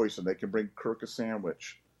of my voice and they can bring Kirk a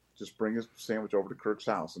sandwich, just bring his sandwich over to Kirk's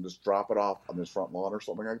house and just drop it off on his front lawn or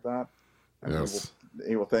something like that. And yes.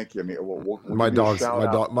 He will thank you. I mean, we'll my dogs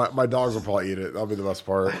will probably eat it. That'll be the best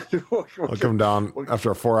part. I'll come down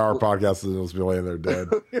after a 4-hour podcast and they'll just be laying there dead.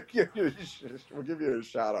 We'll give you a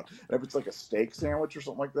shout out. And if it's like a steak sandwich or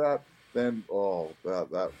something like that, then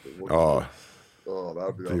that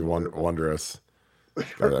would be wondrous.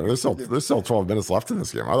 There's still 12 minutes left in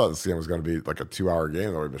this game. I thought this game was going to be like a 2-hour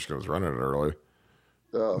game the way Michigan was running it early.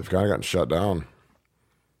 They've kind of gotten shut down.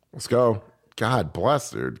 Let's go. God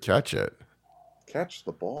bless, dude. Catch it. Catch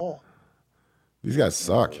the ball. These guys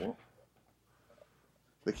suck.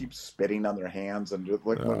 they keep spitting on their hands and just,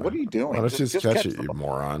 like, what are you doing? Why don't you just catch it, the you ball.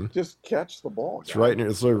 moron? Just catch the ball. It's right in your,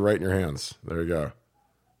 it's literally right in your hands. There you go.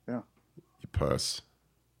 Yeah. You puss.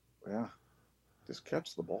 Yeah. Just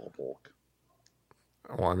catch the ball, Polk.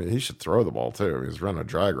 Well, I mean, he should throw the ball too. He's running a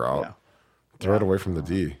drag route. Yeah. Throw it away from the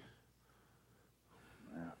D.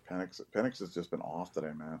 Yeah, Penix has just been off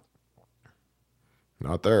today, man.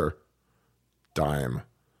 Not there. Dime.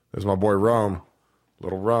 There's my boy Rome.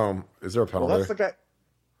 Little Rome. Is there a penalty? Well, that's the guy.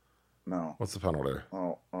 No. What's the penalty?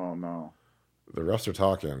 Oh no. The refs are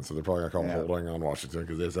talking, so they're probably going to call holding on Washington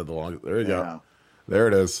because they said the long. There you Yeah. go. There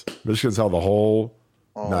it is. Michigan's held the whole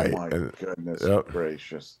night. Oh, my goodness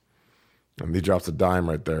gracious. And he drops a dime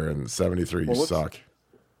right there, and 73, you suck.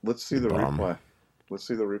 Let's see the replay. Let's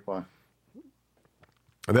see the replay.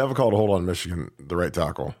 And they have a call to hold on Michigan, the right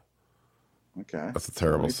tackle. Okay. That's a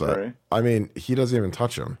terrible 73. set. I mean, he doesn't even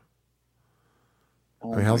touch him.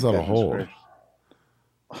 Oh, I mean, how's that a hold?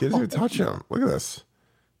 gracious. He doesn't even touch him. Look at this.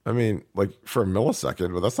 I mean, like for a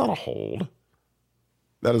millisecond, but that's not a hold.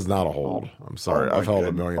 That is not a hold. I'm sorry. I've held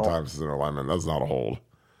a million times as an alignment. That's not a hold.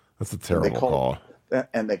 That's a terrible call.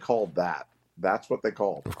 And they called that. That's what they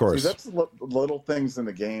called. Of course. See, that's the little things in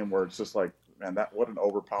the game where it's just like, man, what an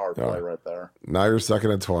overpowered play right there. Now you're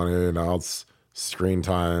 2nd and 20. Now it's screen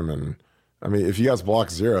time. And I mean, if you guys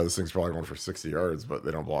block 0, this thing's probably going for 60 yards, but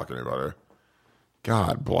they don't block anybody.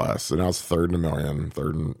 God bless. And now it's 3rd and 1,000,000,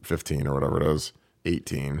 3rd and 15 or whatever it is.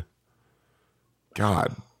 18.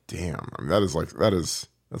 God damn. I mean,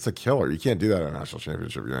 that's a killer. You can't do that in a national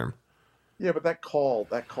championship game. Yeah, but that call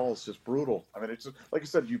is just brutal. I mean, it's just, like I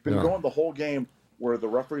said, you've been going the whole game where the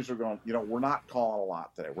referees are going, we're not calling a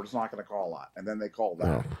lot today. We're just not going to call a lot. And then they call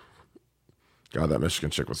that. Yeah. God, that Michigan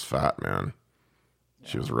chick was fat, man.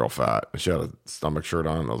 She was real fat. She had a stomach shirt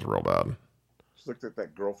on. That was real bad. She looked like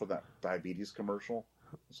that girl for that diabetes commercial.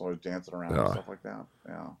 She's always dancing around and stuff like that.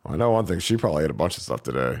 Yeah. Well, I know one thing. She probably ate a bunch of stuff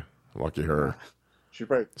today. Lucky her. She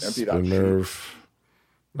probably emptied out. Spin move.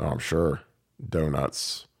 No, I'm sure.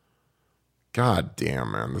 Donuts. God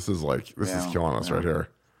damn, man. This is killing us right here.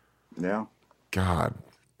 Yeah. God.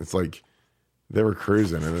 It's like they were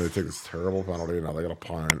cruising and then they took this terrible penalty and now they got a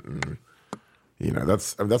punt and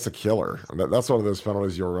that's a killer. That's one of those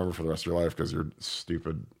penalties you'll remember for the rest of your life because you're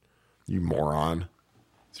stupid, you moron.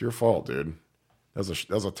 It's your fault, dude. That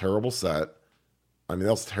was a terrible set. I mean,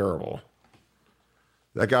 that's terrible.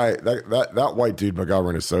 That guy, that white dude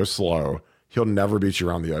McGovern is so slow. He'll never beat you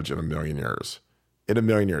around the edge in a million years. In a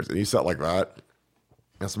million years. And you set like that,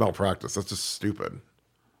 that's malpractice. That's just stupid.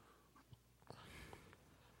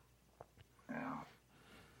 Yeah.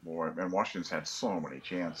 Boy, man, Washington's had so many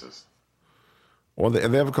chances. Well, they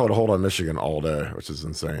have a call to hold on Michigan all day, which is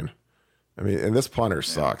insane. I mean, and this punter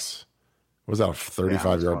sucks. What was that, a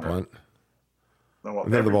 35-yard punt? No, well,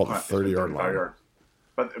 they had the ball at the 30-yard line.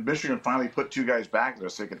 But Michigan finally put 2 guys back there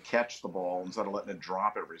so they could catch the ball instead of letting it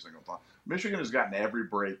drop every single time. Michigan has gotten every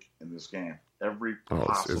break in this game. Every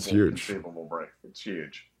possible it's huge. conceivable break. It's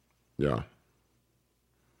huge. Yeah.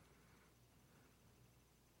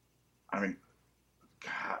 I mean,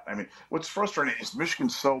 God, what's frustrating is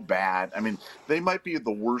Michigan's so bad. I mean, they might be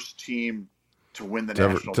the worst team to win the national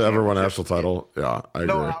championship. To ever win a national title. Yeah, I agree.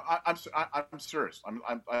 No, I'm serious.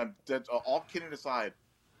 I'm dead. All kidding aside,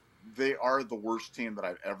 they are the worst team that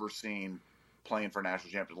I've ever seen playing for a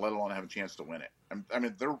national championship, let alone have a chance to win it. I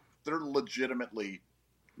mean, they're legitimately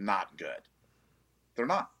not good. They're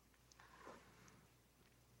not.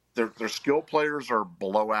 Their skill players are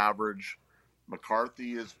below average.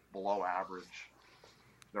 McCarthy is below average.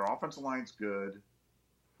 Their offensive line's good.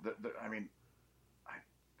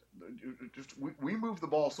 We move the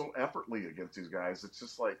ball so effortlessly against these guys. It's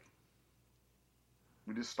just like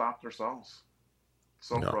we just stopped ourselves.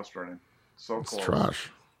 So frustrating. So close. It's trash.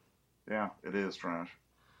 Yeah, it is trash.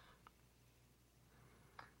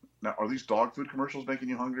 Now, are these dog food commercials making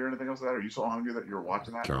you hungry or anything else like that? Are you so hungry that you're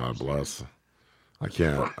watching that? God bless. I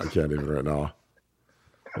can't even right now.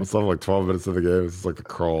 It's like 12 minutes of the game. It's like the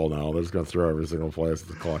crawl now. They're just going to throw every single play as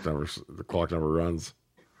the clock never runs.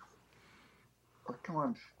 Oh, come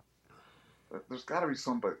on. There's got to be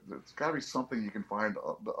something you can find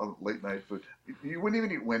on late night food. You wouldn't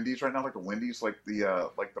even eat Wendy's right now, like a Wendy's, like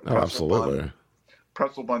the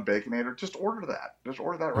pretzel bun baconator. Just order that. Just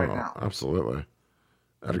order that right now. Absolutely.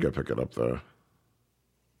 I have to go pick it up though.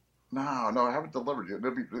 No, I haven't delivered it.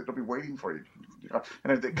 It'll be waiting for you.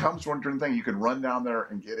 And if it comes during the thing, you can run down there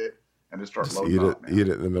and get it and just start loading up. Eat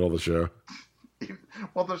it in the middle of the show.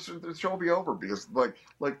 Well, the show will be over because like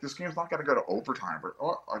this game's not going to go to overtime.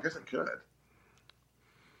 Or I guess it could.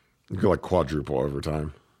 You could like quadruple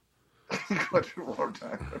overtime. Quadruple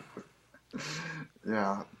overtime.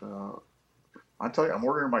 Yeah. I tell you, I'm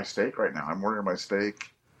ordering my steak right now. I'm ordering my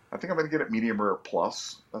steak. I think I'm going to get it medium rare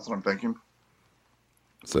plus. That's what I'm thinking.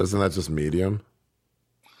 So isn't that just medium?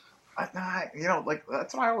 Like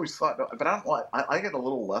that's what I always thought. But I don't like. I get a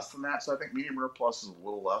little less than that. So I think medium rare plus is a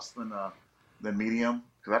little less than medium,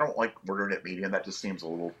 because I don't like ordering it medium. That just seems a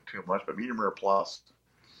little too much. But medium rare plus,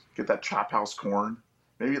 get that chop house corn,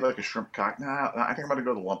 maybe like a shrimp cocktail. Nah, I think I'm going to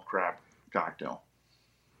go the lump crab cocktail.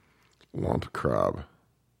 Lump crab.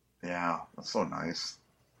 Yeah, that's so nice.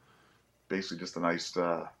 Basically, just a nice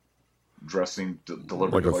dressing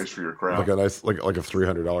delivery place for your crab. Like a nice, like a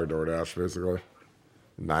 $300 DoorDash, basically.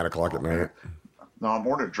 9 o'clock at night. No, I'm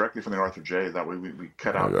ordering directly from the Arthur J. That way we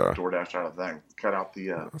cut out DoorDash out of the thing. Cut out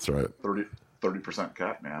the that's right. 30%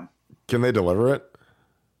 cut, man. Can they deliver it?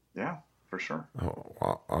 Yeah, for sure. Oh,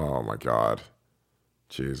 wow. Oh my God.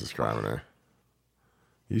 Jesus Christ.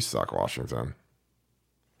 You suck, Washington.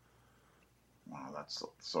 Wow, that's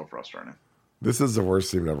so frustrating. This is the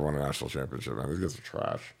worst team to ever won a national championship, man. These guys are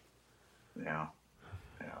trash. Yeah.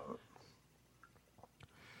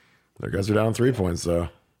 Their guys are down 3 points, though.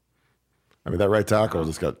 I mean, that right tackle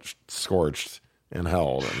just got scorched and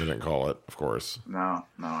held, and they didn't call it, of course. No,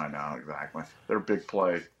 I know, exactly. Their big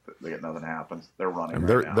play, they get nothing happens. They're running. And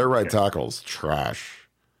right now. their right tackle's trash.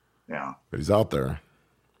 Yeah. But he's out there.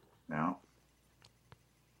 Yeah.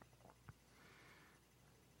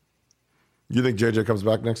 You think JJ comes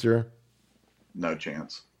back next year? No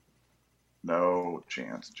chance. No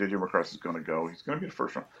chance. JJ McCarthy's going to go. He's going to be the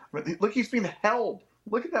first round. I mean, look, he's being held.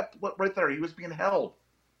 Look at that right there. He was being held.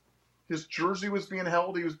 His jersey was being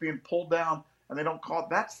held. He was being pulled down, and they don't call it.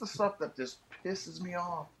 That's the stuff that just pisses me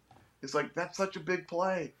off. It's like, that's such a big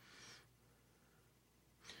play.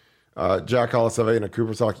 Jack Hollis, have a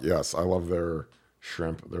Cooper Talk? Yes, I love their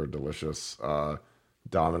shrimp. They're delicious.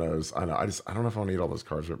 Domino's. I know. I don't know if I want to eat all those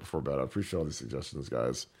carbs right before bed. I appreciate all these suggestions,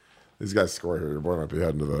 guys. These guys score here. Your boy might be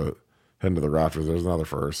heading to the rafters. There's another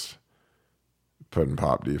first. Pudding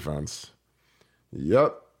pop defense.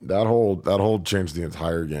 Yep, that hold changed the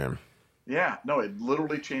entire game. Yeah, no, it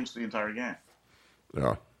literally changed the entire game.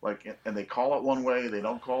 Yeah. Like, and they call it one way, they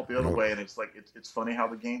don't call it the other way, and it's like it's funny how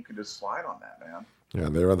the game can just slide on that, man. Yeah,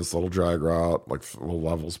 they had this little drag route, like little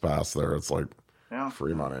levels past there. It's like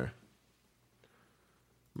free money.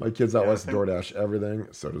 My kids out west DoorDash everything.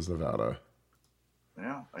 So does Nevada.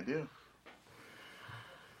 Yeah, I do.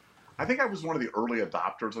 I think I was one of the early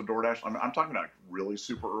adopters of DoorDash. I'm talking about really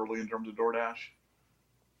super early in terms of DoorDash,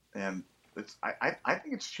 and I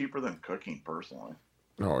think it's cheaper than cooking personally.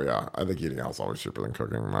 Oh yeah, I think eating out's always cheaper than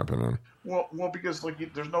cooking, in my opinion. Well, because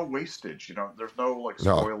like there's no wastage, there's no like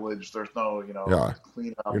spoilage, there's no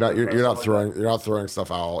clean up. You're not throwing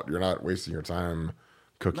stuff out. You're not wasting your time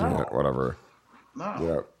cooking it, whatever.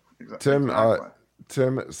 No. Yeah.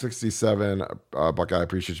 Tim 67 Buckeye, I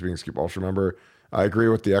appreciate you being a Scoop Ultra member. I agree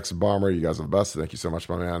with the ex-bomber. You guys are the best. Thank you so much,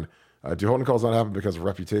 my man. Do holding calls not happen because of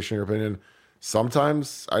reputation, in your opinion?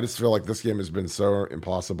 Sometimes. I just feel like this game has been so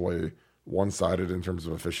impossibly one-sided in terms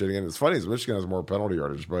of officiating. And it's funny, is Michigan has more penalty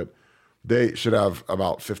yardage, but they should have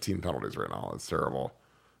about 15 penalties right now. It's terrible.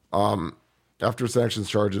 After sanctions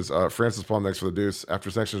charges, Francis Plum, thanks for the deuce.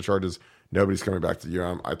 After sanctions charges, nobody's coming back to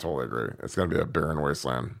UM. I totally agree. It's going to be a barren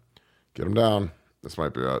wasteland. Get them down. This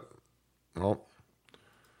might be it. Well,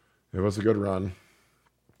 it was a good run.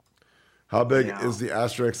 How big is the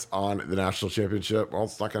asterisk on the national championship? Well,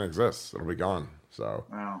 it's not going to exist. It'll be gone. So,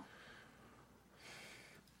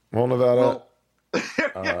 well, Nevada. I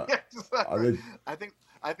think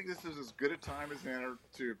this is as good a time as any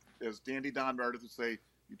as Dandy Don Meredith would say.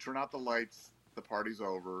 You turn out the lights, the party's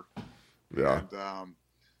over. Yeah. And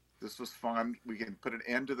this was fun. We can put an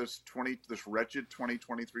end to this wretched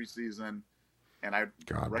 2023 season. And I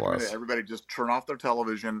recommend that everybody just turn off their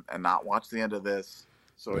television and not watch the end of this.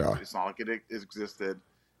 So it's not like it existed.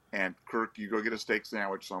 And Kirk, you go get a steak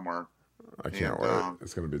sandwich somewhere. I can't wait.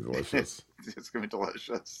 It's going to be delicious. It's going to be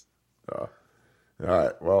delicious. All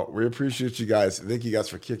right. Well, we appreciate you guys. Thank you guys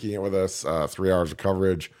for kicking it with us. 3 hours of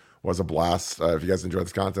coverage was a blast. If you guys enjoyed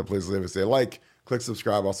this content, please leave us a like, click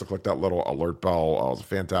subscribe. Also, click that little alert bell. It was a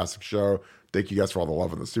fantastic show. Thank you guys for all the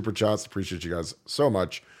love in the super chats. Appreciate you guys so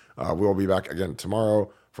much. We will be back again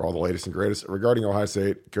tomorrow for all the latest and greatest regarding Ohio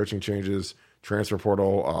State, coaching changes, transfer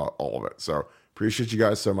portal, all of it. So appreciate you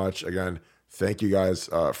guys so much. Again, thank you guys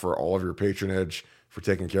for all of your patronage, for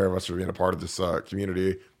taking care of us, for being a part of this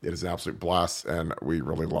community. It is an absolute blast, and we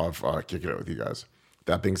really love kicking it with you guys.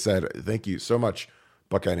 That being said, thank you so much,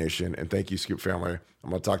 Buckeye Nation, and thank you, Scoop family. I'm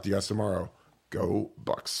going to talk to you guys tomorrow. Go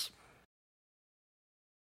Bucks.